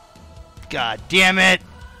 God damn it!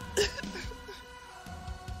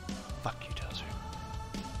 Fuck you, Dozer.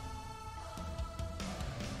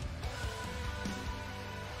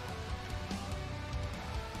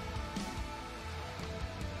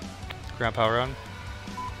 Ground power on.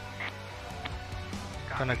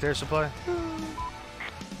 Connect air supply.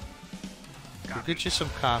 We'll get you some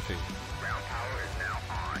coffee.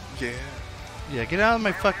 Yeah. Yeah, get out of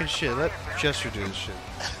my fucking shit. Let Jester do this shit.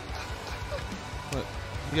 Look,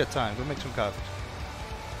 you got time. Go make some coffee.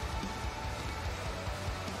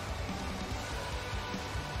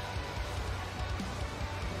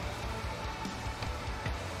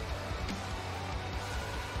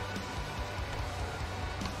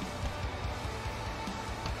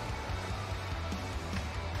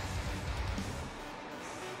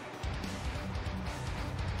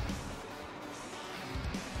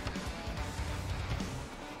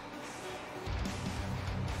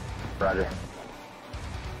 Roger.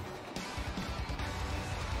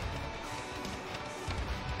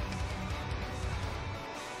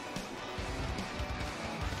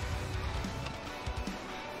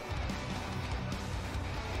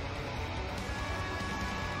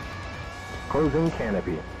 Closing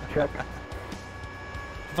canopy. Check.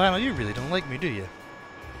 Vinyl, you really don't like me, do you?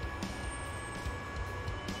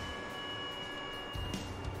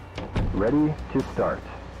 Ready to start.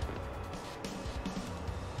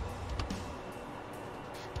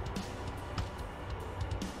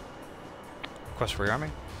 Request for rearming.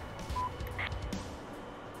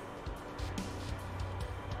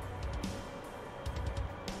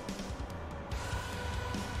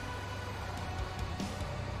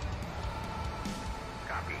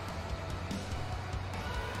 Copy.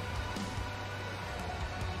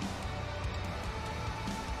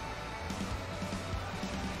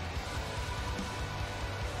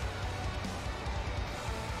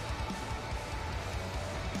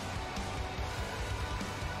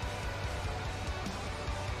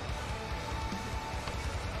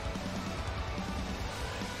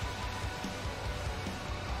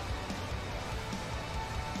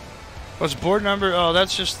 What's board number? Oh,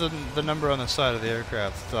 that's just the number on the side of the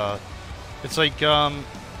aircraft. It's like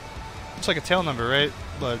a tail number, right?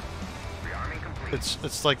 But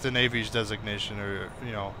it's like the Navy's designation, or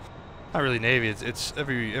you know, not really Navy. It's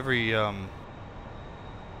every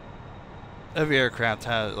aircraft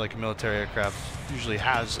has, like a military aircraft usually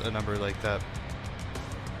has a number like that.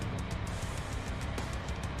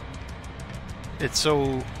 It's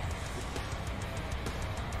so.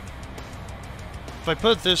 If I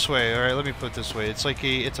put it this way, alright, let me put it this way. It's like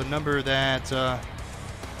it's a number that,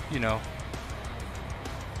 you know,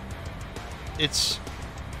 it's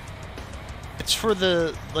for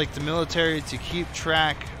the military to keep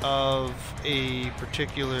track of a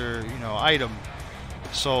particular, you know, item.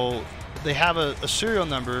 So they have a serial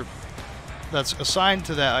number that's assigned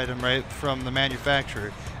to that item, right, from the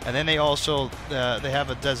manufacturer, and then they also they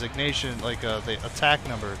have a designation, like the attack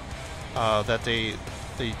number that they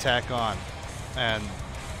tack on. And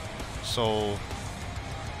so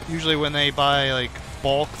usually when they buy like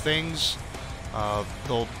bulk things,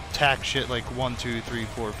 they'll tack shit like 1, 2, 3,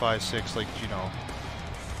 4, 5, 6, like, you know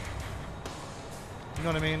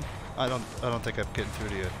what I mean? I don't think I'm getting through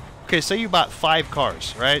to you. Okay, say you bought 5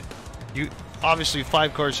 cars, right? You obviously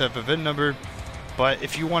 5 cars have a VIN number, but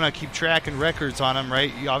if you want to keep track and records on them,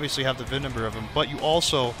 right, you obviously have the VIN number of them, but you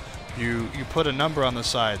also you put a number on the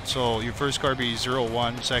side. So your first car be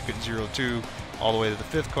 01, second 02, all the way to the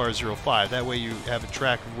 5th car 05. That way you have a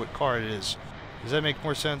track of what car it is. Does that make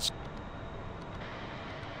more sense?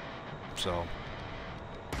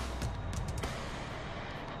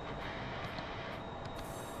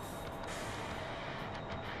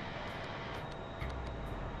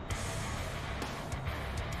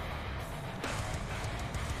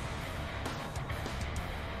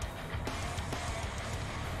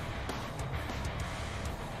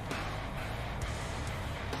 So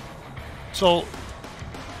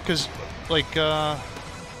because like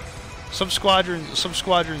some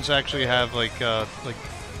squadrons actually have like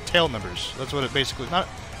tail numbers. That's what it basically, not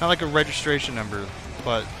like a registration number,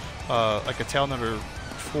 but like a tail number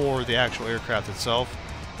for the actual aircraft itself,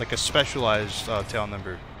 like a specialized tail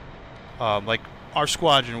number. Like our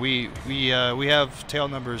squadron, we have tail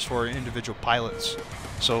numbers for individual pilots,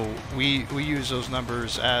 so we use those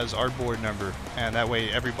numbers as our board number, and that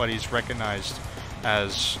way everybody's recognized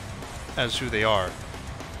as who they are.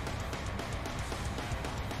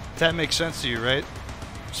 That makes sense to you, right?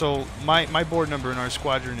 So my board number in our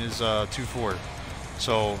squadron is 24.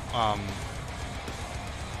 So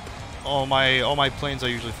all my planes I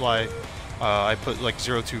usually fly, I put like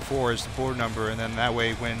 024 as the board number, and then that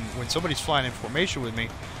way when somebody's flying in formation with me,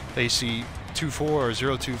 they see 24 or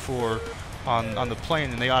 024 on the plane,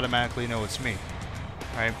 and they automatically know it's me,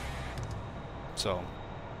 right? So.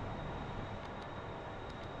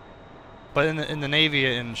 But in the Navy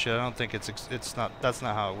and shit, I don't think it's not, that's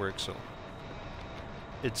not how it works. So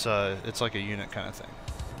it's like a unit kind of thing.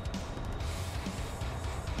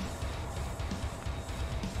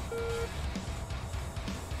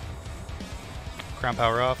 Ground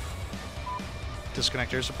power off.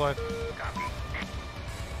 Disconnect air supply. Copy.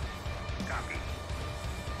 Copy.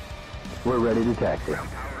 We're ready to taxi. Ground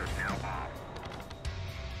power is now off.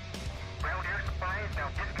 Ground air supply is now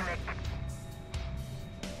disconnected.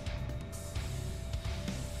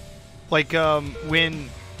 Like when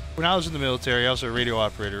I was in the military, I was a radio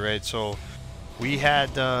operator, right? So we had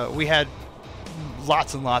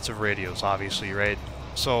lots and lots of radios, obviously, right?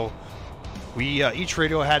 So We each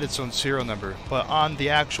radio had its own serial number, but on the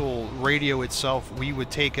actual radio itself, we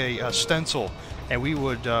would take a stencil, and we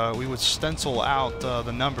would stencil out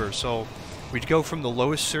the number. So we'd go from the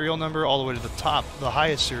lowest serial number all the way to the top, the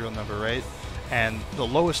highest serial number, right? And the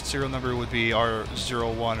lowest serial number would be our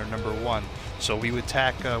 01 or number 1. So we would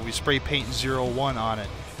tack, we spray paint 01 on it,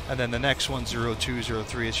 and then the next one 02,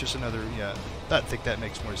 03. It's just another, yeah. I think that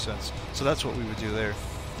makes more sense. So that's what we would do there.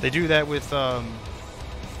 They do that with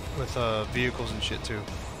vehicles and shit too.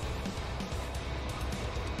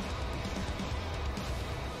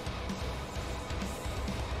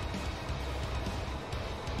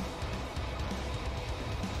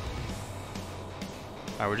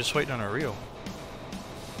 Alright, we're just waiting on our reel.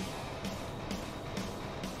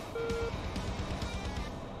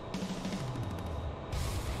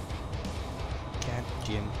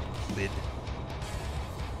 Captain lid.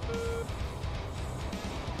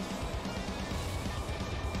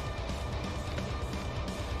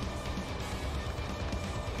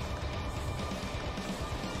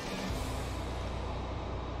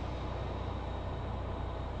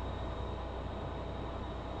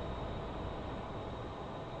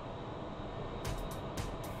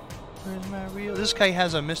 Where's my reel? This guy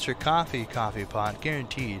has a Mr. Coffee pot,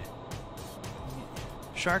 guaranteed.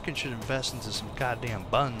 Sharkin should invest into some goddamn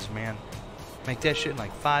buns, man. Make that shit in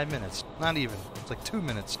like 5 minutes. Not even. It's like 2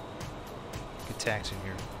 minutes. Get tax in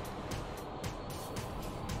here.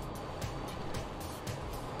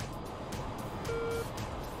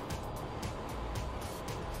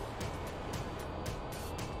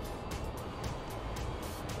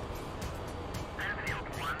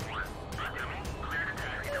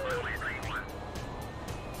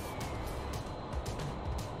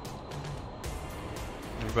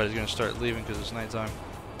 Everybody's gonna start leaving because it's nighttime.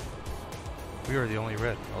 We are the only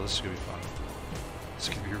red. Oh, this is gonna be fun. This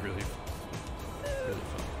is gonna be really fun.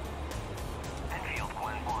 Enfield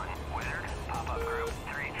 1-1, Wizard, pop-up group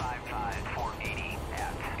 355-480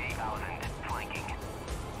 at 8,000, flanking.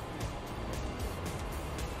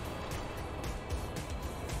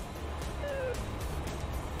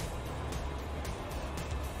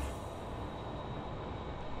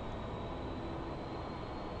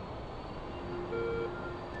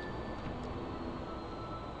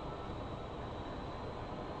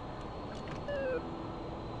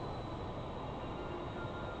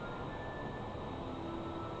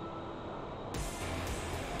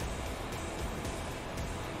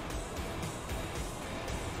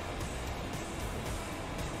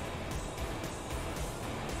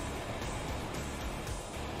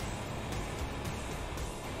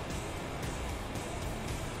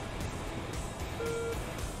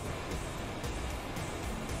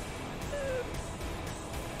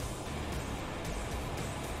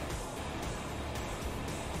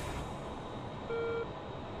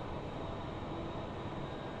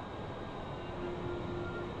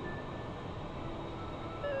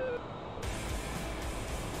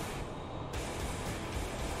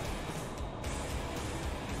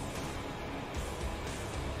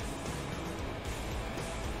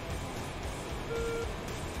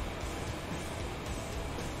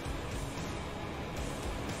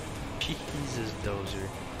 Jesus, dozer.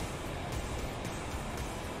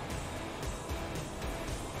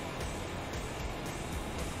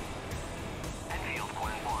 Enfield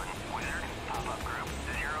 1-1, Wizard, pop-up group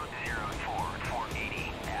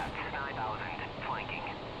 004-480 at 9,000, flanking.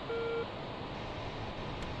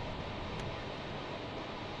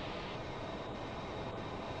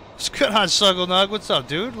 What's good on Suggle Nug? What's up,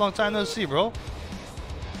 dude? Long time no see, bro.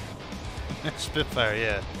 Spitfire,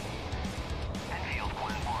 yeah.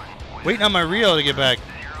 Waiting on my reel to get back.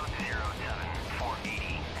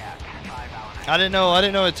 I didn't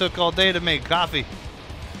know it took all day to make coffee.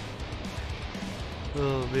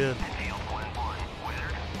 Oh man.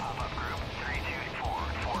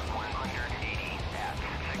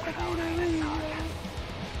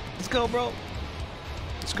 Let's go, bro.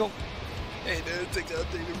 Let's go. Hey, dude, take that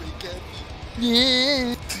thing to make coffee.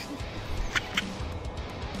 Yeah.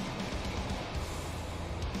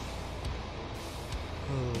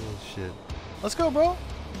 Oh shit. Let's go, bro.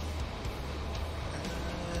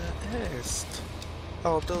 Est.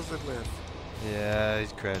 Oh, those are left. Yeah,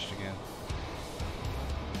 he's crashed again.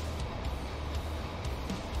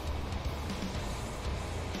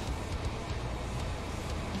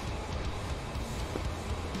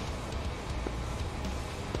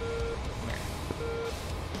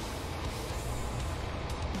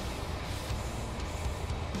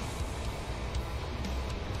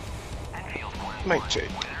 Mic check.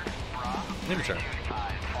 Never try.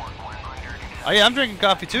 Oh yeah, I'm drinking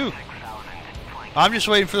coffee too. I'm just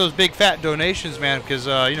waiting for those big fat donations, man, because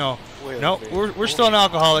you know, Nope, we're still an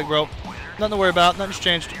alcoholic, bro. Nothing to worry about. Nothing's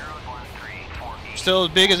changed. Still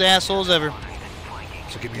as big as assholes ever.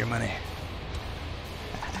 So give me your money.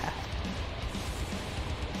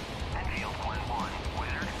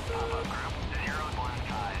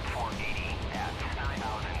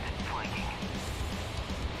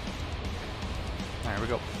 Alright, here we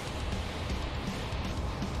go.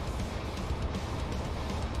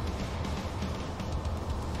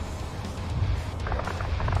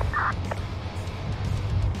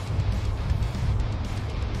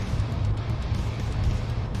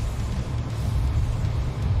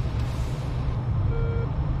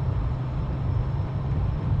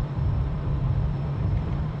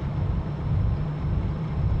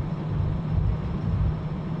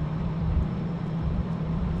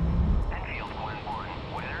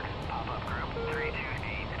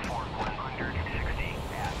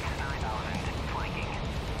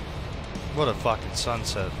 What a fucking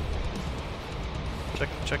sunset.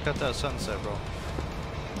 Check out that sunset, bro.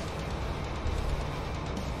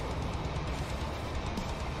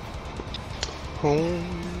 Home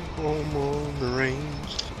on the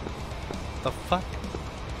range. The fuck?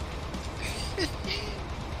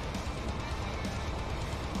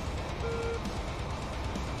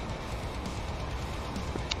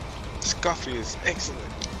 This coffee is excellent.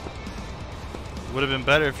 Would have been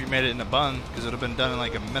better if you made it in a bun, because it would have been done in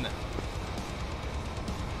like a minute.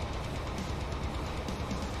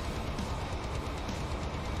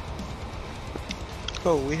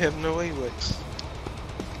 Oh, we have no AWACS.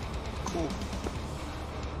 Cool.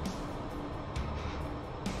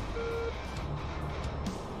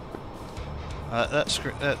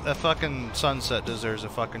 That fucking sunset deserves a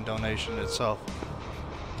fucking donation itself.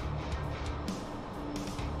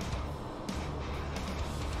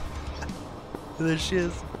 There she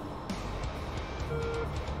is.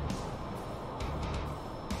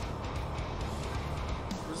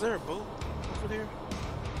 Was there a boat over there?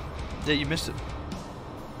 Yeah, you missed it.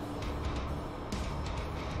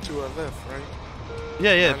 To our left, right?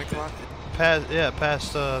 Yeah, yeah. 9 o'clock?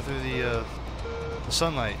 Past through the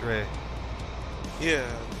sunlight ray. Yeah,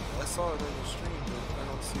 I saw it on the stream, but I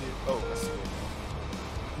don't see it. Oh, I see it.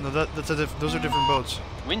 No, those are different boats.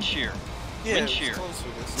 Wind shear. Yeah, Wind it was shear.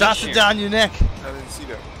 closer. Toss it down your neck. I didn't see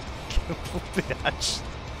that. Bitch.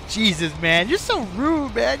 Jesus, man, you're so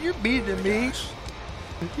rude, man. You're mean to me.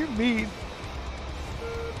 You're mean.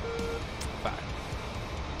 Fine.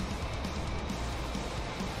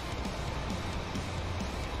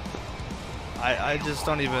 I just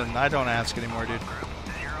don't even. I don't ask anymore, dude.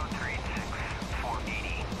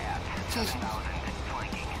 You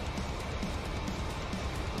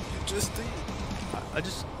just did. I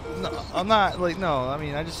just. No, I'm not like no. I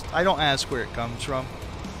mean, I don't ask where it comes from.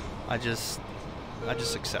 I just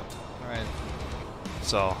accept. All right.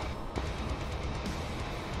 So.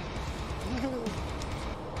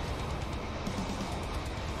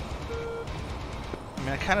 I mean,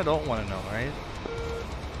 I kind of don't want to know, right?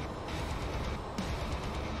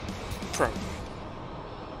 Probably.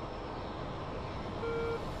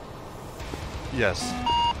 Yes.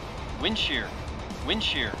 Wind shear. Wind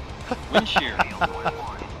shear. Wind shear.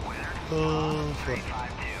 Oh, fuck.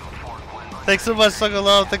 Thanks so much, Sucker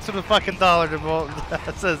Love. Thanks for the fucking $1 to vote.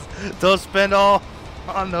 It says, don't spend all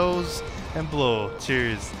on those and blow.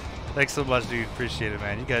 Cheers. Thanks so much, dude. Appreciate it,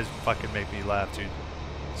 man. You guys fucking make me laugh, dude.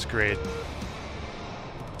 It's great.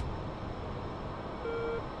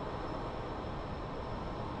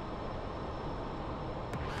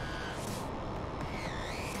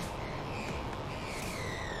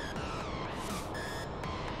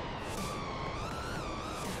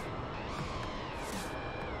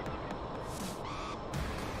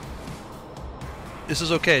 This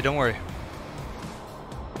is okay, don't worry.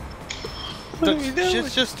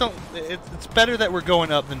 Just don't. It's better that we're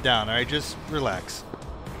going up than down, alright? Just relax.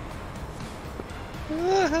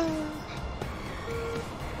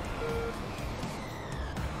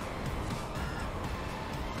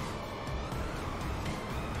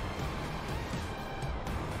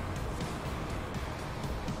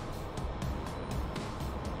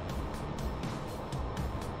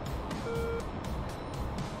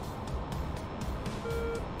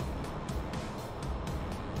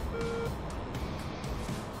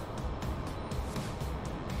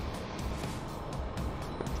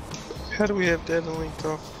 How do we have that linked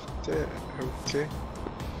off there? Okay.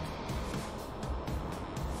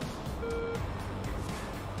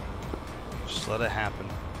 Just let it happen.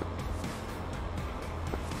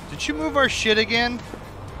 Did you move our shit again?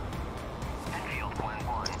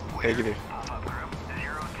 Negative.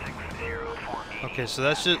 Okay, so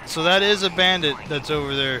that's just, so that is a bandit that's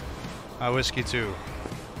over there. Whiskey 2.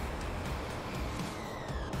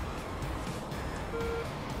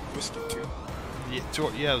 Whiskey 2.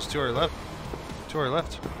 Yeah, it was to our left. To our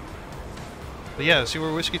left. But yeah, see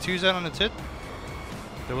where Whiskey 2's at on the tit?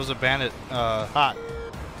 There was a bandit hot.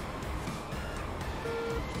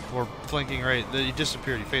 Or flanking right. He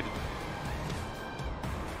disappeared. He faded.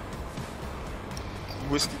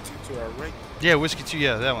 Whiskey 2 to our right? Yeah, Whiskey 2.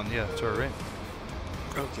 Yeah, that one. Yeah, to our right.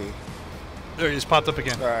 Okay. There, he just popped up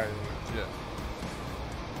again. Alright. Yeah.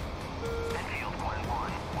 Enfield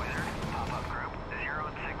 1-1, Wizard, pop-up group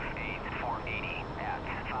 068480 at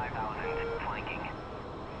 5000, flanking.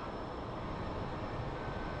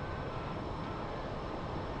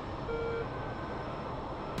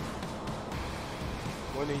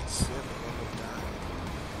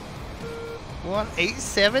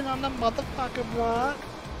 $187 on the motherfucking block.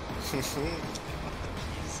 Look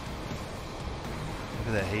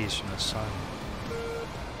at that haze from the sun.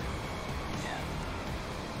 Yeah.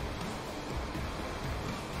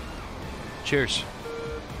 Cheers.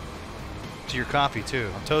 To your coffee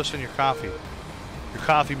too. I'm toasting your coffee. Your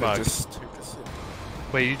coffee mug. Just take a sip.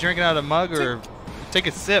 Wait, you drinking out of a mug or take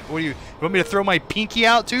a sip? What do you want me to throw my pinky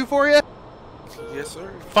out too for you? Yes, sir.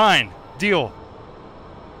 Fine. Deal.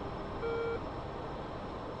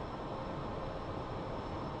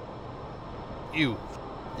 You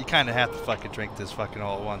kind of have to fucking drink this fucking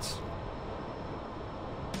all at once.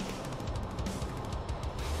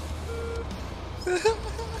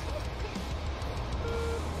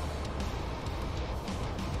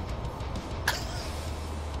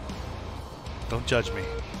 Don't judge me.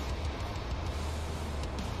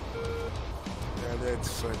 Yeah,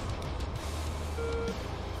 that's funny.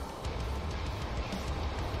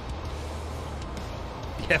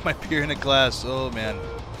 Yeah, my beer in a glass. Oh man.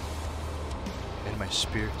 And my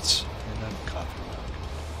spirits in a coffee mug.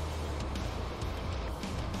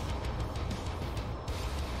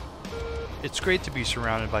 It's great to be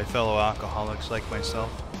surrounded by fellow alcoholics like myself.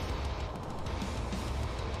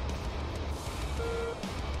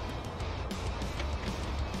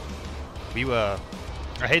 I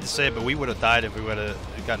hate to say it, but we would have died if we would have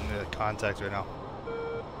gotten into contact right now.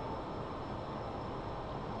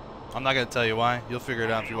 I'm not going to tell you why. You'll figure it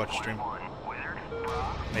out if you watch the stream.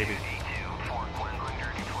 Maybe.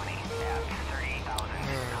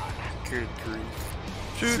 Good grief.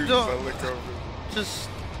 Shoot, don't. Just.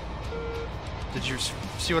 Did you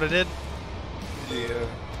see what I did? Yeah.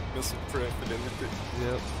 Missile prep and everything.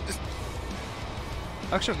 Yep.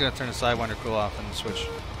 Actually, I'm going to turn the Sidewinder cool off and switch.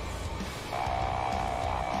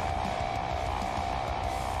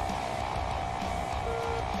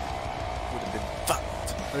 Would have been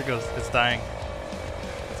fucked. There it goes. It's dying.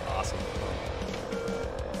 That's awesome.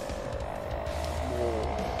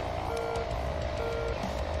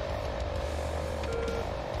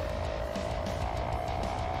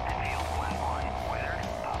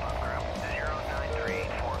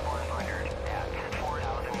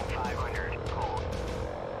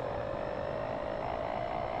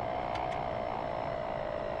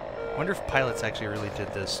 I wonder if pilots actually really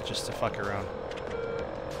did this just to fuck around.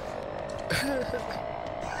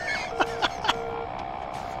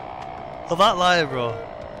 I'm not lying, bro.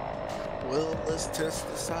 Well, let's test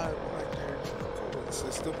the Sidewinder cooling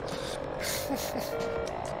system.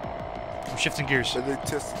 I'm shifting gears. But they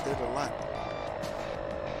tested it a lot.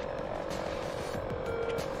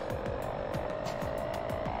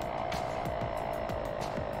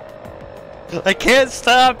 I can't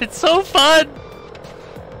stop. It's so fun.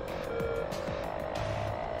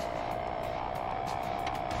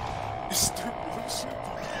 You stupid shit.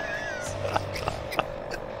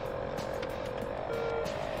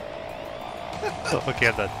 Okay,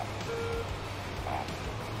 I'm done.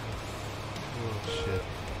 Oh, shit.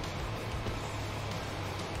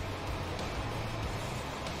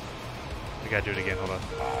 I gotta do it again. Hold on.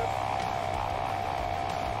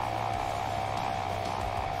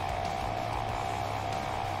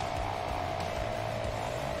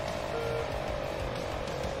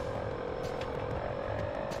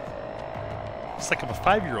 It's like I'm a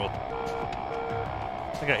 5-year-old.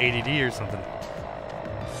 I got ADD or something.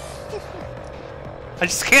 I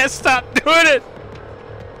just can't stop doing it!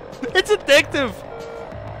 It's addictive!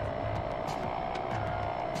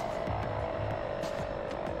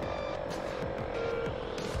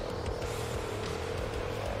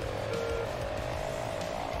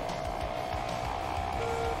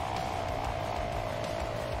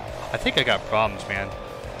 I think I got problems, man.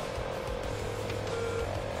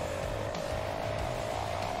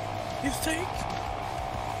 You think?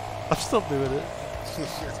 I'm still doing it.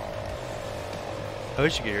 I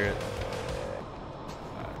wish you could hear it.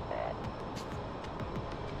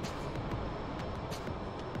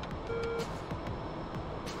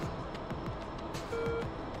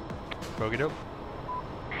 Bogey dope.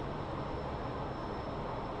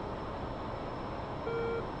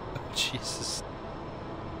 Jesus.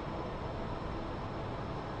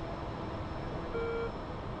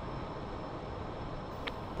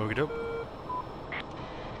 Bogey dope.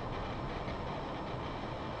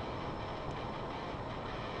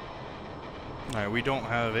 Alright, we don't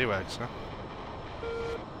have AWACS, huh?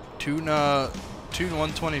 Tune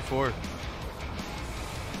 124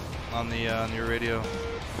 on your radio.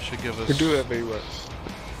 It should give us. We do have AWACS.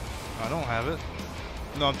 I don't have it.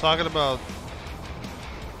 No, I'm talking about.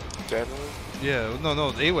 Generally? Yeah, no,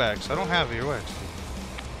 AWACS. I don't have AWACS.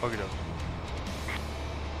 Fuck it up.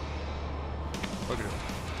 Fuck it up.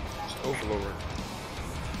 It's overloader.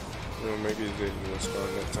 You know, maybe it didn't respond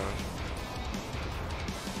that time.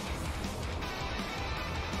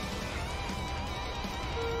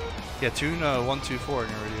 Yeah, tune 124 on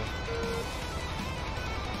your radio.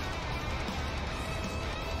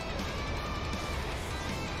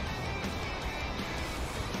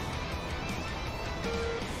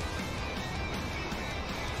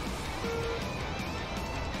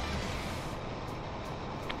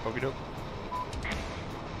 Okey doke.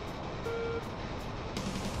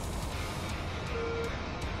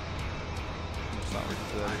 It's not ready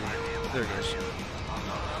for that again. There it goes.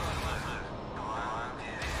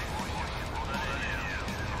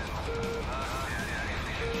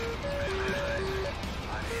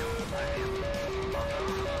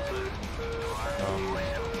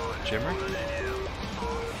 JIIMY?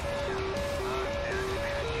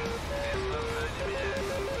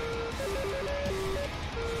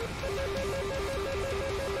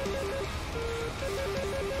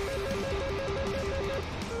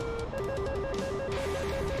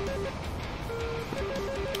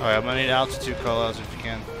 Alright, I'm gonna need altitude callouts if you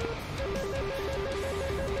can.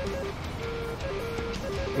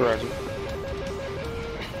 Roger.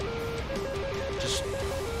 Just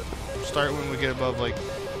start when we get above like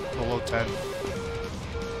below 10.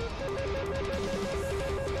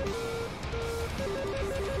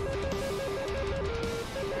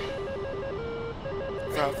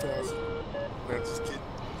 $5,000. No, just kidding.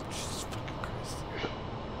 Jesus fucking Christ.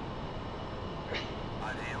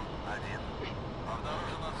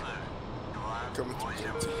 Coming to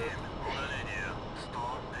KT.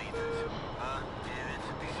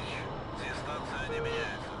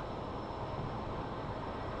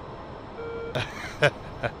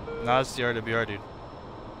 Nah, it's the RWR, dude.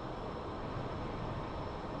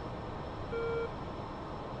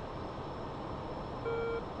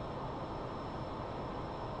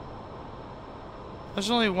 There's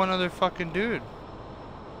only one other fucking dude.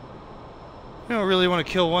 We don't really want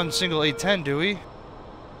to kill one single 810, do we?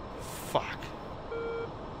 Fuck.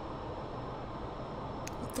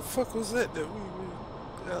 What the fuck was that we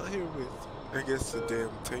were out here with? I guess the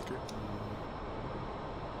damn tanker.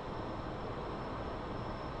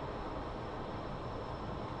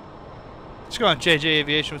 Let's go on JJ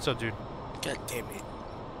Aviation. What's up, dude? God damn it.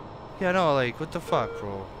 Yeah, no, like, what the fuck,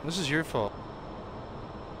 bro? This is your fault.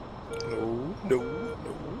 No.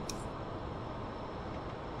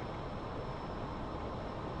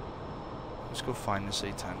 Let's go find this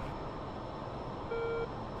 810.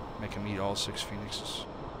 Make him eat all 6 Phoenixes.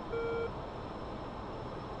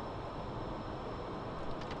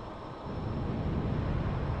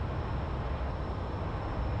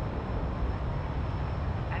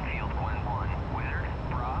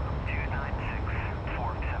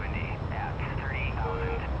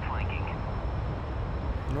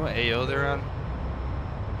 You know what AO they're on?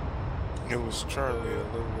 It was Charlie a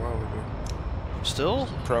little while ago. Still?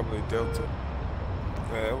 Probably Delta.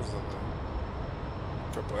 Yeah, that was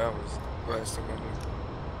a couple hours last time I knew.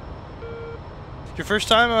 Your first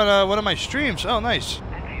time on one of my streams? Oh, nice.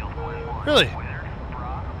 Really?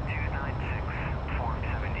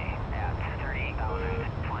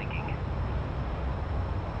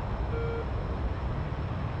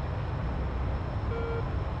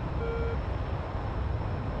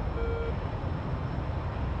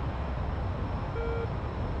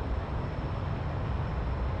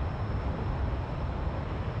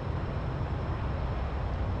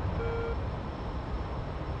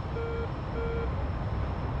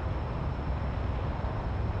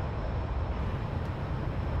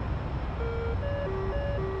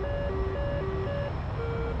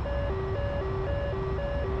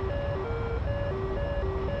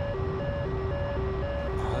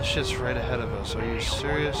 This shit's right ahead of us. Are you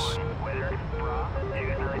serious?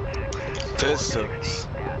 That sucks.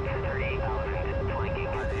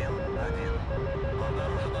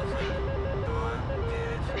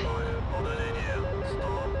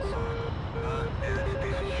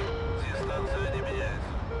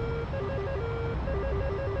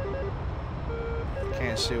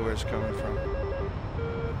 can't see where it's coming from,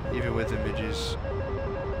 even with images.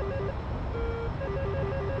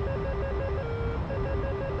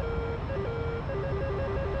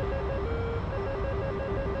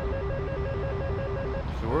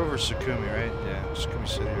 So we're over Sukumi, right? Yeah, Sukumi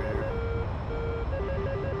City right here.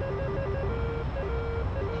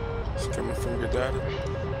 It's coming from your data.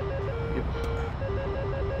 Yep.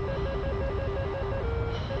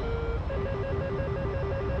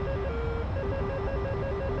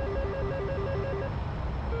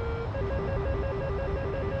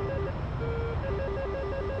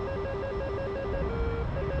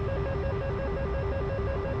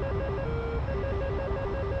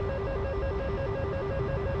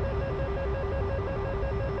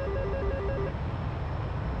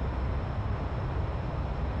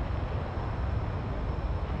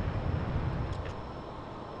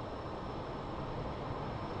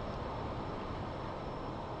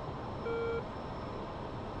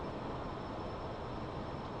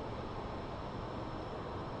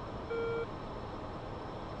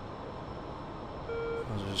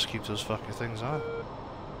 Just keep those fucking things on.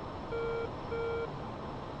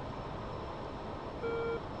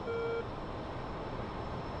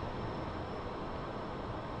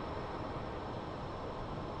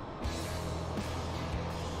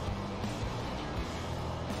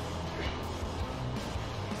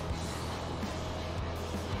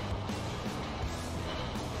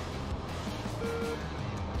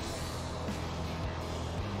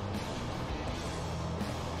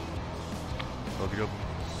 Look it up.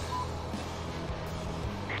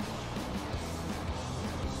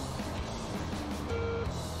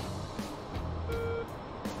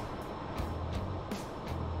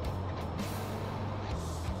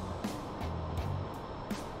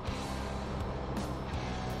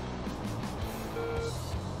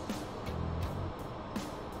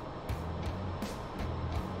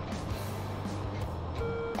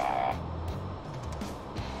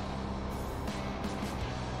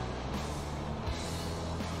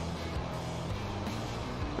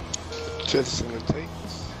 Just in the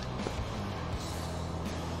takes.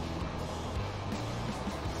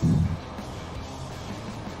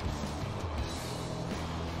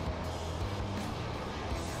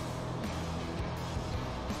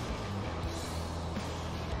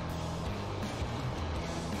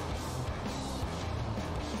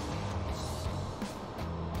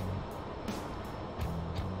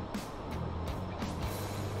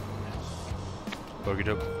 Bogey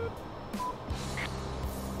dope.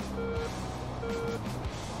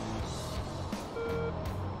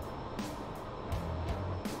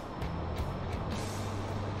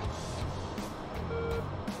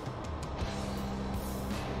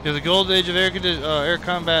 Yeah, the gold age of air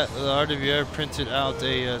combat, the RWR printed out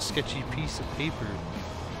a sketchy piece of paper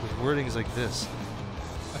with wordings like this.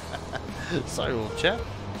 Sorry, old chap.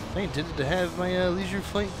 I intended to have my leisure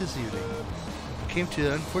flight this evening. I came to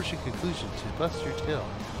the unfortunate conclusion to bust your tail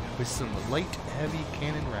with some light, heavy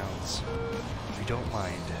cannon rounds, if you don't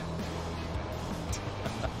mind.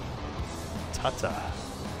 Tata.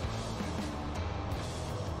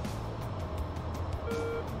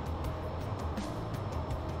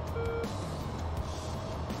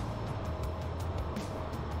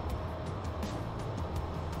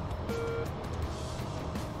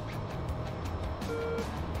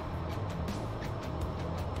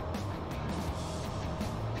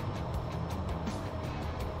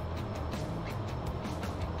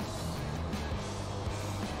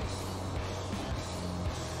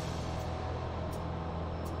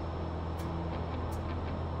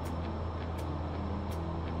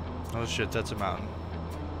 Oh shit, that's a mountain.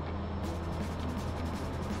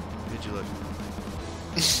 Did you look?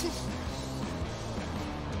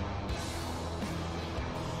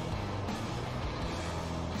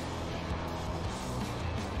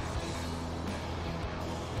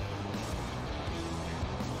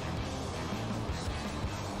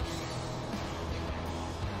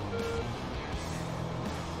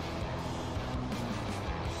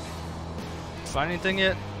 Find anything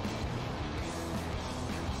yet?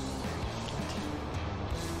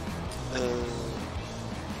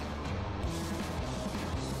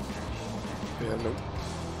 Yeah, nope.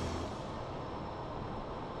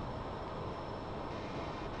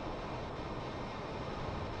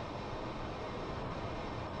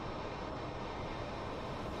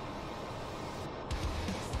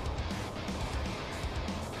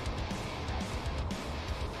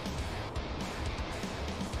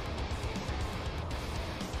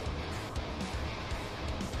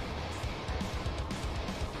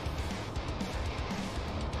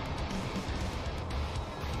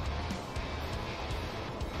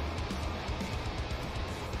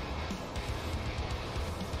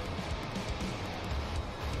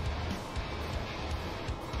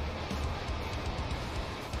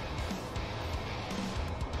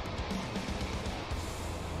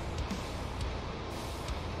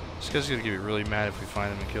 This guy's gonna get really mad if we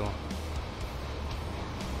find him and kill him.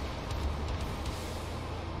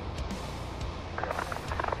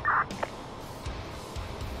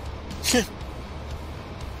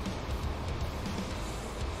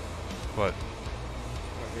 What? I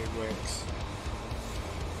need wings.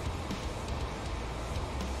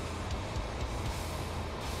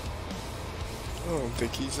 I don't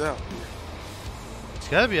think he's out here. He's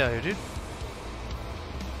gotta be out here, dude.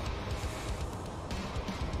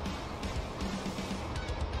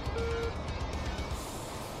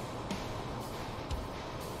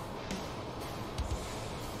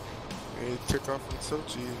 Yeah, he took off in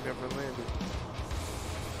Sochi, he never landed.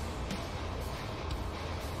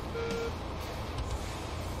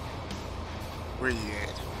 Where you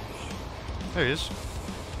at? There he is.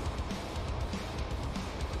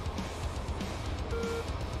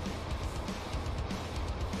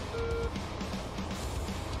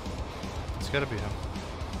 It's gotta be him.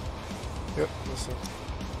 Yep, that's him.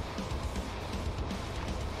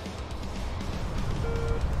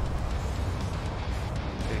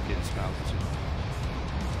 Can't get his mouth too.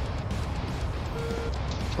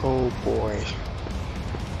 Oh boy.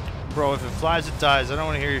 Bro, if it flies, it dies. I don't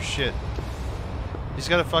want to hear your shit. He's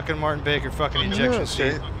got a fucking Martin Baker fucking ejection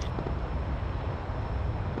seat.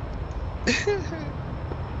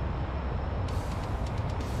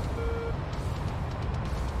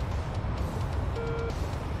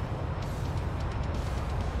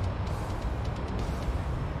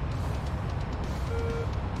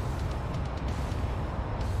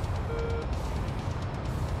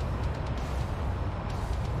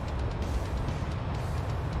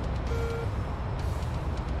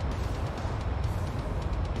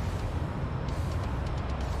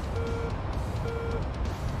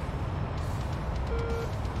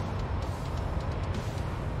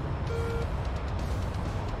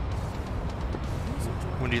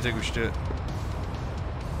 When do you think we should do it?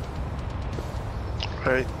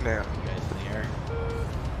 Right now. You guys in the air?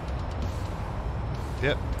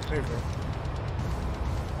 Yep. Hey, man.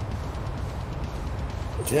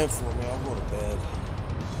 10 for me, I'll go to bed.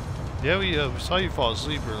 Yeah, we saw you fall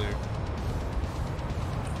asleep earlier.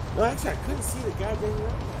 No, actually, I couldn't see the goddamn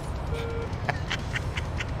road.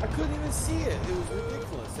 I couldn't even see it. It was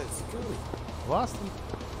ridiculous. That security. Lost him.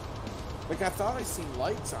 Like, I thought I seen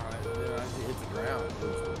lights on it, and then I just hit the ground. It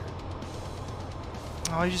was weird.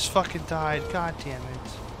 Oh, he just fucking died. God damn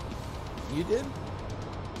it. You did?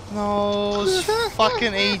 No, it's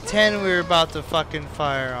fucking A10 we were about to fucking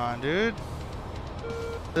fire on, dude.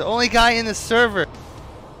 The only guy in the server.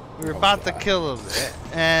 We were about to kill him.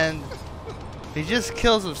 And he just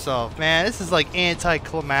kills himself. Man, this is like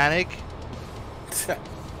anticlimactic.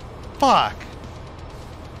 Fuck.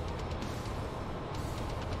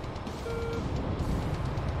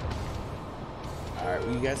 Alright,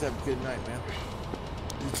 well, you guys have a good night, man.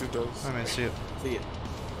 You too, Dose. I'm gonna see you. See ya.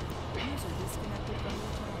 User disconnected from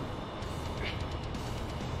your channel.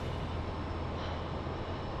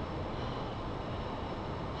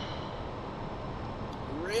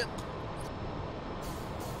 Rip.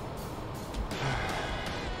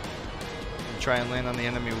 Try and land on the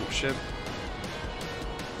enemy ship.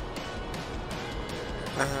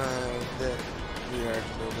 That. Yeah, I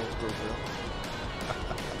know what's going on.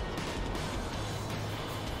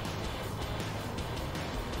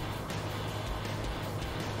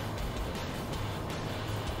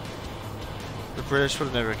 The British would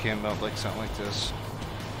have never came up like something like this.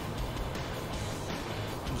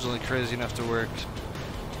 It was only crazy enough to work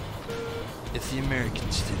if the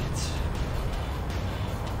Americans did it.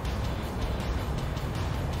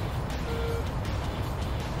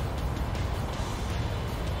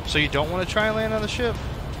 So you don't want to try and land on the ship?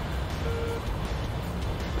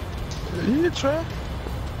 You try.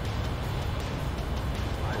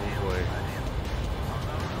 Oh boy.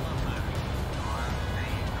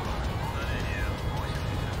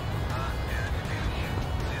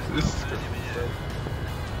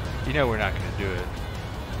 You know we're not going to do it.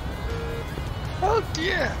 Oh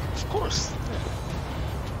yeah, of course.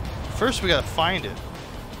 First we got to find it.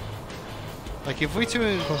 Like if we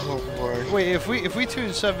tune, Oh boy. wait, if we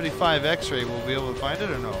tune 75 X-ray, we'll be able to find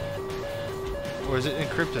it or no? Or is it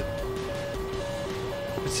encrypted?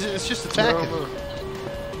 It's just attacking.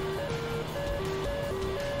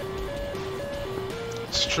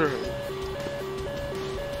 It's true.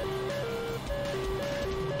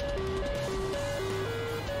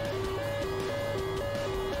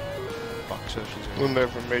 Fuck, so she's We'll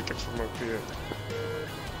never make it from up here.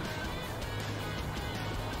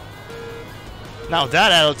 Now with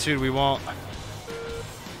that attitude, we won't.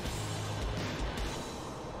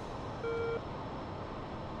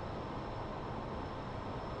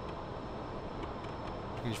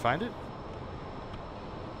 Can you find it?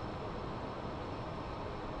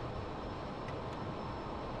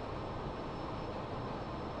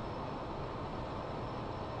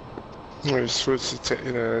 I switched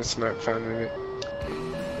to it's not finding it.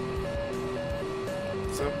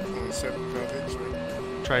 It's up on 75 hits,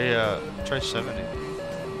 right? Try 70.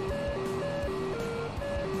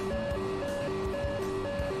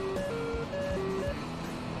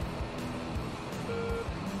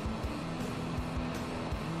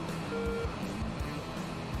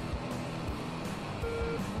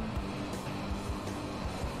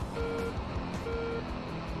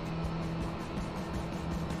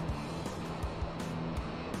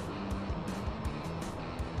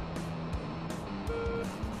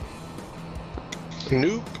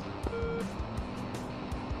 Nope.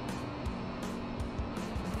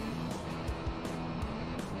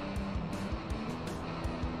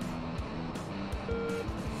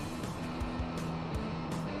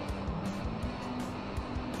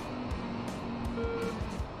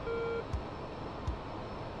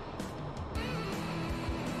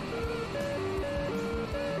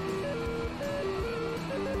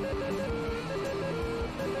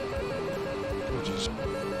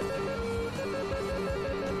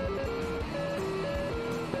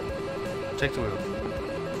 Take the wheel.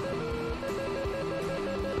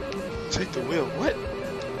 Take the wheel. What?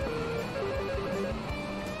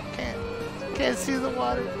 Can't see the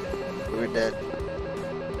water. We're dead.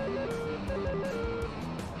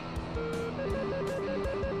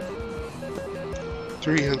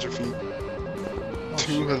 $300 feet.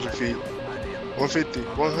 200 feet. 150.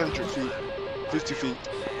 100 feet. 50 feet.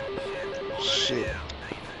 Shit.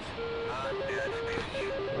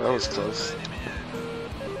 That was close.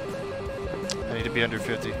 I need to be under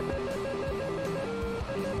 50.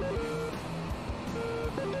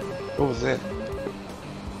 What was that?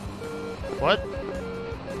 What?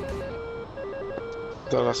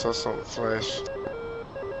 Thought I saw something flash.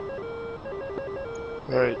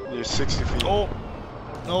 Alright, you're 60 feet. Oh!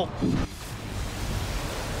 No.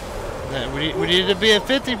 Man, we needed to be at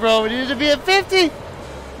 50, bro. We needed to be at 50!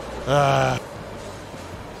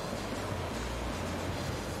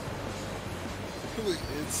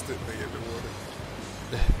 Instantly in the water.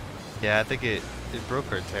 Yeah, I think it broke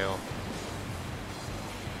her tail.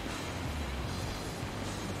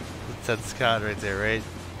 That's Scott right there, right?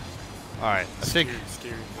 Alright, I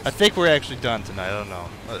think we're actually done tonight. I don't know.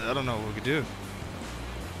 I don't know what we could do.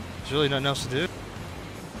 There's really nothing else to do. I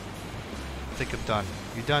think I'm done.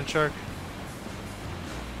 You done, Shark?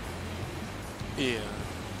 Yeah.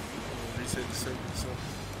 Reset the server or something.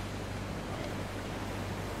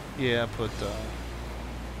 Yeah, I put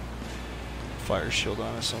fire shield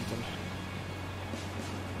on or something.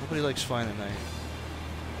 Nobody likes flying at night.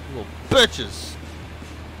 Little bitches!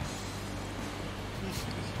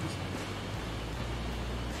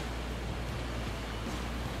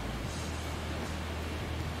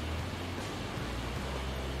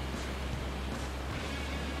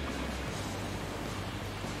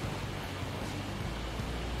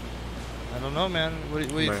 I don't know, man. What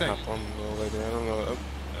do you think? Hop on a little later. I don't know.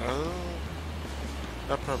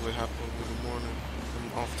 I'll probably hop on in the morning.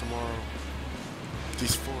 I'm off tomorrow.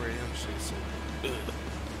 These 4 a.m. shit, so.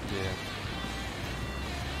 Yeah.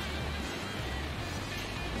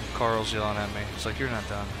 Karl's yelling at me. It's like, you're not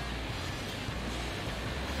done.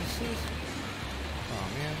 Oh,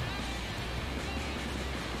 man.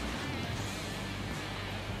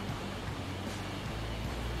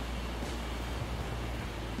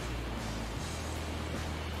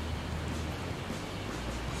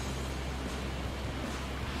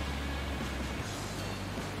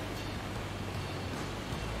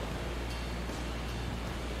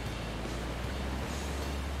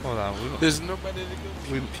 Hold on, there's nobody to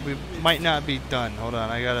go. We might not be done. Hold on,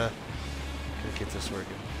 I gotta get this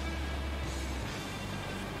working.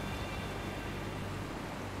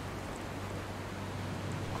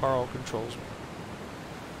 Karl controls me.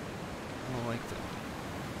 I don't like that.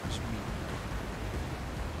 It's me.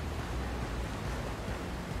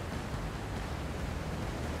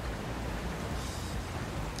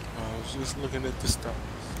 I was just looking at the stars.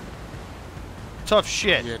 Tough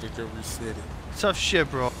shit. Yeah, they go reset it. Tough shit,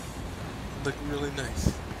 bro. Look really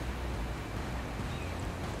nice.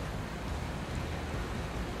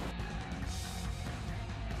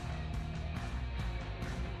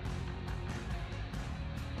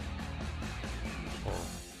 Oh.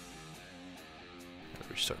 Gotta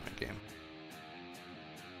restart my game.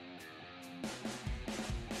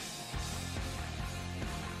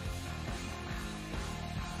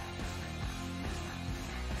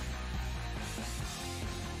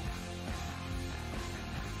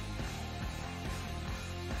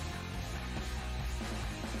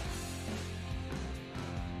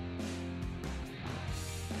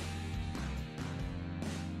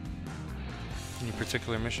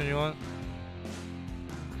 particular mission you want?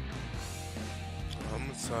 I'm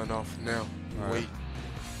gonna sign off now. All Wait. right.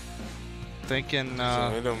 Thinking.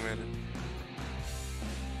 So it don't matter.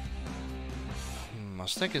 I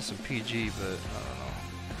was thinking some PG, but I don't know.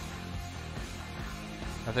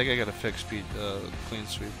 I think I gotta fix clean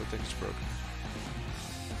sweep. I think it's broken.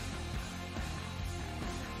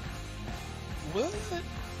 What?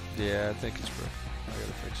 Yeah, I think it's broken. I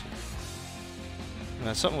gotta fix it. And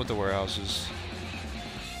that's something with the warehouses.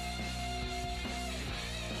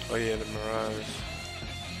 Oh yeah, the Mirage.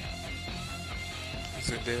 Is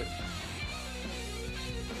it dead?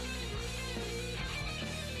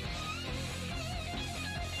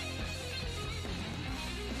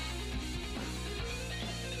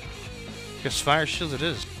 Guess fire shield it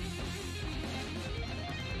is.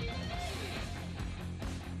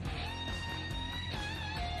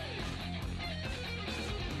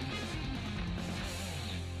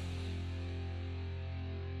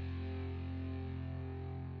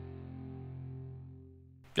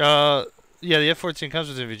 Yeah, the F-14 comes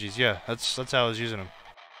with NVGs. Yeah, that's how I was using them.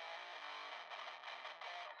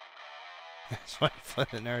 That's why you fled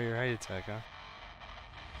an area height attack, huh?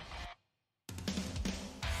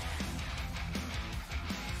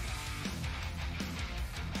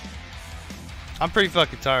 I'm pretty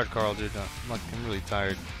fucking tired, Karl, dude. I'm really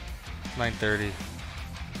tired. 9:30.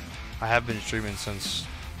 I have been streaming since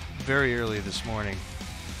very early this morning.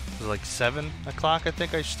 It was like 7 o'clock, I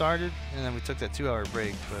think I started, and then we took that 2-hour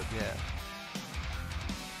break, but yeah.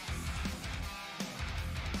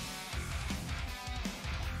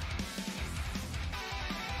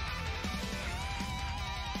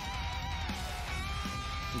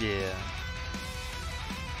 Yeah.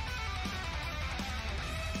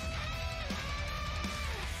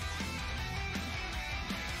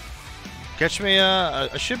 Catch me,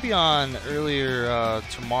 I should be on earlier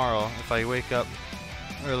tomorrow if I wake up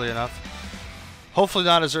early enough. Hopefully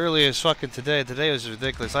not as early as fucking today. Today was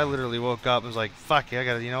ridiculous. I literally woke up and was like, fuck, I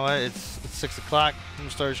gotta, you know what, it's 6 o'clock, I'm gonna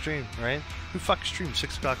start a stream, right? Who fucking streams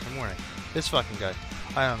 6 o'clock in the morning? This fucking guy.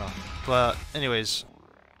 I don't know. But anyways,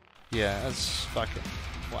 yeah, that's fucking,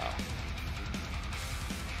 wow.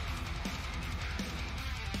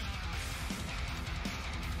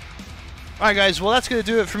 Alright guys, well that's gonna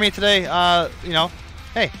do it for me today. You know,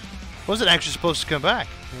 hey, wasn't actually supposed to come back.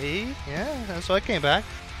 Hey, yeah, so I came back.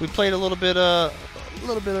 We played a little bit of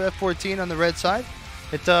F-14 on the red side.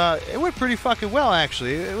 It went pretty fucking well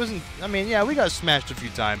actually. It wasn't, I mean, yeah, we got smashed a few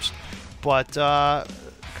times, but a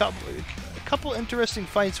couple interesting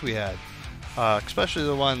fights we had. Especially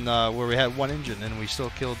the one where we had one engine and we still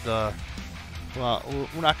killed, well,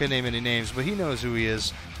 we're not gonna name any names, but he knows who he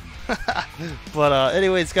is. But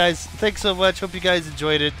anyways guys, thanks so much, hope you guys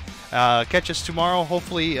enjoyed it. Catch us tomorrow,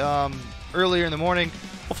 hopefully earlier in the morning,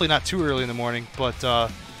 hopefully not too early in the morning, but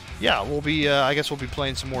yeah, we'll be I guess we'll be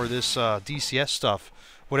playing some more of this DCS stuff,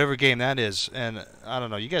 whatever game that is. And I don't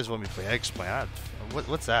know, you guys want me to play X-Plane?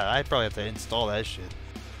 What's that? I probably have to install that shit.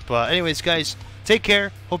 But anyways guys, take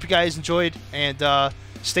care, hope you guys enjoyed, and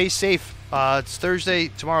stay safe. It's Thursday,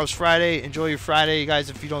 tomorrow's Friday. Enjoy your Friday, you guys,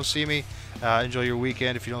 if you don't see me. Enjoy your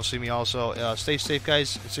weekend if you don't see me also. Stay safe,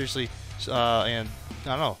 guys. Seriously. And, I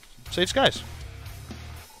don't know. Safe skies.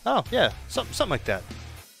 Oh, yeah. Something like that.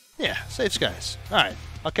 Yeah, safe skies. Alright.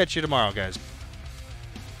 I'll catch you tomorrow, guys.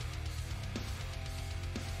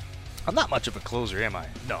 I'm not much of a closer, am I?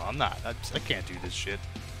 No, I'm not. I can't do this shit.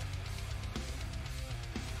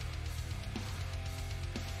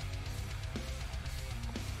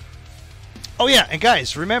 Oh, yeah. And,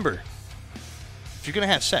 guys, remember, if you're gonna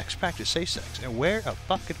have sex, practice safe sex and wear a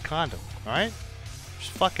fucking condom, alright?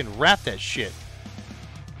 Just fucking wrap that shit.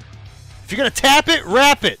 If you're gonna tap it,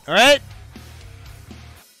 wrap it, alright?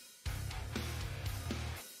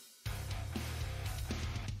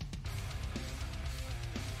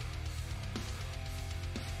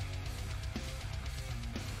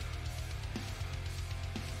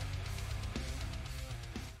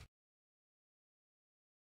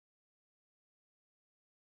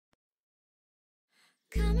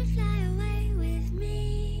 Come and fly away with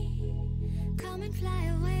me. Come and fly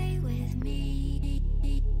away with me.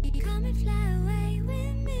 Come and fly away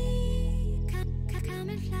with me. Come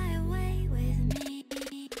and fly away with me.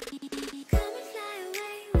 Come and fly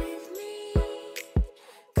away with me.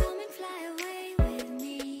 Come and fly away with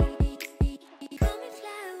me. Come and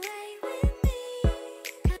fly away with me.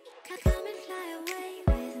 Come and fly away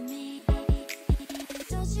with me.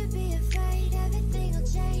 Don't you be afraid, everything will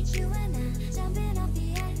change. You and I jumping off the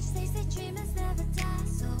edge. They say dreamers never die.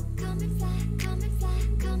 So come and fly, come and fly,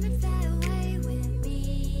 come and fly away with me.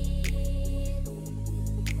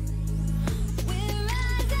 We're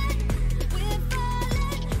rising, we're falling.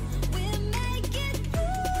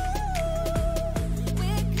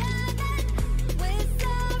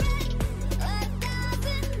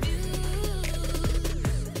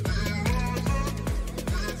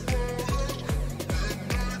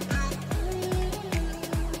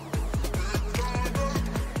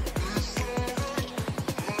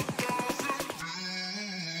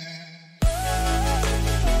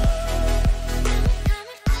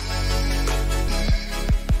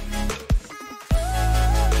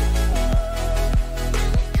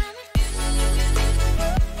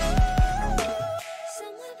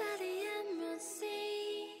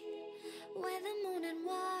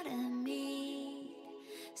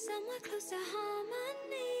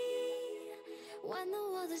 when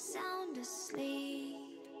the world is sound asleep.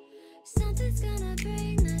 Something's gonna break.